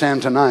here they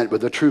stand tonight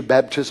with the true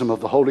baptism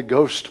of the Holy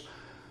Ghost.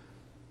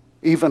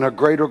 Even a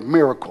greater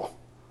miracle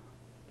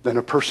than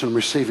a person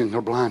receiving their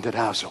blinded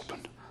eyes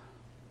opened.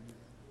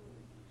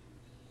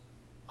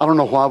 I don't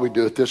know why we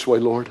do it this way,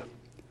 Lord.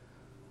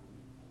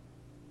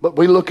 But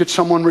we look at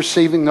someone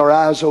receiving their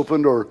eyes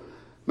opened, or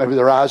maybe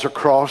their eyes are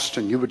crossed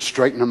and you would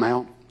straighten them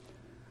out.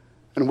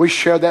 And we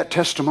share that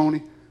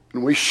testimony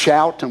and we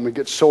shout and we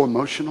get so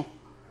emotional.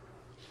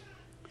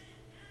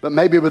 But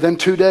maybe within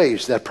 2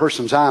 days that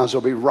person's eyes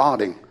will be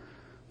rotting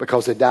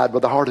because they died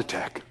with a heart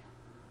attack.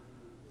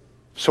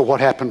 So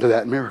what happened to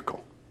that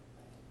miracle?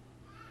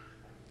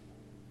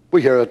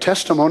 We hear a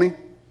testimony.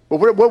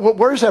 Well,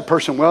 where's that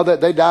person? Well,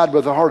 they died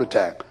with a heart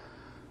attack.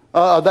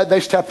 They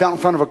stepped out in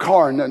front of a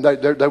car and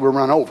they were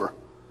run over.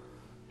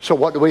 So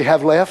what do we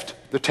have left?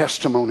 The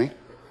testimony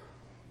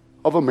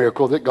of a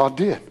miracle that God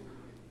did.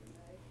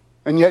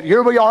 And yet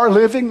here we are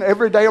living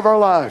every day of our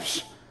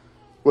lives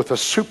with a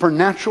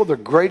supernatural, the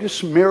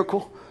greatest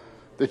miracle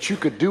that you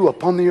could do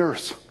upon the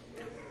earth,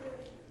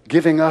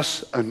 giving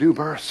us a new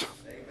birth.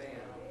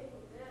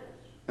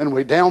 And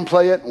we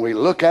downplay it and we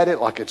look at it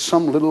like it's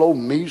some little old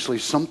measly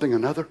something or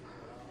another.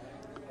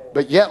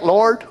 But yet,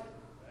 Lord,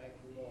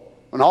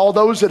 when all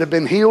those that have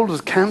been healed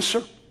of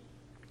cancer,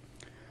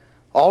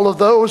 all of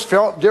those,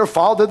 dear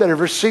Father, that have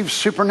received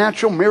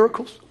supernatural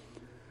miracles,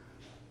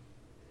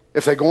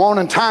 if they go on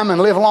in time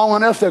and live long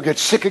enough, they'll get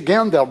sick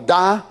again, they'll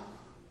die,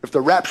 if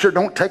the rapture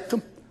don't take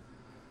them?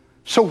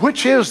 So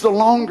which is the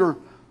longer,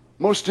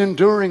 most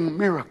enduring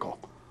miracle?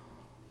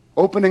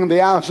 Opening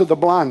the eyes of the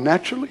blind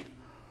naturally,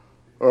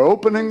 or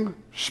opening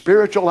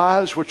spiritual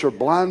eyes which are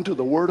blind to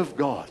the Word of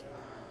God?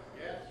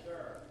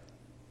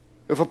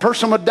 If a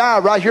person would die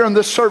right here in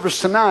this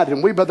service tonight,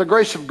 and we, by the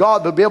grace of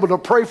God, would be able to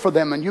pray for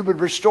them, and you would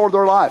restore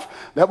their life,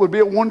 that would be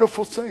a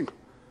wonderful thing.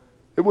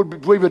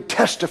 We would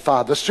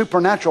testify the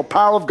supernatural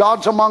power of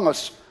God's among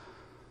us.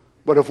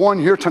 But if one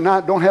here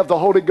tonight don't have the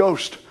Holy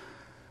Ghost,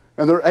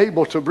 and they're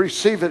able to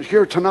receive it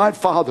here tonight,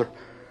 Father,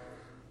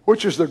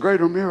 which is the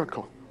greater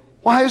miracle?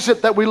 Why is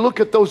it that we look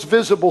at those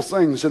visible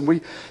things and we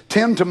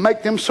tend to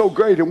make them so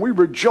great, and we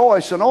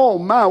rejoice, and oh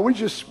my,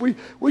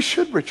 we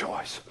should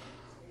rejoice.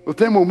 But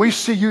then when we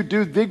see you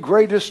do the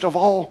greatest of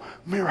all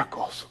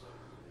miracles,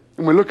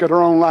 and we look at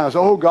our own lives,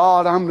 oh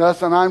God, I'm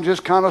nothing, I'm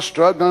just kind of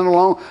struggling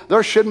along.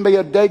 There shouldn't be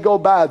a day go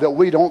by that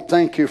we don't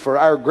thank you for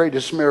our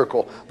greatest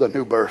miracle, the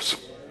new birth.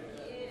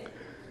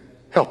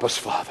 Help us,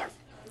 Father.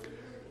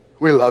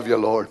 We love you,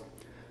 Lord.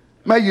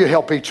 May you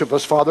help each of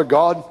us, Father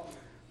God,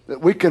 that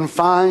we can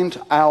find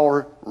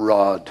our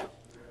rod.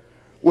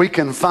 We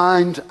can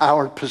find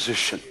our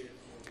position.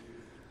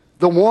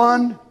 The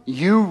one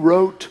you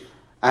wrote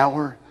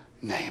our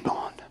name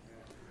on.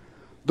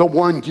 The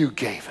one you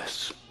gave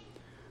us.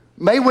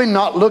 May we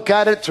not look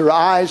at it through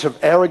eyes of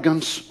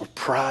arrogance or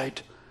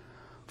pride.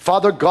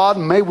 Father God,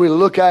 may we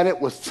look at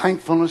it with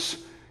thankfulness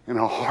in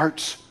our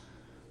hearts.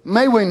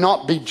 May we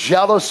not be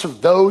jealous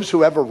of those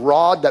who have a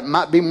rod that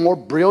might be more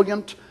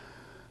brilliant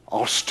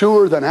or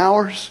truer than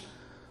ours.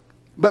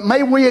 But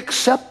may we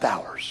accept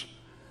ours,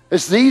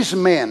 as these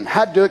men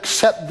had to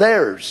accept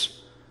theirs.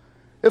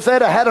 If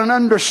they'd have had an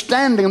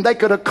understanding, they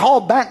could have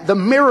called back the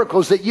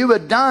miracles that you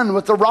had done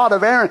with the rod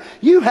of Aaron.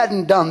 You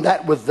hadn't done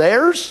that with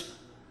theirs.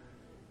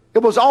 It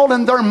was all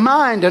in their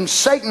mind, and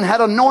Satan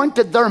had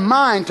anointed their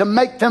mind to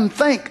make them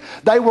think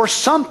they were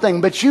something,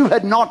 but you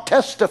had not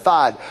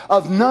testified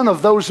of none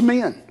of those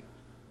men.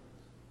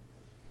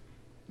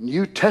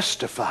 You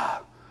testify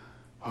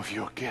of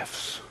your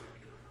gifts.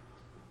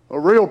 A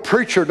real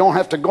preacher don't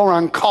have to go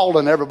around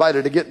calling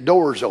everybody to get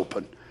doors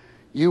open.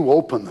 You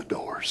open the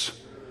doors.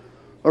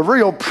 A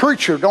real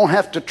preacher don't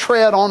have to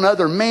tread on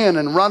other men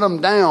and run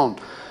them down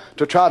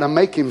to try to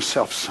make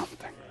himself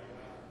something.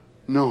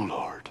 No,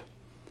 Lord.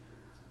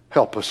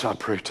 Help us, I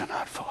pray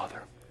tonight,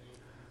 Father.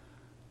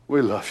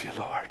 We love you,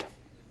 Lord.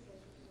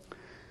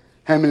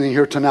 How many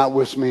here tonight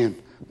with me,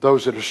 and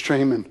those that are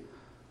streaming,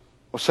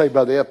 will say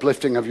by the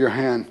uplifting of your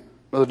hand,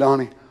 Brother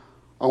Donnie,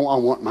 I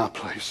want my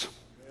place.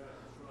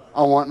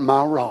 I want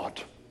my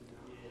rod.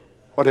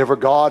 Whatever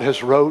God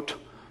has wrote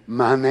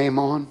my name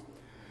on,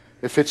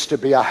 if it's to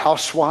be a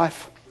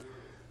housewife,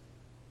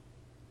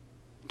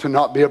 to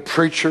not be a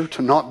preacher,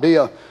 to not be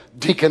a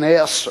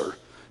deaconess, or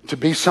to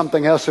be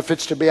something else, if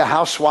it's to be a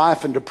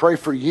housewife and to pray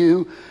for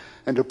you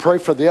and to pray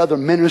for the other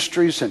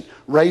ministries and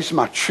raise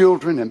my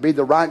children and be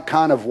the right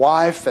kind of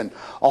wife and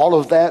all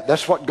of that,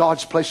 that's what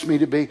God's placed me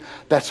to be.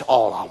 That's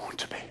all I want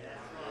to be.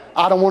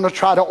 I don't want to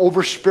try to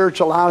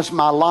over-spiritualize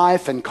my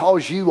life and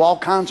cause you all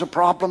kinds of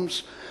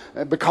problems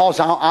because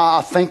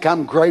I think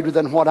I'm greater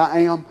than what I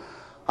am.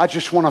 I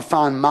just want to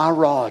find my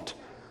rod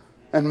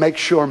and make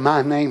sure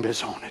my name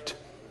is on it.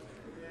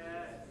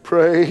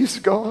 Praise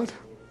God.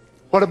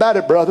 What about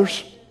it,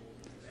 brothers?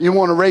 You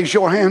want to raise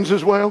your hands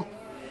as well?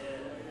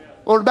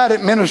 What about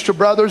it, minister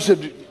brothers that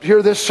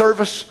hear this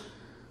service?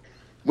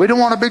 We don't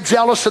want to be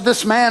jealous of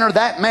this man or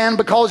that man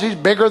because he's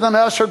bigger than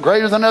us or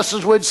greater than us,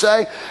 as we'd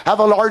say, have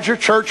a larger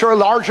church or a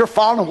larger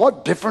following.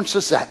 What difference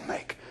does that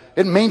make?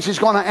 It means he's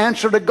going to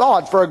answer to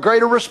God for a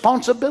greater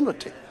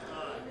responsibility.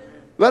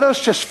 Let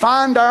us just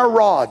find our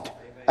rod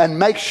and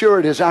make sure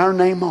it is our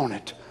name on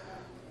it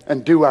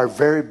and do our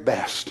very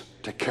best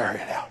to carry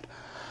it out.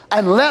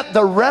 And let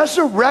the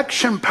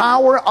resurrection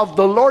power of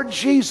the Lord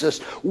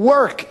Jesus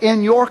work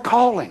in your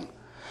calling.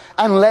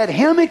 And let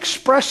him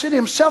express it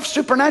himself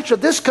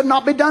supernaturally. This could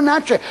not be done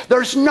naturally.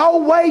 There's no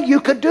way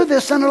you could do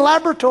this in a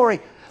laboratory.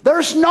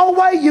 There's no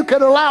way you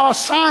could allow a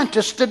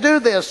scientist to do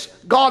this.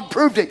 God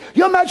proved it.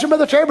 You imagine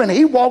Brother Cherubin,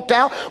 he walked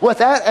out with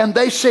that and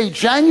they see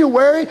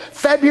January,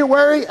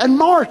 February, and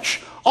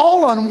March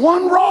all on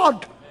one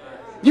rod.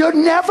 You'd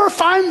never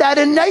find that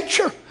in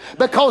nature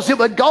because it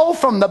would go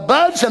from the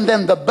buds and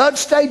then the bud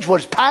stage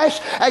would pass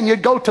and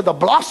you'd go to the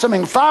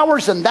blossoming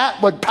flowers and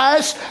that would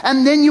pass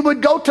and then you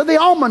would go to the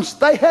almonds.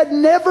 They had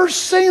never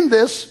seen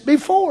this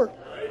before.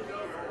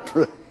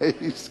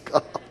 Praise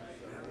God.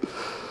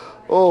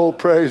 Oh,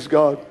 praise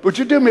God. Would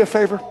you do me a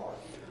favor?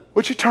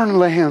 Would you turn and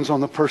lay hands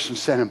on the person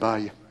standing by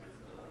you?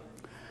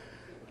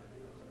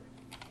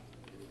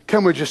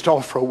 Can we just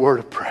offer a word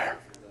of prayer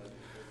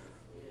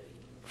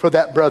for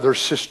that brother or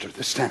sister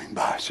that's standing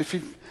by us? If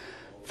you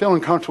feel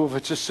uncomfortable, if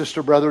it's just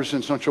sister, brothers,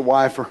 and it's not your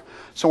wife or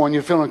someone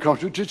you feel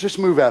uncomfortable, just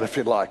move out if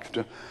you'd like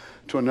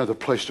to another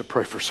place to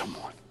pray for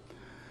someone.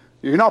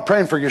 You're not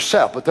praying for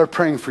yourself, but they're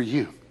praying for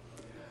you.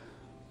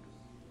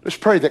 Let's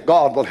pray that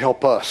God will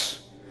help us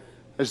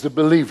as the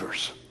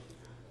believers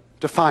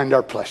to find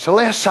our place, to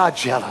lay aside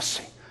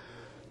jealousy,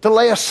 to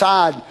lay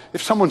aside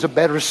if someone's a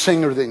better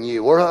singer than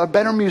you or a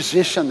better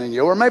musician than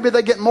you, or maybe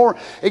they get more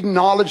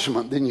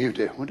acknowledgement than you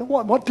do.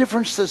 What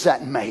difference does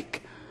that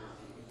make?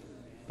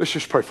 Let's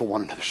just pray for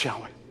one another,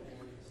 shall we?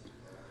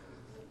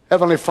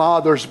 Heavenly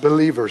Father, as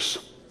believers,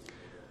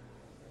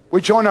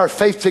 we join our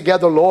faith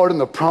together, Lord, in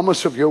the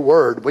promise of your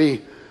word.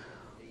 We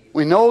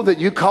know that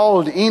you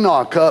called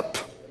Enoch up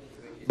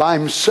by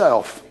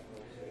himself.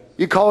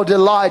 You called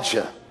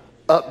Elijah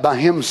up by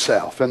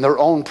himself in their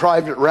own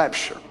private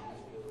rapture.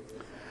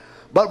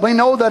 But we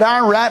know that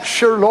our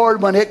rapture,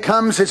 Lord, when it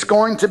comes, it's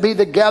going to be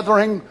the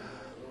gathering,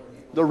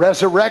 the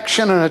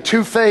resurrection in a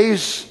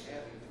two-phase.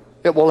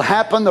 It will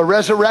happen, the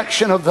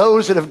resurrection of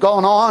those that have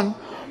gone on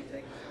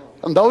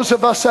and those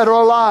of us that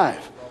are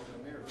alive.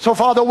 So,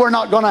 Father, we're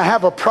not going to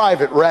have a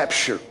private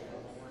rapture.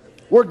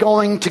 We're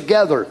going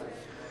together.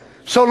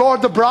 So,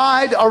 Lord, the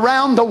bride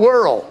around the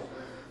world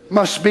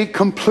must be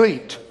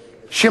complete.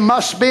 She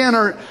must be in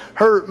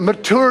her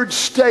matured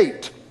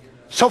state.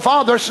 So,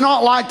 Father, it's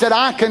not like that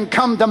I can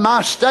come to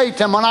my state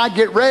and when I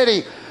get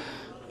ready,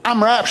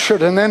 I'm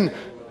raptured, and then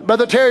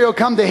Brother Terry will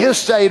come to his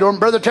state, or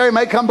Brother Terry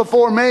may come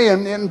before me,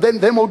 and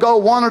then we'll go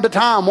one at a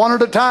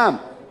time.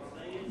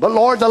 But,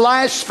 Lord, the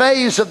last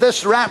phase of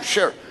this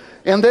rapture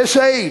in this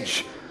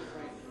age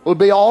will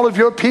be all of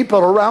your people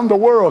around the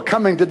world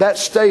coming to that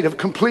state of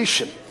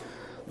completion.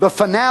 The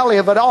finale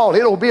of it all,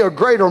 it will be a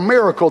greater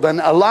miracle than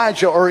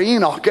Elijah or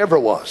Enoch ever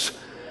was.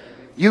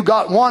 You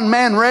got one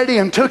man ready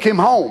and took him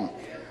home.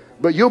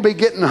 But you'll be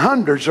getting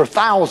hundreds or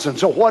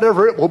thousands or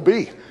whatever it will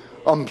be.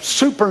 A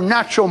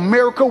supernatural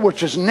miracle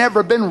which has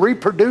never been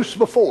reproduced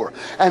before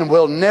and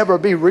will never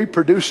be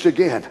reproduced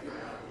again.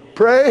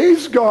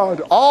 Praise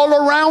God. All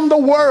around the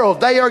world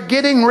they are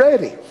getting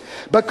ready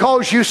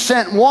because you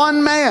sent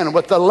one man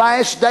with the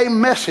last day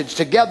message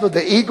to gather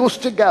the eagles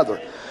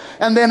together.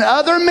 And then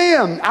other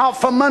men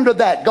out from under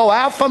that, go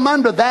out from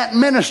under that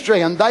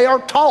ministry, and they are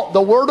taught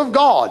the Word of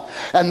God.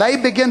 And they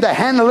begin to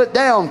handle it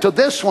down to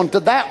this one, to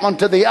that one,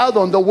 to the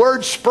other, and the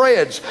Word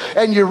spreads.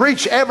 And you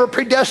reach every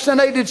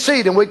predestinated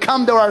seed, and we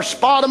come to our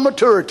spot of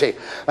maturity.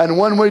 And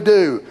when we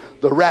do,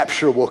 the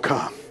rapture will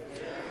come.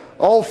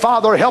 Oh,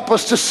 Father, help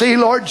us to see,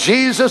 Lord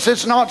Jesus,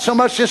 it's not so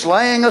much just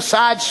laying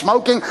aside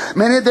smoking.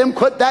 Many of them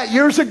quit that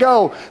years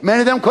ago.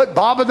 Many of them quit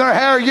bobbing their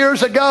hair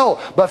years ago.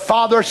 But,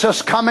 Father, it's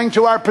just coming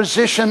to our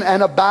position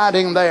and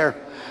abiding there.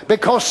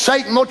 Because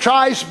Satan will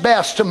try his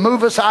best to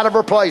move us out of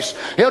her place.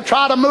 He'll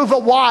try to move a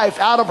wife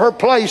out of her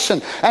place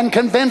and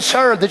convince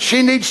her that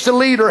she needs to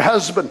lead her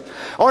husband.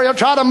 Or he'll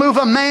try to move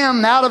a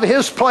man out of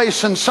his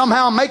place and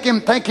somehow make him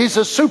think he's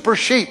a super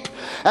sheep.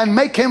 And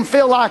make him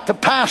feel like the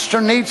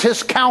pastor needs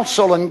his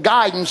counsel and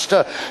guidance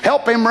to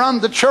help him run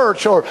the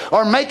church. Or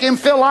make him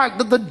feel like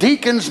the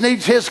deacons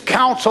needs his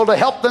counsel to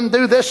help them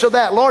do this or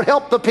that. Lord,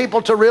 help the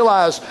people to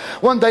realize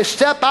when they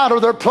step out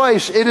of their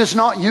place, it is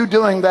not you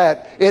doing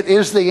that. It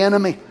is the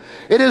enemy.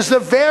 It is the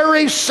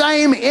very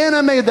same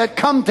enemy that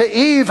come to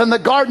Eve in the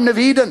Garden of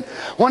Eden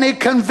when he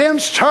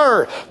convinced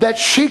her that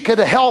she could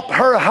help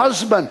her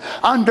husband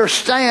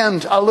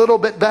understand a little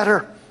bit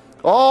better.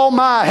 Oh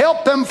my,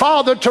 help them,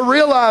 Father, to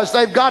realize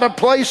they've got a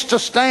place to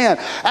stand.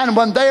 And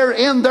when they're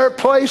in their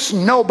place,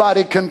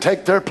 nobody can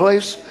take their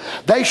place.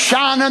 They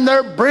shine in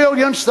their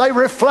brilliance. They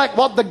reflect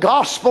what the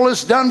gospel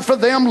has done for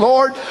them,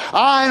 Lord.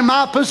 I, in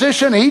my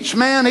position, each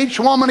man, each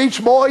woman,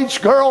 each boy,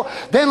 each girl.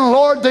 Then,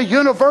 Lord, the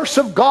universe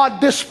of God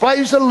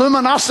displays the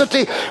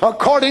luminosity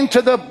according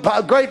to the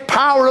great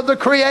power of the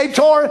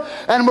Creator.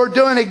 And we're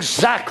doing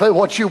exactly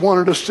what you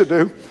wanted us to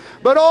do.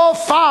 But, oh,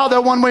 Father,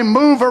 when we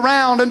move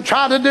around and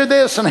try to do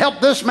this and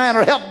help this man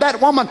or help that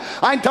woman,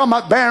 I ain't talking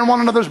about bearing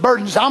one another's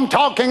burdens. I'm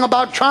talking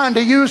about trying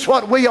to use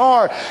what we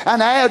are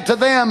and add to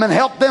them and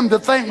help them to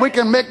think we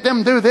can make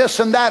them do this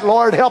and that.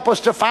 Lord, help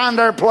us to find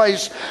our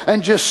place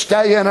and just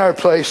stay in our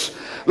place.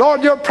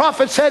 Lord, your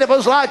prophet said it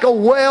was like a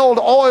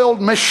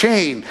well-oiled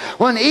machine.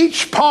 When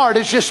each part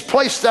is just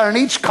placed there and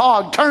each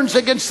cog turns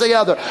against the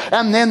other.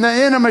 And then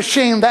in a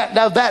machine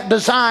that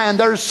design,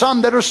 there's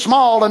some that are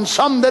small and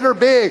some that are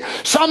big.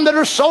 Some that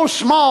are so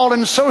small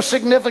and so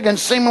significant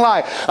seem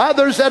like.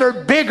 Others that are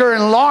bigger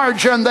and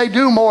larger and they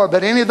do more.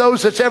 But any of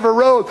those that's ever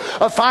rode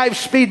a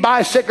 5-speed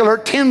bicycle or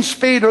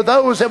 10-speed or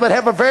those that would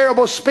have a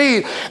variable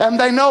speed, and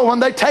they know when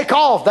they take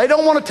off, they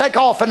don't want to take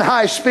off in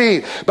high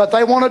speed, but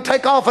they want to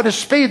take off at a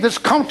speed that's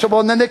comfortable,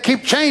 and then they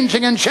keep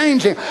changing and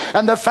changing,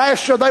 and the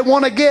faster they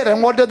want to get,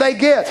 and what do? They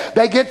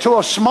get to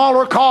a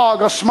smaller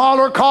cog, a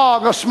smaller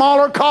cog, a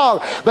smaller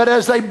cog. But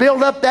as they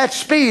build up that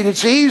speed,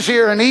 it's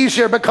easier and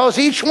easier because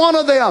each one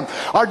of them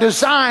are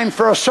designed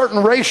for a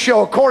certain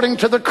ratio according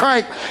to the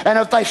crank, and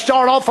if they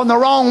start off on the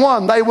wrong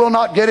one, they will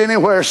not get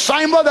anywhere.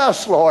 Same with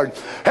us, Lord.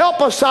 Help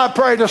us, I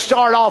pray, to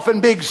start off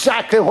and be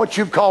exactly what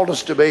you've called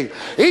us to be.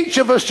 Each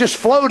of us just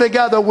flow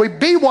together. We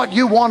be what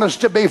you want us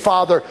to be,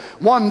 Father.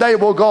 One day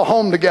we'll go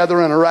home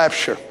together in a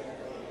rapture.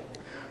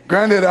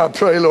 Grant it, I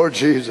pray, Lord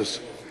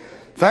Jesus.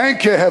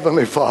 Thank you,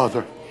 Heavenly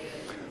Father.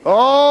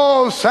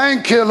 Oh,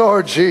 thank you,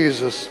 Lord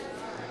Jesus.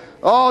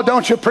 Oh,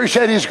 don't you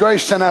appreciate His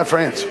grace tonight,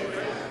 friends?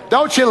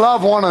 Don't you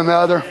love one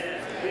another?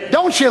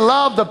 Don't you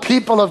love the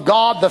people of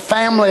God, the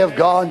family of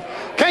God?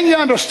 Can you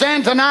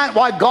understand tonight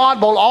why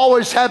God will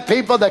always have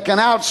people that can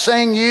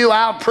out-sing you,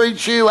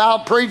 out-preach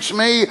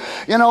me,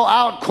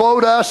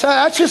 out-quote us?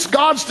 That's just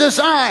God's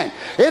design.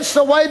 It's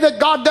the way that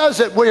God does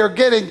it. We are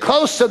getting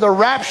close to the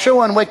rapture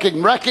when we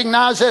can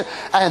recognize it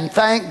and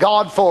thank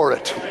God for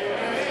it.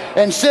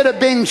 Instead of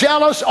being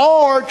jealous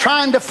or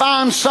trying to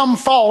find some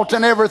fault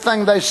in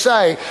everything they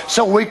say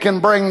so we can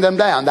bring them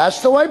down. That's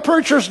the way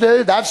preachers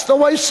do. That's the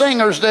way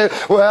singers do.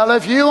 Well,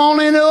 if you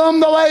only knew them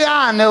the way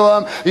I knew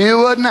them, you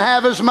wouldn't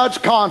have as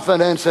much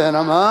confidence in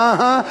them.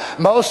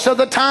 Most of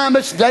the time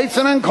it's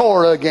Dathan and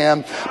Korah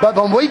again. But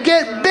when we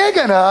get big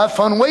enough,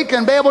 when we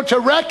can be able to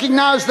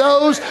recognize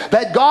those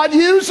that God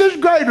uses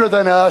greater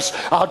than us,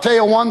 I'll tell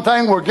you one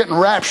thing, we're getting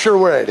rapture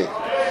ready.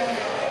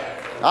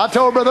 I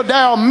told Brother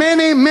Darrell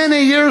many,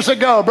 many years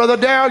ago, Brother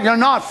Darrell, you're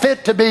not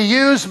fit to be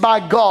used by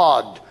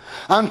God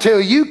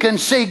until you can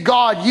see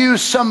God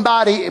use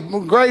somebody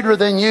greater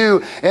than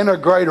you in a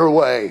greater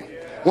way.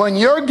 When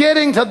you're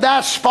getting to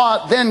that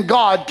spot, then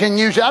God can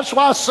use you. That's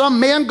why some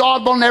men,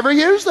 God will never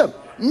use them.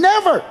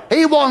 Never.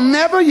 He will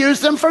never use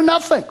them for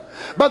nothing.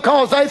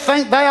 Because they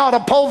think they ought to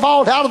pole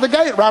vault out of the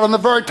gate right on the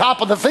very top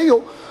of the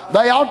field.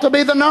 They ought to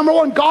be the number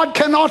one. God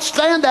cannot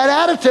stand that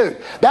attitude.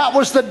 That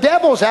was the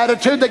devil's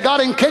attitude that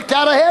got him kicked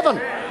out of heaven.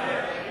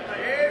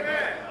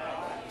 Amen.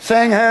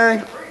 Sing,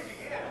 Harry.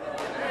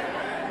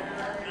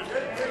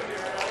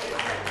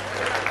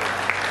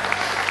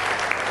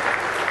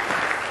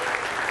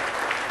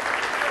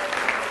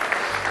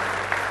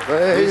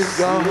 Praise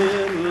God.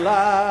 Little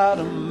light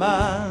of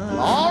mine.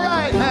 All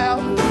right now.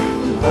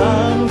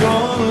 I'm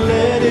gonna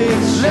let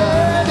it shine.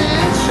 Let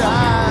it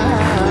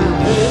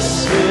shine.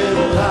 This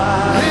little light.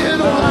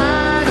 Little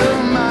light of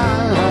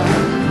mine.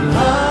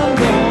 I'm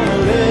gonna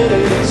let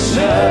it shine.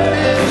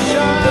 Let it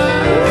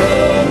shine.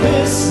 Oh,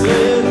 this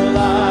little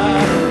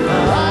light of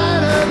mine.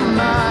 Light of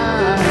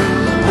mine.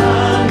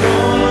 I'm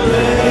gonna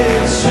let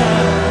it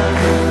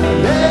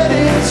shine. Let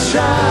it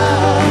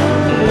shine.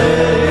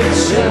 Let it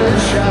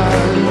shine.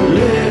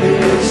 Let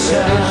it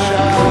shine.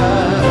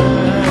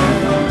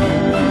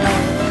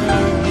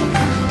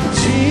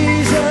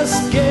 Jesus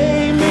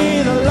gave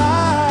me the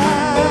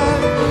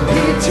light.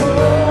 He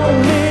told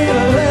me to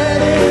let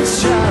it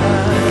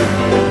shine.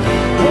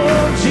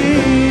 Oh,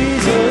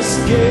 Jesus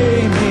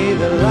gave me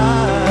the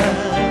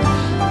light.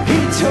 He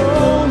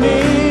told me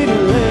to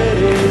let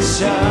it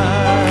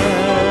shine.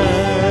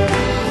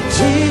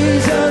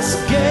 Jesus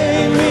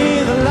gave me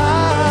the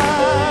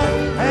light,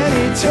 and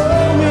he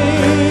told me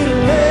to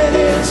let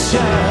it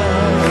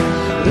shine.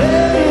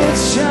 Let it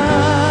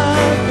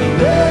shine.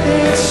 Let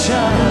it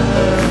shine.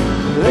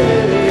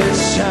 Let it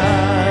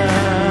shine.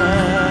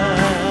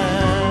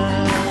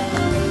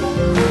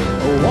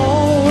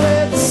 Won't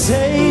let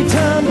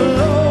Satan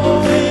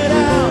blow it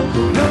out.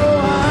 No,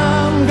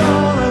 I'm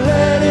gonna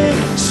let it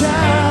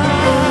shine.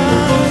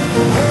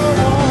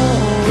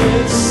 Won't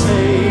let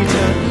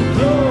Satan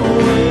blow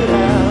it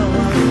out.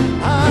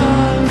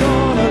 I'm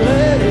gonna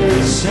let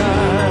it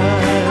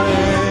shine.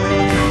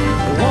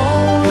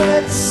 Won't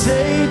let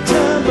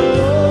Satan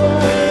blow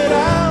it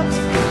out.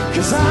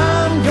 'Cause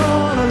I'm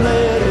gonna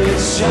let it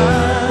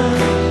shine.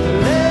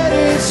 Let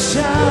it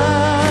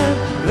shine.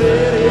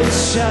 Let it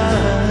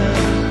shine.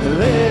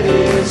 Let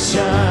it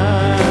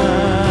shine.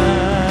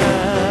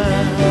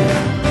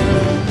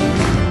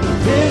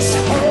 This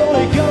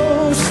Holy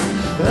Ghost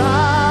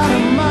light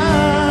of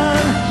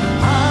mine,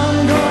 I'm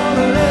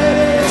gonna let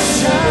it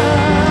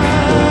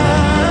shine.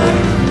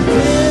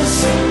 This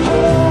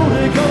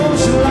Holy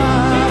Ghost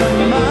light of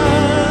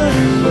mine,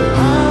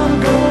 I'm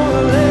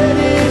gonna let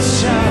it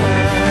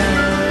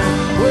shine.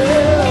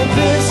 Well,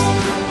 this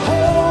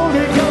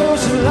Holy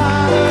Ghost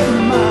light of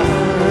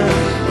mine,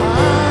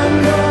 I'm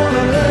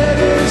gonna let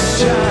it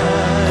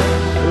shine.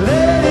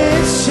 Let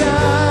it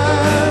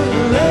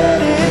shine. Let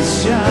it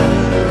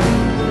shine.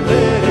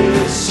 Let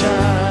it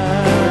shine.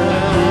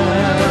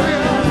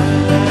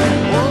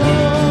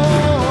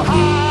 Oh,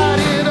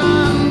 hide it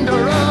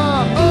under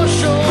a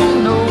bushel,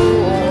 no.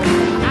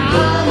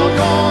 I'm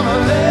gonna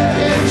let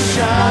it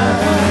shine.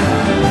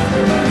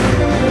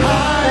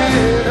 Hide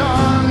it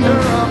under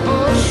a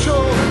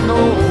bushel,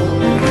 no.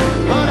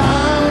 But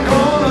I'm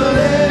gonna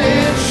let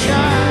it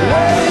shine.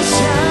 Let it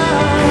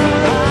shine.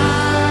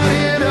 Hide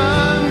it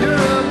under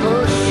a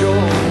bushel,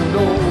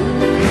 no.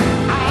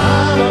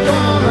 I'm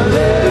gonna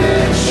let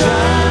it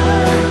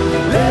shine.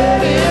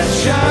 Let it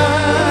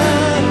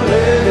shine.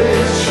 Let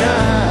it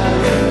shine.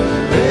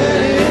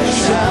 Let it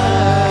shine.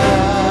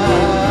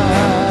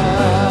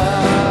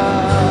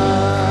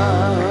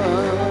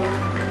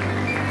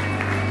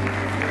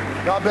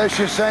 God bless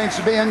you, saints.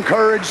 Be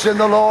encouraged in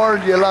the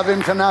Lord. You love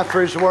Him tonight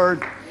for His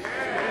Word.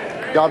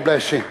 God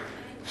bless you.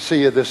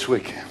 See you this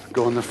weekend.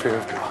 Go in the fear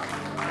of God.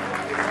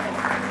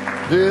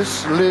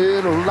 This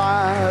little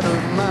light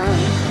of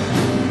mine.